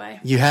 by the way.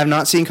 You have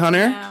not seen Con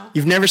Air? No.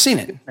 You've never seen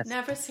it?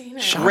 Never seen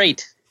it.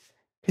 Great.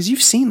 Because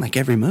you've seen like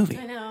every movie.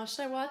 I know.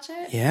 Should I watch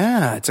it?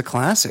 Yeah, it's a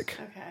classic.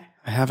 Okay.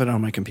 I have it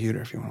on my computer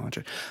if you want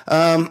to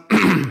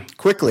watch it.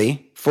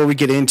 Quickly, before we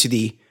get into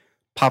the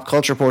pop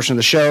culture portion of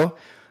the show,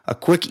 a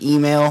quick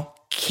email.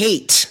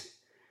 Kate.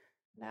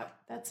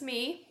 That's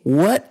me.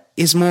 What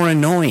is more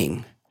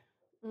annoying?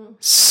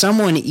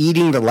 Someone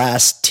eating the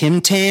last Tim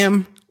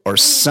Tam or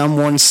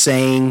someone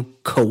saying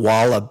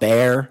koala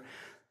bear?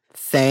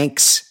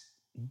 Thanks,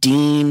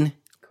 Dean,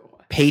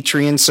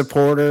 Patreon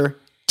supporter,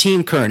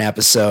 Team Current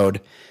Episode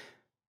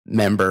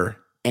member,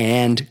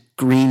 and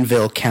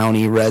Greenville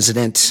County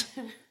resident.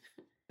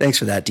 Thanks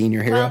for that, Dean,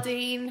 your hero. Well,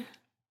 Dean.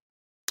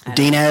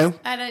 Dino.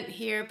 I don't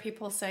hear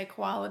people say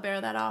koala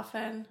bear that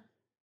often.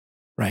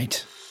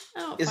 Right.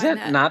 Is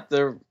that not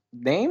the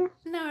name?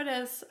 No, it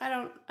is. I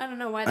don't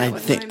know why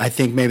that I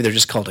think maybe they're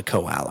just called a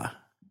koala.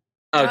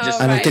 I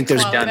don't think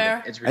there's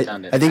redundant. It's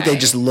redundant. I think they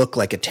just look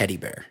like a teddy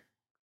bear.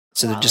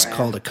 So they're just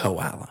called a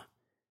koala.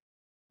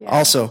 Yeah.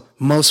 Also,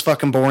 most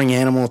fucking boring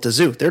animal at the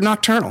zoo. They're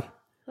nocturnal.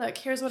 Look,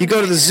 here's what you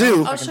go to the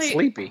zoo. I'll show you.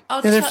 Sleepy.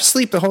 They're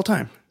asleep the whole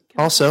time.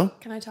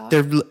 Can I talk?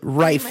 They're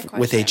rife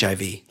with HIV,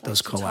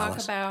 those koalas.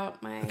 Talk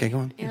about my go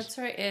on,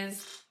 answer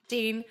is,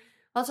 Dean,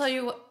 I'll tell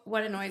you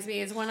what annoys me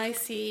is when I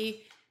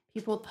see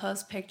people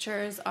post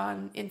pictures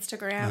on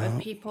Instagram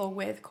of people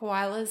with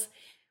koalas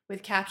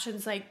with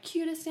captions like,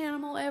 cutest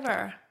animal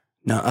ever.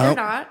 No,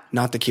 they're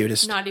not the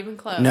cutest. Not even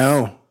close.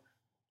 No.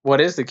 What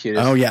is the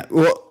cutest? Oh, yeah.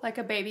 Well, like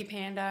a baby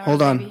panda.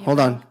 Hold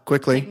on.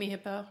 Quickly. Pygmy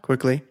hippo.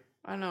 Quickly.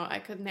 I don't know. I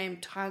could name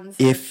tons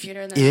that are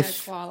cuter than a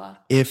koala.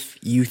 If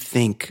you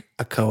think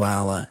a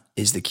koala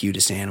is the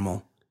cutest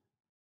animal,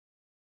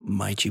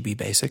 might you be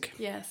basic?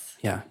 Yes.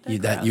 Yeah,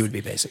 you would be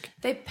basic.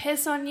 They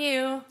piss on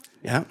you.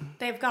 Yeah.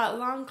 They've got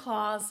long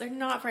claws. They're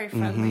not very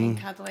friendly and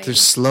cuddly. They're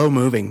slow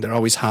moving. They're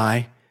always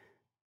high.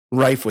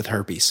 Rife with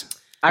herpes.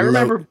 I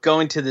remember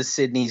going to the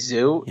Sydney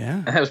Zoo.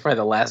 Yeah. That was probably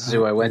the last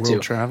zoo I went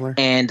World to. Traveler.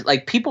 And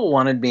like people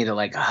wanted me to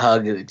like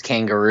hug the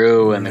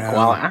kangaroo and the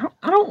koala.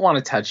 I don't want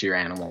to touch your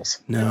animals.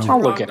 No.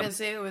 I'll look at Taronga them.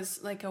 Zoo is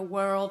like a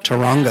world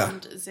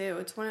Taronga zoo.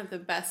 It's one of the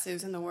best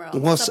zoos in the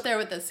world. Well, It's up there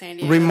with the San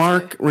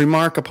Diego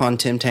Remark upon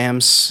Tim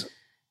Tams.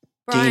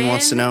 Dean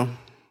wants to know.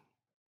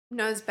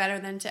 Knows better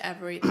than to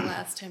ever eat the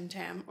last Tim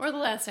Tam or the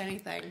last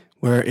anything.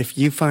 Where if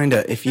you find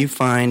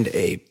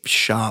a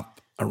shop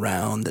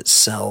around that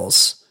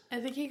sells I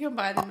think you can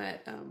buy them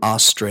at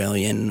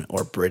Australian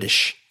or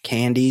British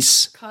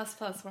candies, Cost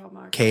Plus World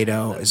Market.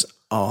 Cato is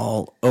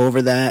all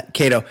over that.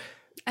 Cato,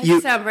 I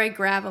sound very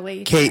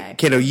gravelly.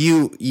 Cato,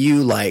 you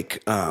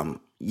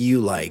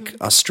like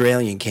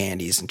Australian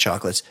candies and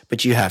chocolates,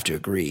 but you have to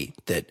agree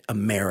that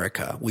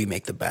America, we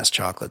make the best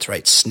chocolates,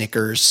 right?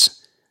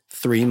 Snickers,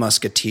 Three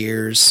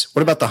Musketeers.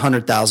 What about the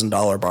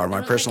 $100,000 bar?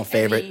 My personal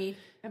favorite. Any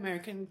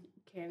American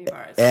candy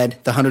bars. Ed,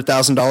 the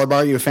 $100,000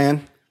 bar. You a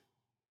fan?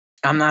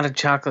 I'm not a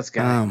chocolates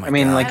guy. Oh my I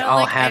mean, God. like I don't I'll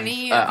like have,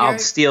 any of I'll your-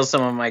 steal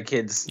some of my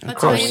kids' I'll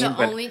tell you Halloween, the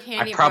but only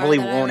candy I probably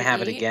bar that I won't would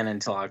have it eat again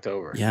until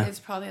October. Yeah. It's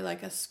probably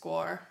like a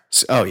Score.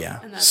 Oh yeah,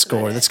 And that's Score.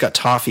 about That's it. got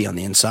toffee on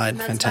the inside. And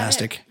that's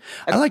Fantastic.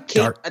 I like Kate,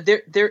 dark.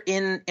 They're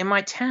in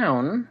my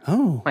town.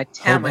 Oh, My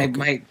town,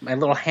 Hoboken. my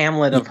little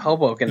hamlet of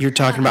Hoboken. You're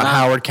talking about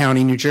Howard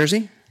County, New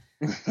Jersey?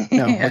 No,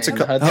 what's it in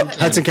called? Hudson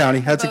Hudson County.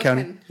 Hudson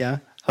County. Hoboken. Yeah,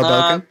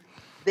 Hoboken.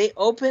 They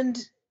opened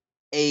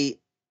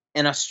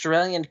an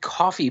Australian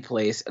coffee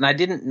place, and I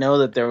didn't know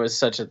that there was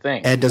such a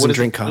thing. Ed What doesn't does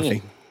drink it coffee.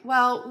 mean?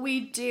 Well, we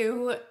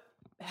do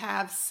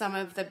have some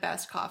of the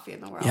best coffee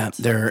in the world.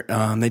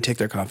 Yeah, they take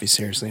their coffee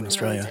seriously in We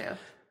Australia. really do.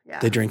 Yeah.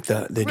 They drink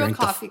the Real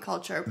coffee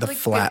culture. the Like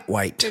flat good,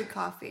 white. Good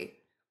coffee.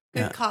 Good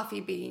Yeah.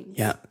 coffee beans.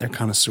 Yeah, they're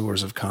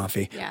connoisseurs of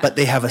coffee. Yeah. But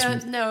they have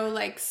a no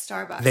like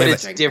Starbucks. They But have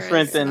it's drinkers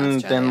different in than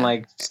Australia.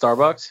 like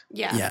Starbucks.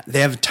 Yeah. they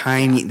have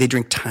they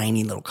drink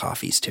tiny little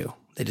coffees too.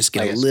 They just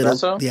get Like a little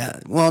espresso? Yeah.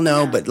 Well,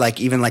 no, Yeah. but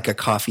like even like a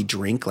coffee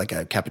drink, like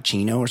a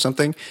cappuccino or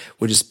something,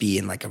 would just be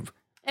in like a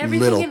Everything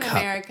little in cup.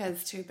 America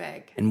is too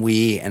big.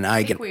 And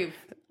I get we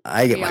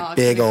my all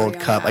big can old agree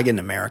on cup. that. I get an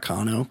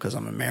Americano because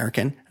I'm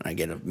American, and I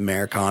get an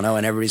Americano,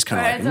 and everybody's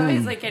kind Right, of it's like,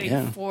 always like getting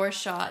yeah. 4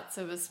 shots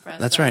of espresso.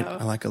 That's right.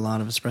 I like a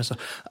lot of espresso.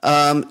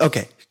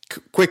 Okay,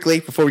 quickly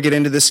before we get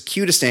into this,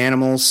 cutest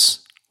animals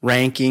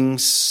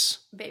rankings.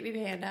 Baby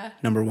panda.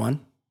 Number 1.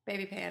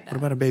 Baby panda. What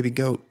about a baby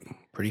goat?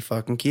 Pretty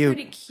fucking cute.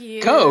 Pretty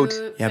cute. Goat?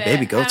 Yeah, but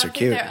baby goats I don't are think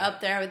cute. They're up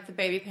there with the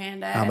baby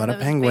panda. How and about a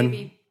those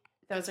penguin?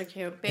 Those are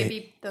cute.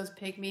 Those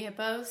pygmy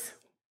hippos.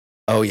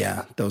 Oh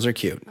yeah, those are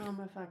cute. Oh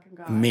my fucking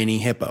god. Mini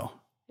hippo.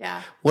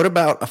 Yeah. What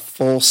about a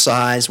full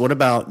size? What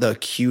about the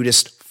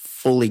cutest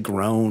fully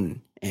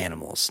grown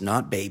animals?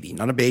 Not baby,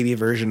 not a baby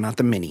version, not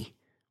the mini.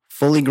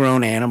 Fully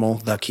grown animal,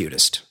 the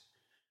cutest.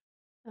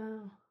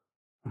 Oh.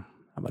 How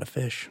about a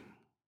fish?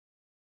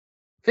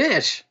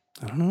 Fish.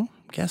 I don't know.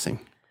 I'm guessing.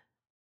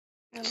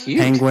 I don't know. Cute.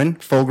 Penguin,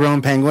 full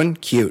grown penguin,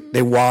 cute.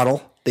 They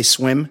waddle, they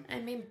swim. I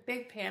mean,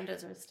 big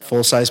pandas are still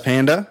Full size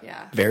panda,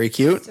 Yeah. very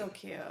cute. Still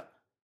cute.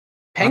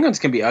 Penguins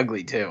can be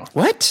ugly too.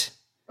 What?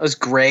 Those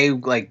gray,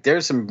 like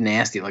there's some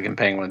nasty looking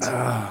penguins.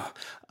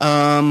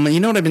 You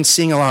know what I've been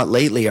seeing a lot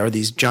lately are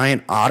these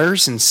giant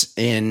otters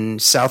in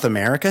South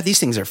America. These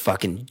things are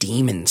fucking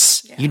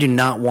demons. Yeah. You do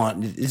not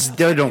want.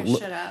 They don't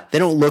look. Shut up. They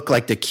don't look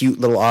like the cute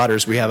little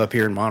otters we have up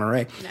here in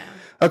Monterey. No.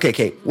 Okay,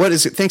 Kate. What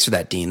is it? Thanks for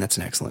that, Dean. That's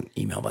an excellent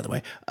email, by the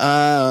way.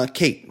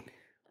 Kate.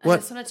 I What?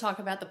 just want to talk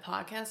about the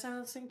podcast I'm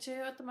listening to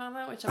at the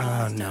moment, which I'm Oh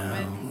almost done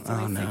with. It's no!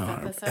 only Oh 6 no!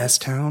 episodes. S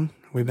Town.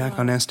 Are we back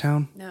on S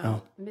Town?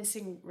 No,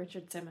 missing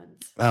Richard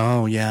Simmons.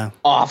 Oh yeah.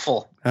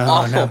 Awful. Oh,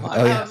 Awful. no.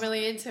 Oh, yeah. I'm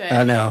really into it.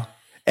 I know.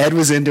 Ed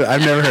was into it.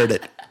 I've never heard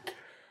it.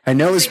 I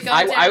know it's. They go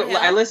I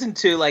downhill. listened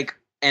to like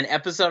an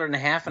episode and a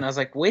half, and I was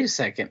like, wait a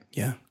second.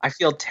 Yeah. I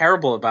feel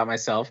terrible about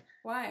myself.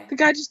 Why? The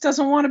guy just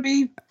doesn't want to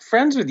be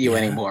friends with you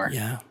anymore.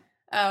 Yeah.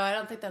 Oh, I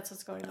don't think that's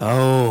what's going on.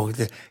 Oh,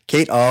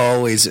 Kate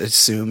always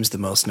assumes the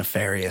most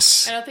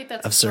nefarious I don't think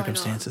that's of what's going on.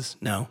 circumstances.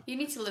 No, You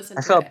need to listen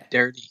I to felt it.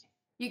 dirty.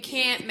 You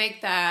can't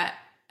make that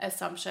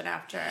assumption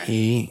after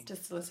he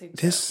just listening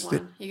to this-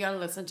 one. You gotta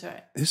listen to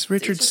it. this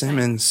Richard interesting.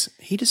 Simmons.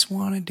 He just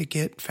wanted to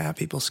get fat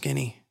people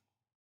skinny.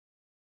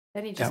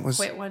 Then he just that was-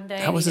 quit one day.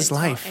 that and was he his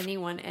didn't tell life.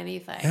 anyone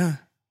anything. Yeah,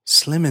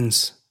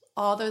 Slimmons.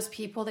 All those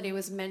people that he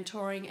was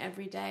mentoring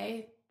every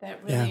day that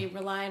Yeah. really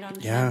relied on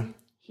Yeah. him.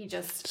 He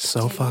just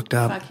So didn't fucked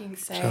up. Fucking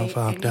say So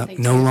fucked up.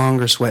 anything No to-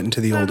 longer sweating to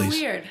the Kinda oldies.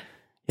 weird.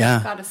 Yeah.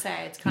 Gotta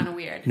say, it's kind of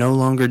weird. No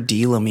longer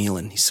dealer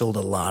mealing. He sold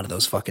a lot of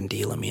those fucking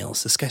dealer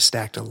meals. This guy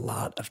stacked a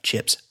lot of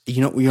chips.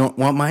 You don't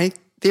want my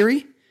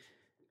theory?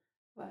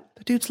 What?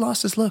 The dude's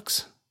lost his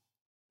looks.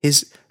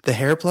 The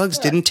hair plugs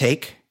didn't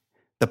take.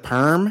 The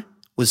perm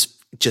was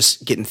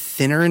just getting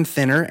thinner and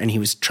thinner, and he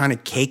was trying to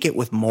cake it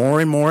with more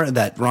and more of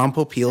that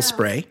Rompo Peel No.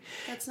 spray.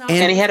 That's not. And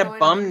And he had a what's going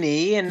bum on.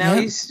 knee, and now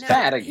Yeah. he's No,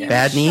 fat he again. was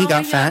Bad knee, got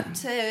showing fat. up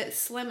to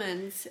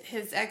Slimmons,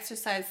 his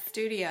exercise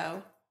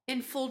studio,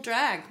 in full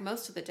drag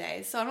most of the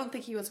day. So I don't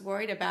think he was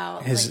worried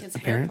about His like his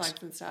hair appearance?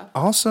 plugs and stuff.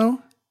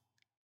 Also,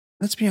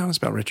 let's be honest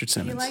about Richard He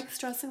Simmons. likes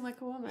dressing like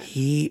a woman.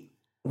 He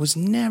was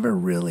never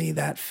really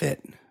that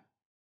fit.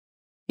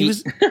 He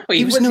was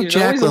he was no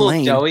Jack always a little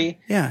LaLanne. dough-y.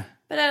 Yeah.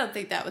 But I don't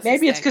think that was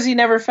Maybe his it's thing. because he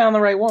never found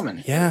the right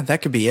woman. Yeah,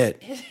 that could be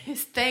it.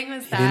 His thing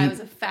was that didn't- I was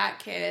a fat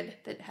kid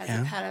that had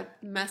a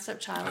messed up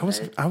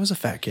childhood I was a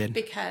fat kid.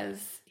 because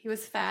he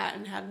was fat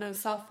and had no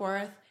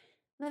self-worth.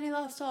 And then he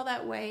lost all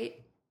that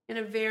weight in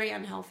a very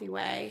unhealthy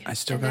way. I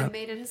still and got- then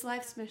made it his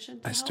life's mission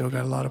to I help still got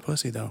a people. lot of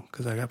pussy though,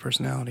 because I got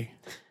personality.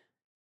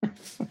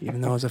 Even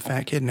though I was a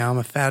fat kid, now I'm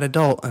a fat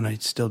adult, and I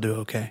still do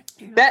okay.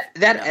 That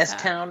You're not S fat.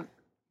 Town,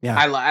 Yeah.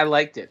 I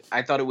liked it.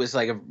 I thought it was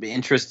like an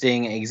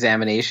interesting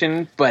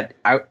examination, but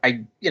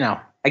I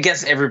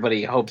guess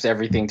everybody hopes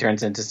everything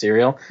turns into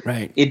Serial.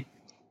 Right.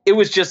 It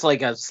was just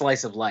like a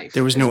slice of life.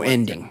 There was is no what it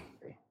ending.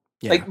 did.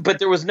 Yeah. Like, but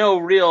there was no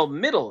real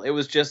middle. It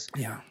was just,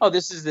 yeah. oh,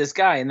 this is this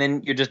guy, and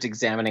then you're just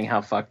examining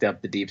how fucked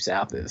up the Deep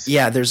South is.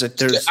 Yeah. There's I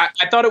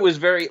thought it was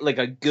very like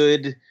a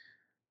good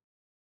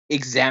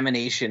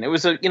examination. It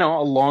was a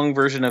long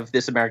version of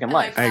This American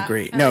Life. I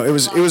agree. No, it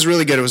was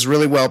really good. It was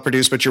really well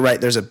produced, but you're right.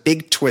 There's a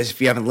big twist.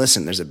 If you haven't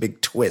listened, there's a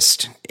big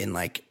twist in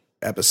like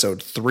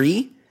episode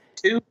 3,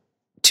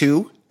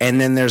 2, and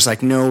then there's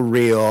like no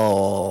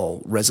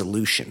real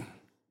resolution.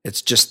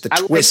 It's just the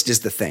twist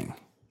is the thing.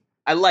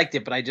 I liked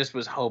it, but I just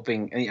was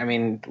hoping. I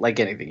mean, like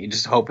anything, you're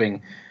just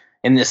hoping.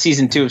 And the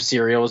season 2 of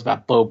Serial was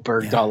about Bo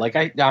Bergdahl. Like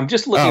I'm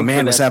just looking. Oh man,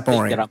 for was that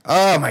boring?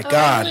 Oh my god!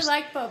 I really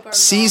like Bo Bergdahl.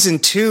 Season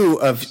 2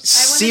 of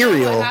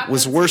Serial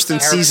was worse than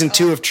season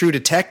 2 of True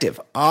Detective.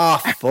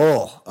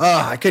 Awful.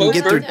 I couldn't Bo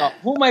get through. Bergdahl.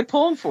 Who am I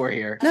pulling for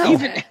here? No,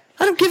 I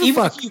don't give a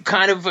even fuck. if you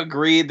kind of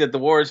agreed that the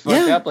war is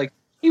fucked Yeah. up, like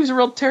he was a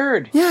real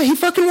turd. Yeah, he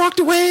fucking walked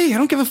away. I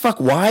don't give a fuck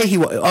why he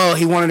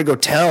wanted to go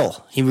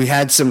tell. He was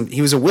a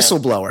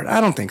whistleblower. I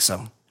don't think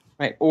so.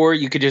 Right. Or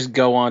you could just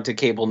go on to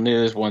cable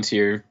news once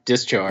you're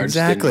discharged.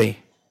 Exactly.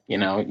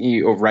 And,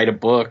 you write a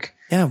book.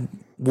 Yeah,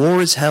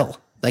 war is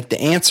hell. Like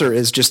the answer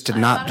is just to I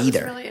not thought be it was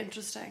there. really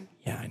interesting.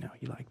 Yeah, I know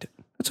you liked it.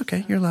 That's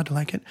okay. You're allowed to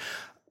like it.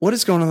 What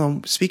is going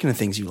on? Speaking of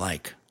things you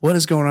like, what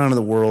is going on in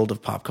the world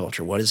of pop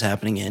culture? What is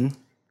happening in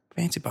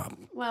fancy pop?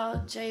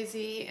 Well,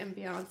 Jay-Z and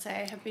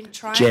Beyonce have been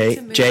trying Jay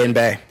to move. and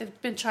Bey.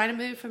 They've been trying to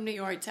move from New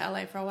York to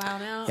LA for a while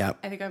now. Yep.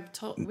 I think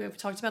we've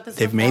talked about this.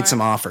 They've before. made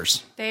some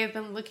offers. They have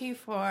been looking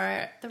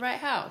for the right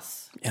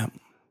house. Yep.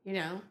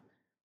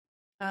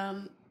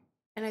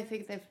 And I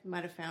think they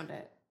might have found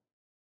it.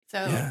 So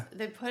Yeah.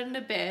 they put in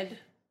a bid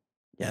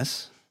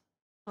Yes.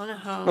 on a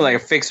home. Like a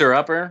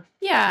fixer-upper.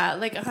 Yeah,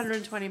 like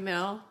 120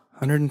 mil.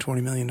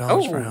 $120 million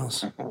for a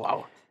house.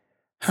 Wow.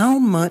 How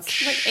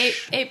much? Like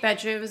eight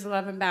bedrooms,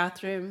 11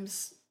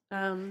 bathrooms.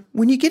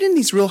 When you get in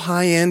these real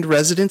high end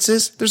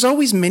residences, there's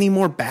always many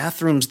more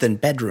bathrooms than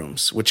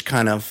bedrooms, which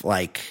kind of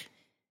like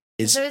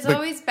is. There's but-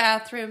 always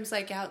bathrooms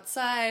like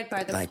outside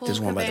by the Like, pool there's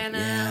one by the- cabana,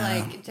 yeah,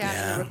 like down in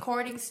yeah. the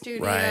recording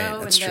studio Right,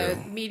 and that's the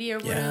true. media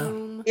Yeah.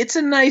 room. It's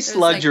a nice There's,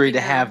 like, luxury to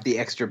you know, have the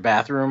extra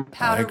bathroom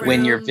powder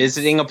when you're rooms.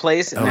 visiting a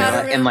place. And, Powder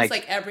and rooms, like,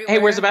 like, hey, where's the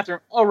everywhere. bathroom?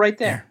 Oh, right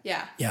there.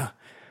 Yeah. Yeah.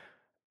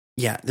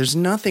 Yeah. There's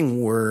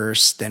nothing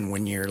worse than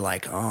when you're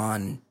like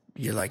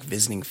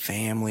visiting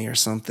family or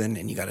something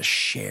and you got to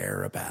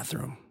share a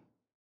bathroom.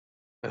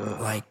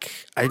 Like,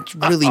 I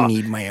really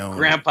need my own.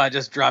 Grandpa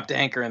just dropped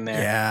anchor in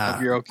there. Yeah.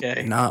 Hope you're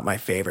okay. Not my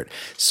favorite.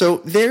 So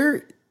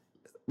they're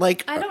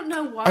like, I don't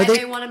know why Are they-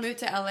 they want to move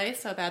to LA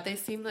so bad. They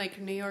seem like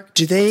New York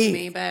Do people they- to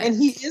me, but And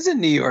he is a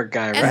New York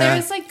guy, And right?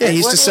 there's, like, yeah, good he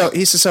used to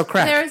schools. sell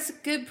crack. there's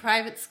good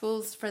private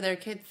schools for their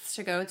kids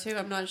to go to.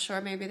 I'm not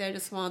sure. Maybe they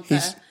just want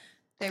He's-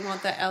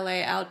 the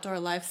LA outdoor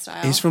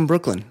lifestyle. He's from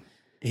Brooklyn.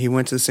 He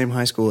went to the same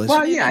high school as.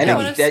 Well, yeah, I They know.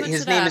 wanna That, switch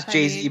his it name up, is I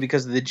Jay-Z mean.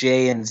 because of the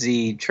J and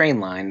Z train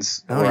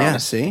lines. Oh, were on yeah, it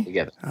see?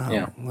 together. Oh,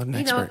 Yeah. what an a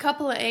expert.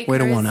 couple of acres Way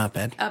to one up,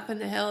 Ed. up in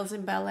the hills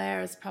in Bel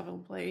Air is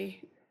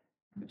probably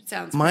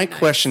sounds. My pretty nice.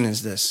 question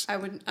is this. I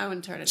wouldn't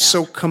turn it down.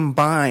 So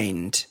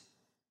combined,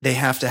 they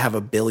have to have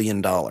 $1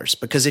 billion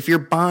because if you're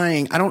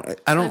buying,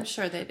 I'm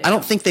sure they do. I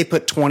don't think they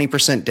put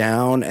 20%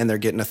 down and they're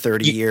getting a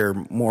 30-year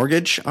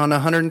mortgage on a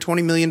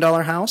 $120 million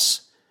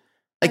house.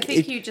 I Like, think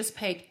it- you just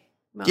pay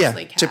mostly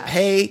yeah,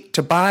 cash.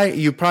 to buy,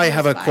 you probably Just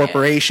have a buy it.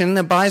 corporation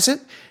that buys it.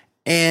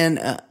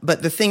 And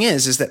but the thing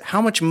is that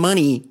how much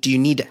money do you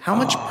need? How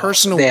much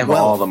personal They have wealth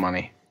all the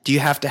money. do you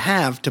have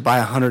to buy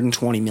a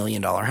 $120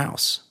 million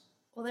house?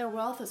 Well, their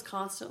wealth is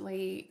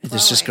constantly.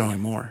 It's just growing.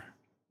 going more.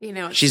 You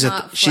know, it's She's at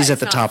not the- she's flat- at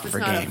the it's top not- of her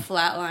it's not game. A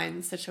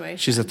flatline situation.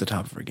 She's at the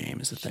top of her game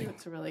is the She thing.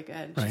 looks really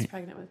good. Right. She's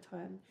pregnant with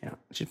twins. Yeah,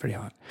 she's pretty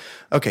hot.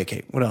 Okay,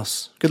 Kate, what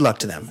else? Good luck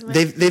to them.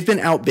 They've been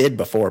outbid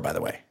before, by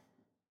the way.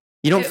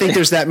 You don't think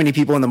there's that many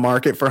people in the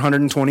market for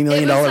 $120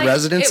 million It was like-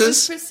 residences? It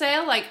was for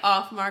sale, like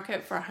off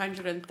market for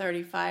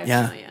 $135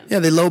 yeah, million. yeah,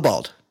 they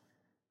lowballed.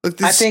 Look,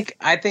 this,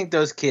 I think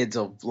those kids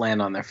will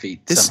land on their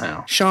feet this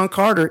somehow. Sean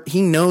Carter,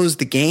 he knows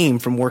the game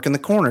from working the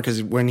corner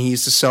because when he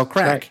used to sell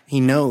crack, Right. he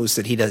knows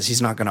that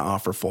he's not going to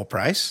offer full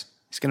price.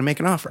 He's going to make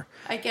an offer.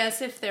 I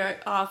guess if their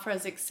offer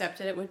is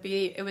accepted,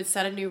 it would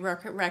set a new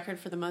record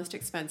for the most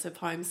expensive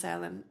home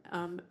sale in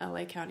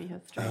LA County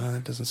history.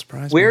 That doesn't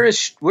surprise Where me.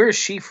 is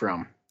she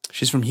from?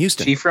 She's from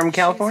Houston. She from She's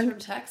California? from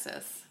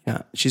Texas.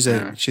 Yeah, she's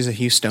a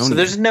Houstonian.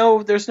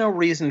 So there's no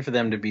reason for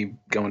them to be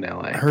going to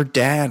LA. Her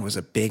dad was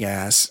a big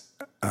ass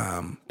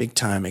big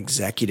time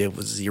executive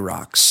with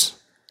Xerox,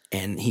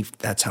 and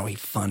that's how he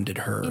funded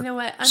her. You know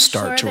what? I'm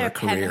start to sure their her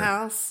career.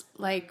 penthouse,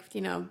 like,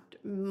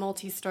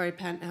 multi-story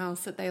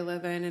penthouse that they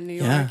live in New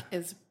Yeah. York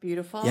is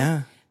beautiful.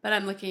 Yeah. But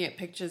I'm looking at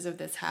pictures of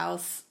this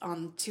house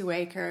on 2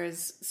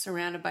 acres,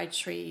 surrounded by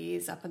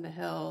trees, up in the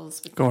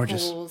hills, with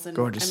Gorgeous. pools, and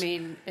Gorgeous. I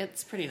mean,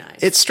 it's pretty nice.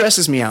 It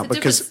stresses me out It's a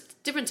because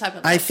different type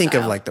of I think of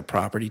lifestyle. like the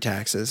property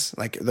taxes,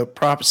 like the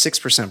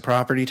 6%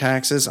 property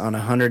taxes on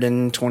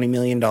 $120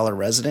 million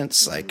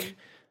residence. Like,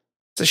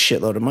 it's a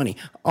shitload of money.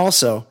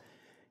 Also,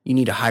 you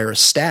need to hire a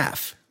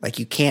staff. Like,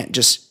 you can't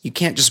just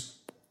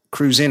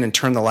cruise in and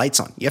turn the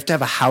lights on. You have to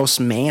have a house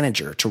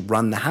manager to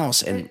run the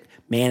house and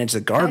manage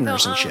the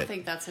gardeners and I don't shit.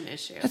 think that's an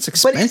issue. That's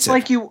expensive. But it's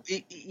like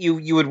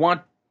you would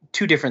want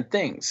two different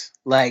things.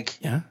 Like,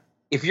 Yeah.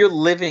 if you're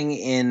living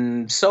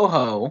in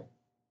Soho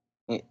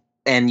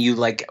and you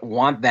like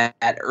want that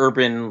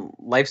urban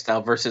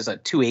lifestyle versus a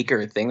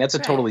 2-acre thing, that's a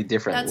Right. totally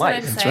different That's life.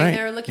 what I'm That's saying. right.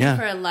 They're looking Yeah.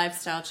 for a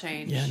lifestyle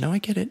change. Yeah, no, I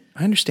get it.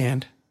 I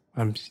understand.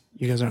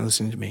 You guys aren't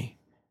listening to me.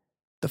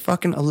 The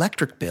fucking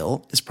electric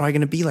bill is probably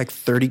going to be like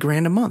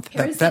 $30,000 a month.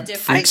 Here's That the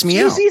freaks me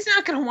out. He's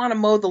not going to want to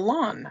mow the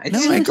lawn. It No,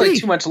 I seems agree. like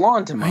too much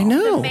lawn to mow. I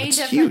know. The main It's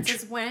difference huge.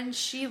 is when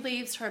she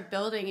leaves her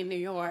building in New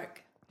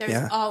York, there's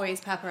Yeah.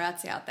 always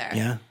paparazzi out there.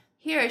 Yeah.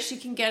 Here, she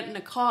can get in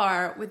a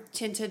car with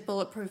tinted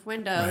bulletproof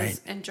windows Right.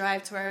 and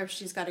drive to wherever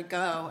she's got to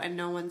go, and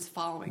no one's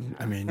following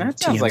her. I mean, That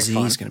sounds like TMZ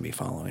fun. is going to be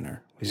following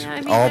her. Yeah,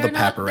 I mean, All the they're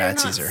not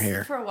paparazzis are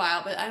here. for a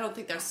while, but I don't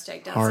think they're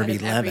staked outside Harvey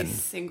of every Levin.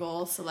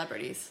 single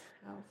celebrity's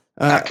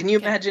house. Can you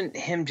imagine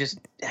him just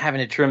having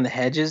to trim the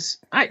hedges?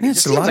 It It's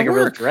just a seems lot like of a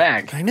real work.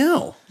 drag. I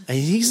know.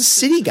 He's a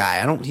city guy.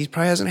 He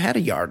probably hasn't had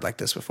a yard like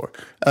this before.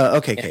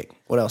 Okay, Kate.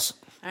 What else?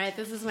 All right,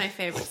 this is my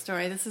favorite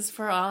story. This is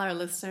for all our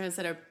listeners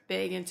that are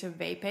big into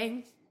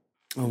vaping.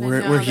 Well, And I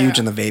we're know huge that-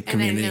 in the vape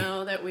community. And I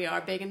know that we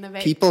are big in the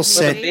vape People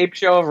said- The community. vape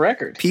show of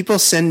record. People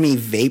send me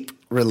vape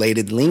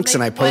related links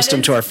and I Like, post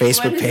them to our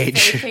Facebook what is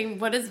page.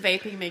 What does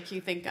vaping make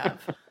you think of?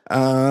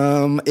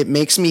 It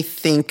makes me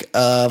think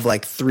of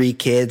like 3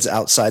 kids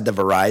outside the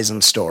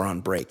Verizon store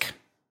on break.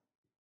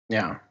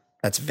 Yeah.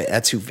 That's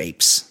who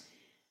vapes.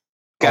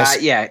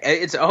 God, yeah,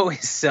 it's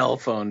always cell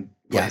phone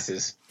Yeah.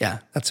 places. Yeah,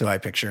 that's who I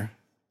picture.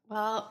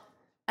 Well,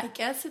 I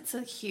guess it's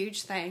a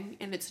huge thing,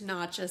 and it's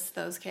not just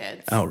those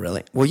kids. Oh,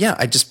 really? Well, yeah,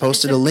 I just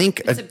posted It's a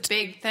link It's a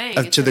big thing.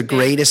 It's to a the big-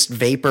 greatest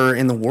vapor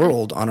in the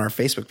world on our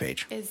Facebook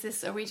page.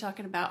 Are we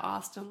talking about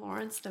Austin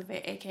Lawrence,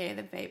 aka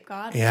the Vape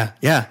God? Yeah,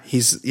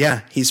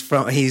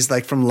 he's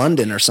like from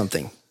London or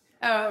something.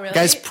 Oh, really?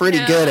 Guy's pretty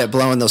good at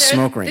blowing those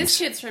smoke rings. This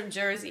kid's from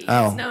Jersey.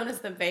 Oh. He's known as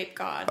the Vape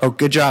God. Oh,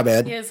 good job, He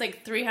Ed. has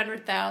like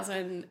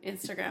 300,000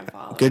 Instagram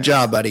followers. Good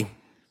job, buddy.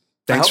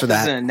 Thanks for This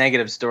that. isn't a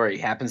negative story.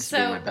 He happens to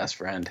be So- my best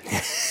friend.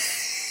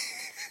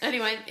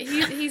 Anyway,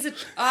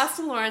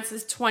 Austin Lawrence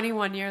is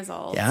 21 years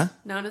old. Yeah?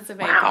 Known as the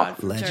Vape Wow. God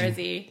from Legend.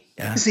 Jersey.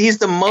 Yeah. He's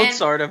the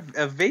Mozart of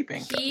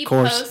vaping. He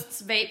course.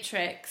 posts vape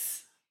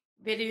tricks,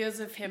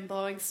 videos of him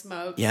blowing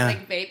smoke, Yeah.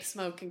 like vape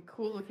smoke in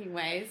cool looking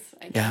ways,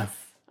 I Yeah. guess,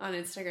 on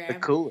Instagram. The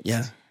coolest.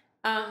 Yeah.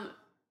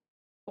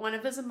 One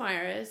of his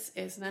admirers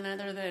is none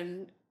other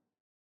than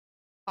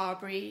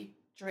Aubrey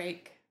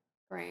Drake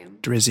Graham,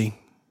 Drizzy,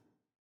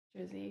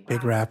 Jersey, big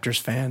Raptors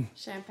fan.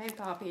 Champagne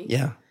Poppy,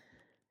 Yeah.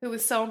 who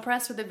was so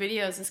impressed with the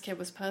videos this kid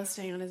was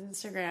posting on his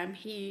Instagram,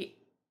 he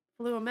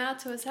flew him out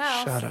to his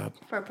house. Shut up.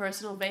 For a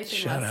personal vaping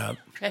Shut lesson.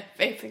 up.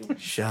 Vaping.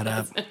 Shut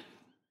up. lesson.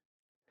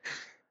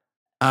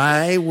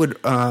 I would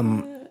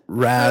Flew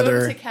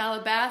rather him to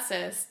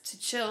Calabasas to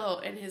chill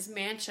in his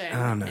mansion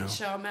Oh, no. and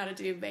show him how to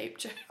do vape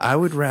tricks. I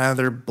would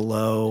rather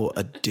blow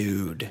a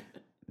dude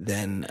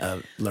than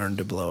learn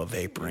to blow a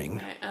vape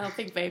ring. I don't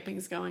think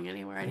vaping's going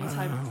anywhere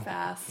anytime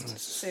fast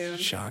soon.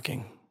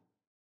 Shocking.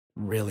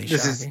 Really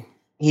This is- shocking.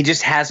 He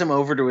just has him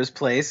over to his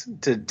place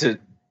to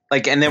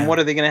like, and then Yeah. what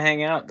are they going to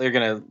hang out? They're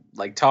going to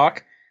like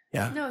talk.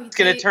 Yeah. No, It's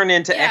going to turn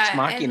into Ex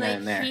Machina and,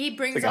 in there. He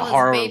brings It's like a all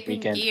horror his vaping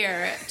weekend.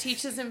 gear,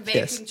 teaches him vaping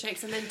Yes.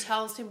 tricks, and then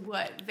tells him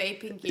what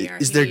vaping gear.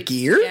 Is he there needs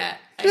gear? To get.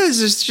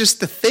 This is just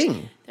the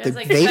thing. There's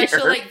the like vape.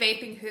 special like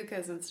vaping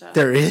hookahs and stuff.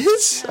 There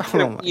is? Yeah.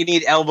 Oh my. You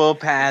need elbow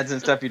pads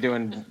and stuff. You're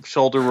doing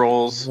shoulder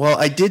rolls. Well,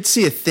 I did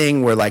see a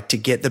thing where, like, to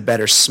get the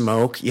better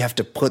smoke, you have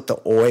to put the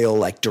oil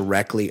like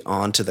directly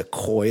onto the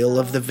coil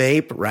of the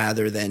vape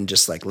rather than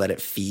just like let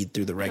it feed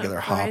through the regular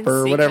Brian's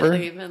hopper or whatever.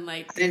 secretly Been,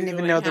 like, I didn't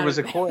even Googling know there how was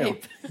to a coil.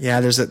 vape. Yeah,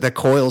 the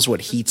coil's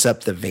what heats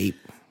up the vape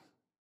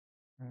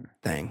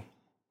thing.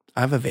 I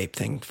have a vape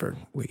thing for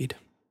weed,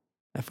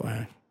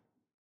 FYI.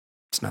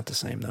 It's not the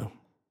same though.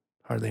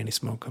 Hardly any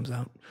smoke comes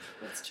out.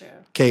 That's true.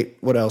 Kate,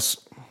 what else?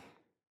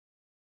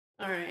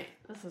 All right,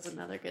 this is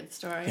another good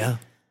story. Yeah.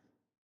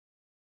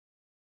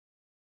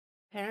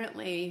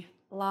 Apparently,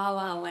 La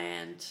La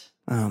Land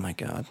Oh my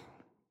God.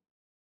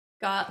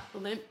 got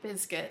Limp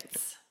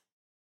Bizkit's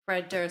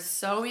Fred Durst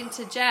so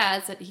into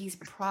jazz that he's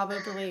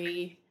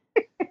probably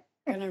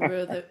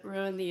gonna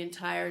ruin the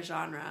entire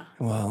genre.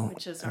 Well,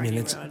 Which is I mean, already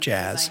it's ruined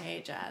jazz. because I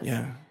hate jazz.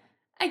 Yeah.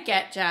 I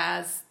get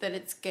jazz that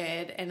it's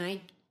good, and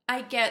I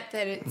I get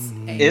that it's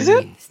a Is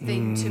it?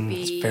 thing to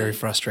be. It's very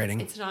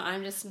frustrating. It's not.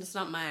 I'm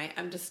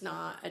just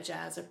not a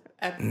jazz.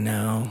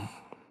 No.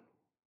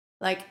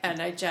 Like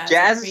a jazz.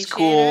 Jazz is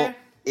cool appreciator.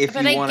 if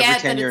But you I want to get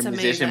pretend that you're a it's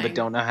musician amazing. but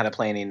don't know how to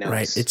play any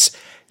notes. Right.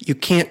 You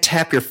can't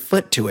tap your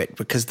foot to it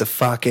because the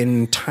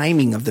fucking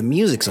timing of the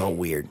music's all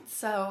weird.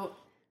 So,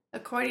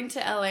 according to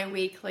LA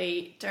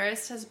Weekly,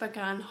 Durst has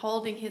begun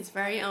holding his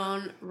very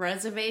own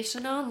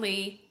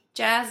reservation-only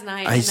jazz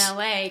night in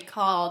LA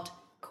called,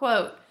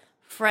 quote,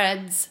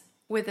 Fred's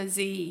with a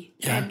Z,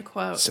 end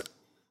quote. So,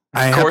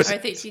 Of course. Or I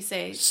think you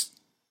say,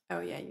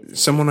 oh yeah. You say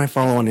Someone I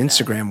follow on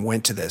Instagram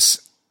went to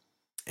this,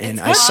 and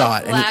I saw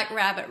it. Black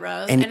Rabbit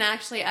Rose. and- And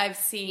actually, I've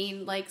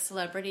seen like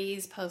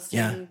celebrities posting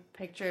Yeah.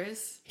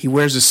 pictures. He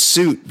wears a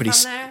suit, but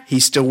From there? he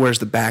still wears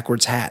the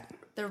backwards hat.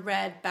 The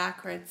red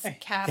backwards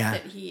cap Yeah.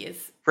 that he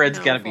is. Fred's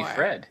known got to be for.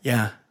 Fred.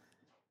 Yeah.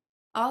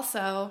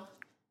 Also,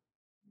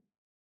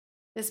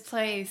 this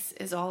place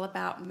is all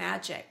about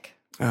magic.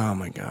 Oh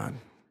my God.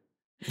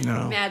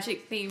 No.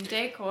 Magic themed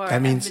decor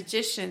That means- and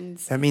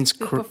magicians That means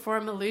who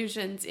perform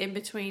illusions in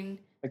between.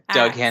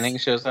 Doug acts Henning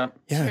shows up.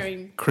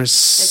 during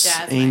Chris the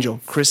jazz Angel.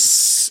 nights.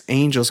 Chris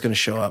Angel's going to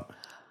show up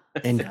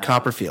in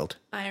Copperfield.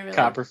 I really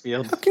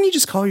Copperfield. How can you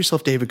just call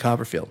yourself David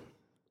Copperfield?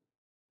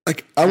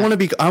 Like I want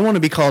to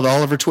be called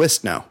Oliver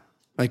Twist now.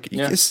 Like you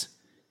Yeah. just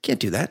can't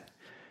do that.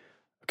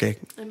 Okay,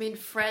 I mean,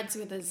 Fred's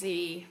with a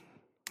Z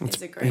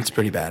is a great. it's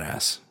pretty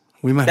badass.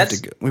 We might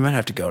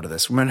have to go to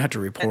this. We might have to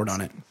report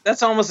on it.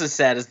 That's almost as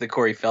sad as the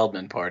Corey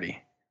Feldman party.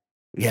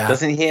 Yeah.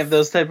 Doesn't he have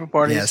those type of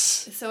parties?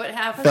 Yes. So it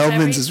happens.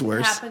 Feldman's is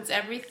worse. It happens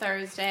every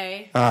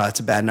Thursday. It's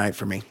a bad night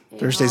for me. in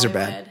Thursdays are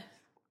bad. Hollywood,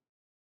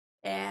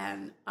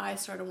 and I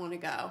sort of want to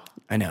go.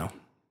 I know.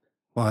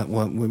 Well,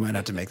 we might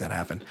have to make that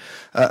happen.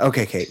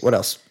 Okay, Kate. What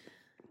else?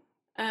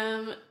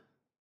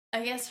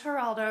 I guess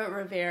Geraldo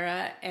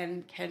Rivera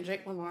and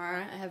Kendrick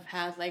Lamar have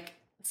had like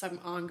some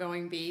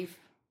ongoing beef.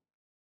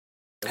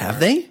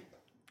 Have they?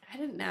 I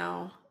didn't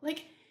know.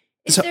 Like,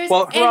 if So- there's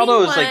Well,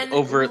 Geraldo is like anyone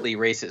overtly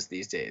racist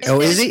these days.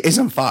 Oh, is he? Is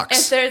on If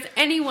Fox? there's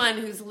anyone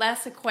who's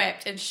less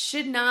equipped and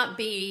should not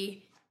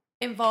be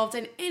involved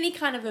in any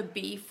kind of a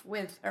beef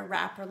with a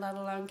rapper, let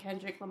alone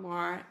Kendrick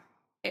Lamar,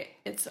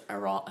 it's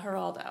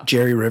Geraldo.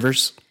 Jerry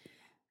Rivers.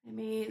 I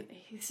mean,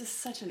 he's just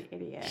such an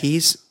idiot.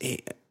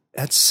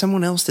 That's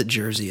someone else that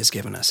Jersey has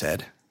given us,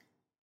 Ed.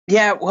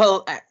 Yeah,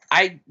 well,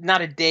 I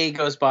not a day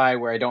goes by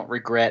where I don't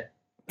regret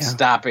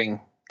stopping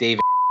David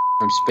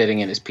from spitting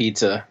in his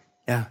pizza.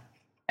 Yeah.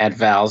 At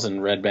Val's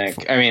in Red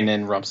Bank. I mean,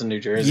 in Rumson, New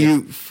Jersey.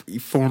 You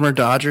former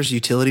Dodgers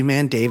utility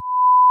man, Dave,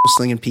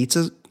 slinging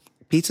pizzas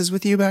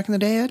with you back in the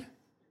day, Ed?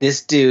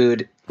 This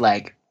dude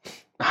like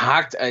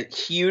hocked a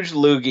huge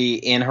loogie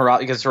in Geraldo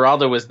because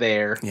Geraldo was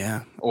there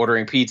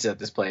ordering pizza at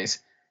this place,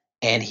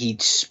 and he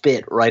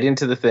spit right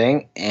into the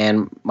thing.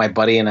 And my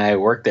buddy and I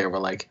worked there. We're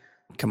like,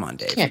 "Come on,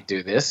 Dave, you can't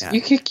do this. Yeah.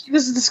 You can't.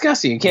 This is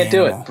disgusting. You can't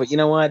do it." But you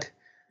know what?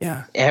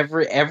 Yeah.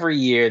 Every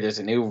year there's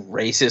a new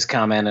racist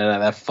comment out of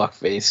that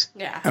fuckface.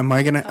 Yeah. Am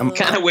I gonna? I'm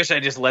Kind of wish I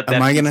just let that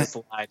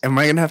slide. Am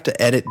I gonna have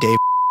to edit Dave's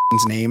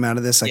name out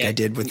of this like I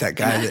did with that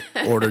guy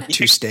that ordered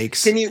 2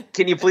 steaks? Can you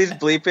please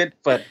bleep it?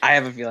 But I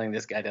have a feeling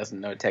this guy doesn't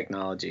know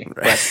technology.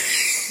 Right.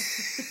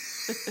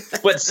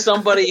 But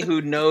somebody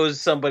who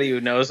knows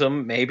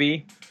him,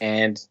 maybe,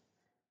 and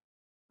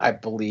I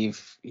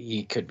believe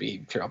he could be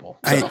trouble.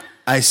 So.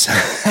 I saw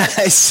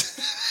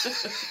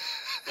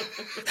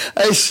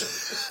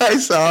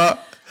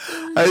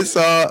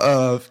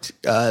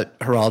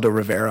Geraldo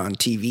Rivera on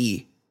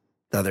TV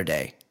the other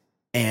day,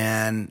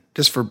 and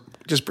just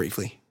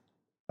briefly,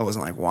 I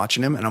wasn't like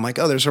watching him, and I'm like,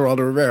 oh, there's Geraldo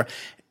Rivera,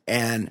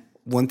 and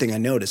one thing I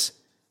noticed,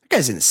 that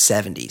guy's in his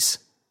 70s,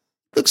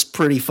 looks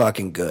pretty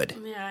fucking good.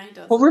 Yeah, he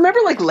does. Well, remember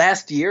like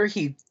last year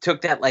he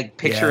took that like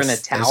picture in a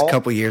Yes, that towel. was a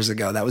couple years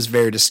ago. That was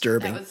very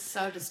disturbing. That was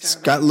so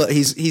disturbing.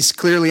 He's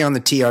clearly on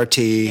the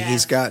TRT. Yes.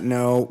 He's got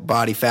no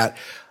body fat.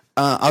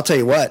 I'll tell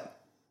you what.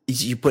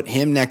 You put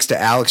him next to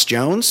Alex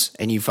Jones,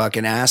 and you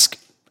fucking ask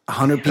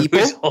 100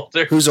 people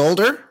who's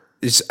older.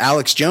 It's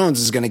Alex Jones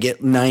is going to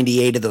get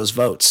 98 of those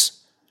votes.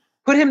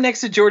 Put him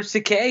next to George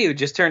Takei, who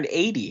just turned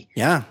 80.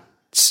 Yeah,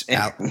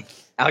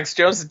 Alex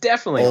Jones is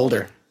definitely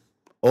older.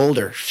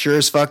 Sure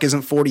as fuck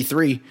isn't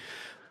 43.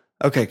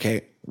 Okay,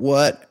 Kate.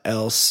 What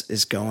else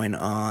is going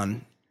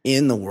on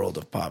in the world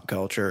of pop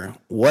culture?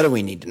 What do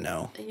we need to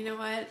know? You know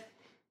what?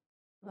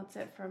 That's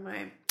it for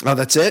my. Oh,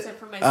 that's it? That's it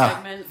for my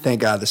segment.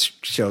 Thank God this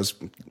show's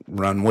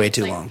run way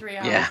too Like long. 3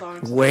 hours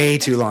long. Way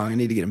too long. I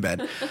need to get in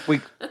bed.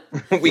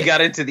 We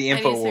got into the I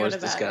need to go InfoWars to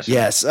bed. discussion.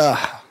 Yes.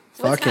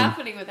 What's Fucking.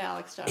 happening with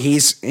Alex Jones?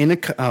 He's in a.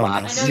 Oh, no.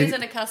 I know he's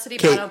in a custody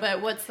Kate, battle,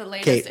 but what's the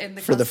latest Kate, in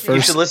the for the custody?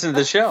 You should listen to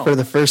the show. For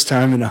the first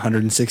time in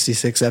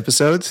 166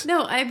 episodes.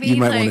 No, I You mean,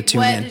 might wanna like, tune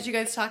what in. did you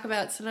guys talk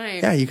about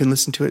tonight? Yeah, you can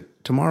listen to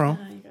it tomorrow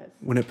You guys-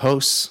 when it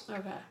posts,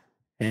 Okay.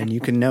 and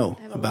you can know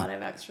I have a about. lot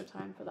of extra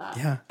time for that.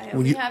 Yeah. I Well,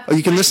 only you, have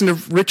you can my- listen to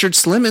Richard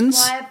Slimmons.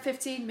 Well, I have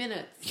 15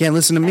 minutes. You can't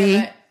listen to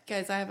me.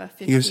 Guys, I have a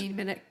Use-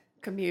 15-minute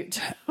commute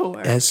to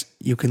work. As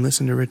you can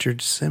listen to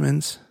Richard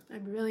Simmons,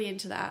 I'm really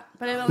into that.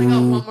 But I've only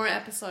got one more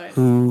episode.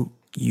 who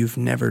you've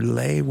never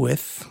lay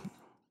with.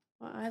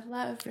 I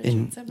love Richard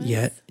And Simmons.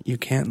 yet you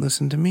can't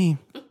listen to me.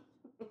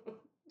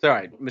 It's all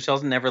right.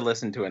 Michelle's never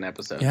listened to an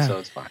episode, Yeah. so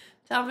it's fine.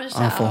 Tell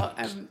Michelle, Awful.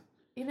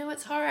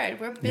 it's hard.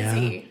 We're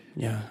busy.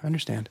 Yeah, I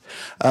understand.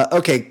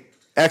 Okay,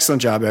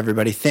 excellent job,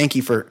 everybody. Thank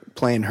you for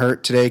playing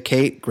Hurt today,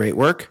 Kate. Great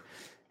work.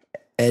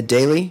 Ed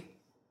Daly,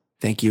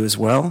 thank you as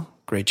well.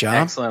 Great job.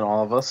 Excellent,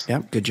 all of us.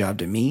 Yep, good job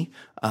to me.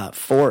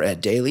 For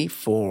Ed Daly,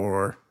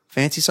 for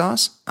Fancy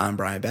Sauce, I'm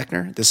Brian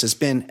Beckner. This has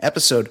been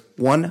episode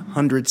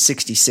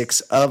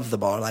 166 of the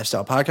Baller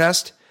Lifestyle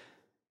Podcast.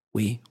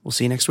 We will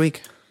see you next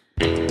week.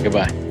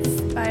 Goodbye.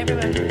 Bye,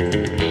 everyone.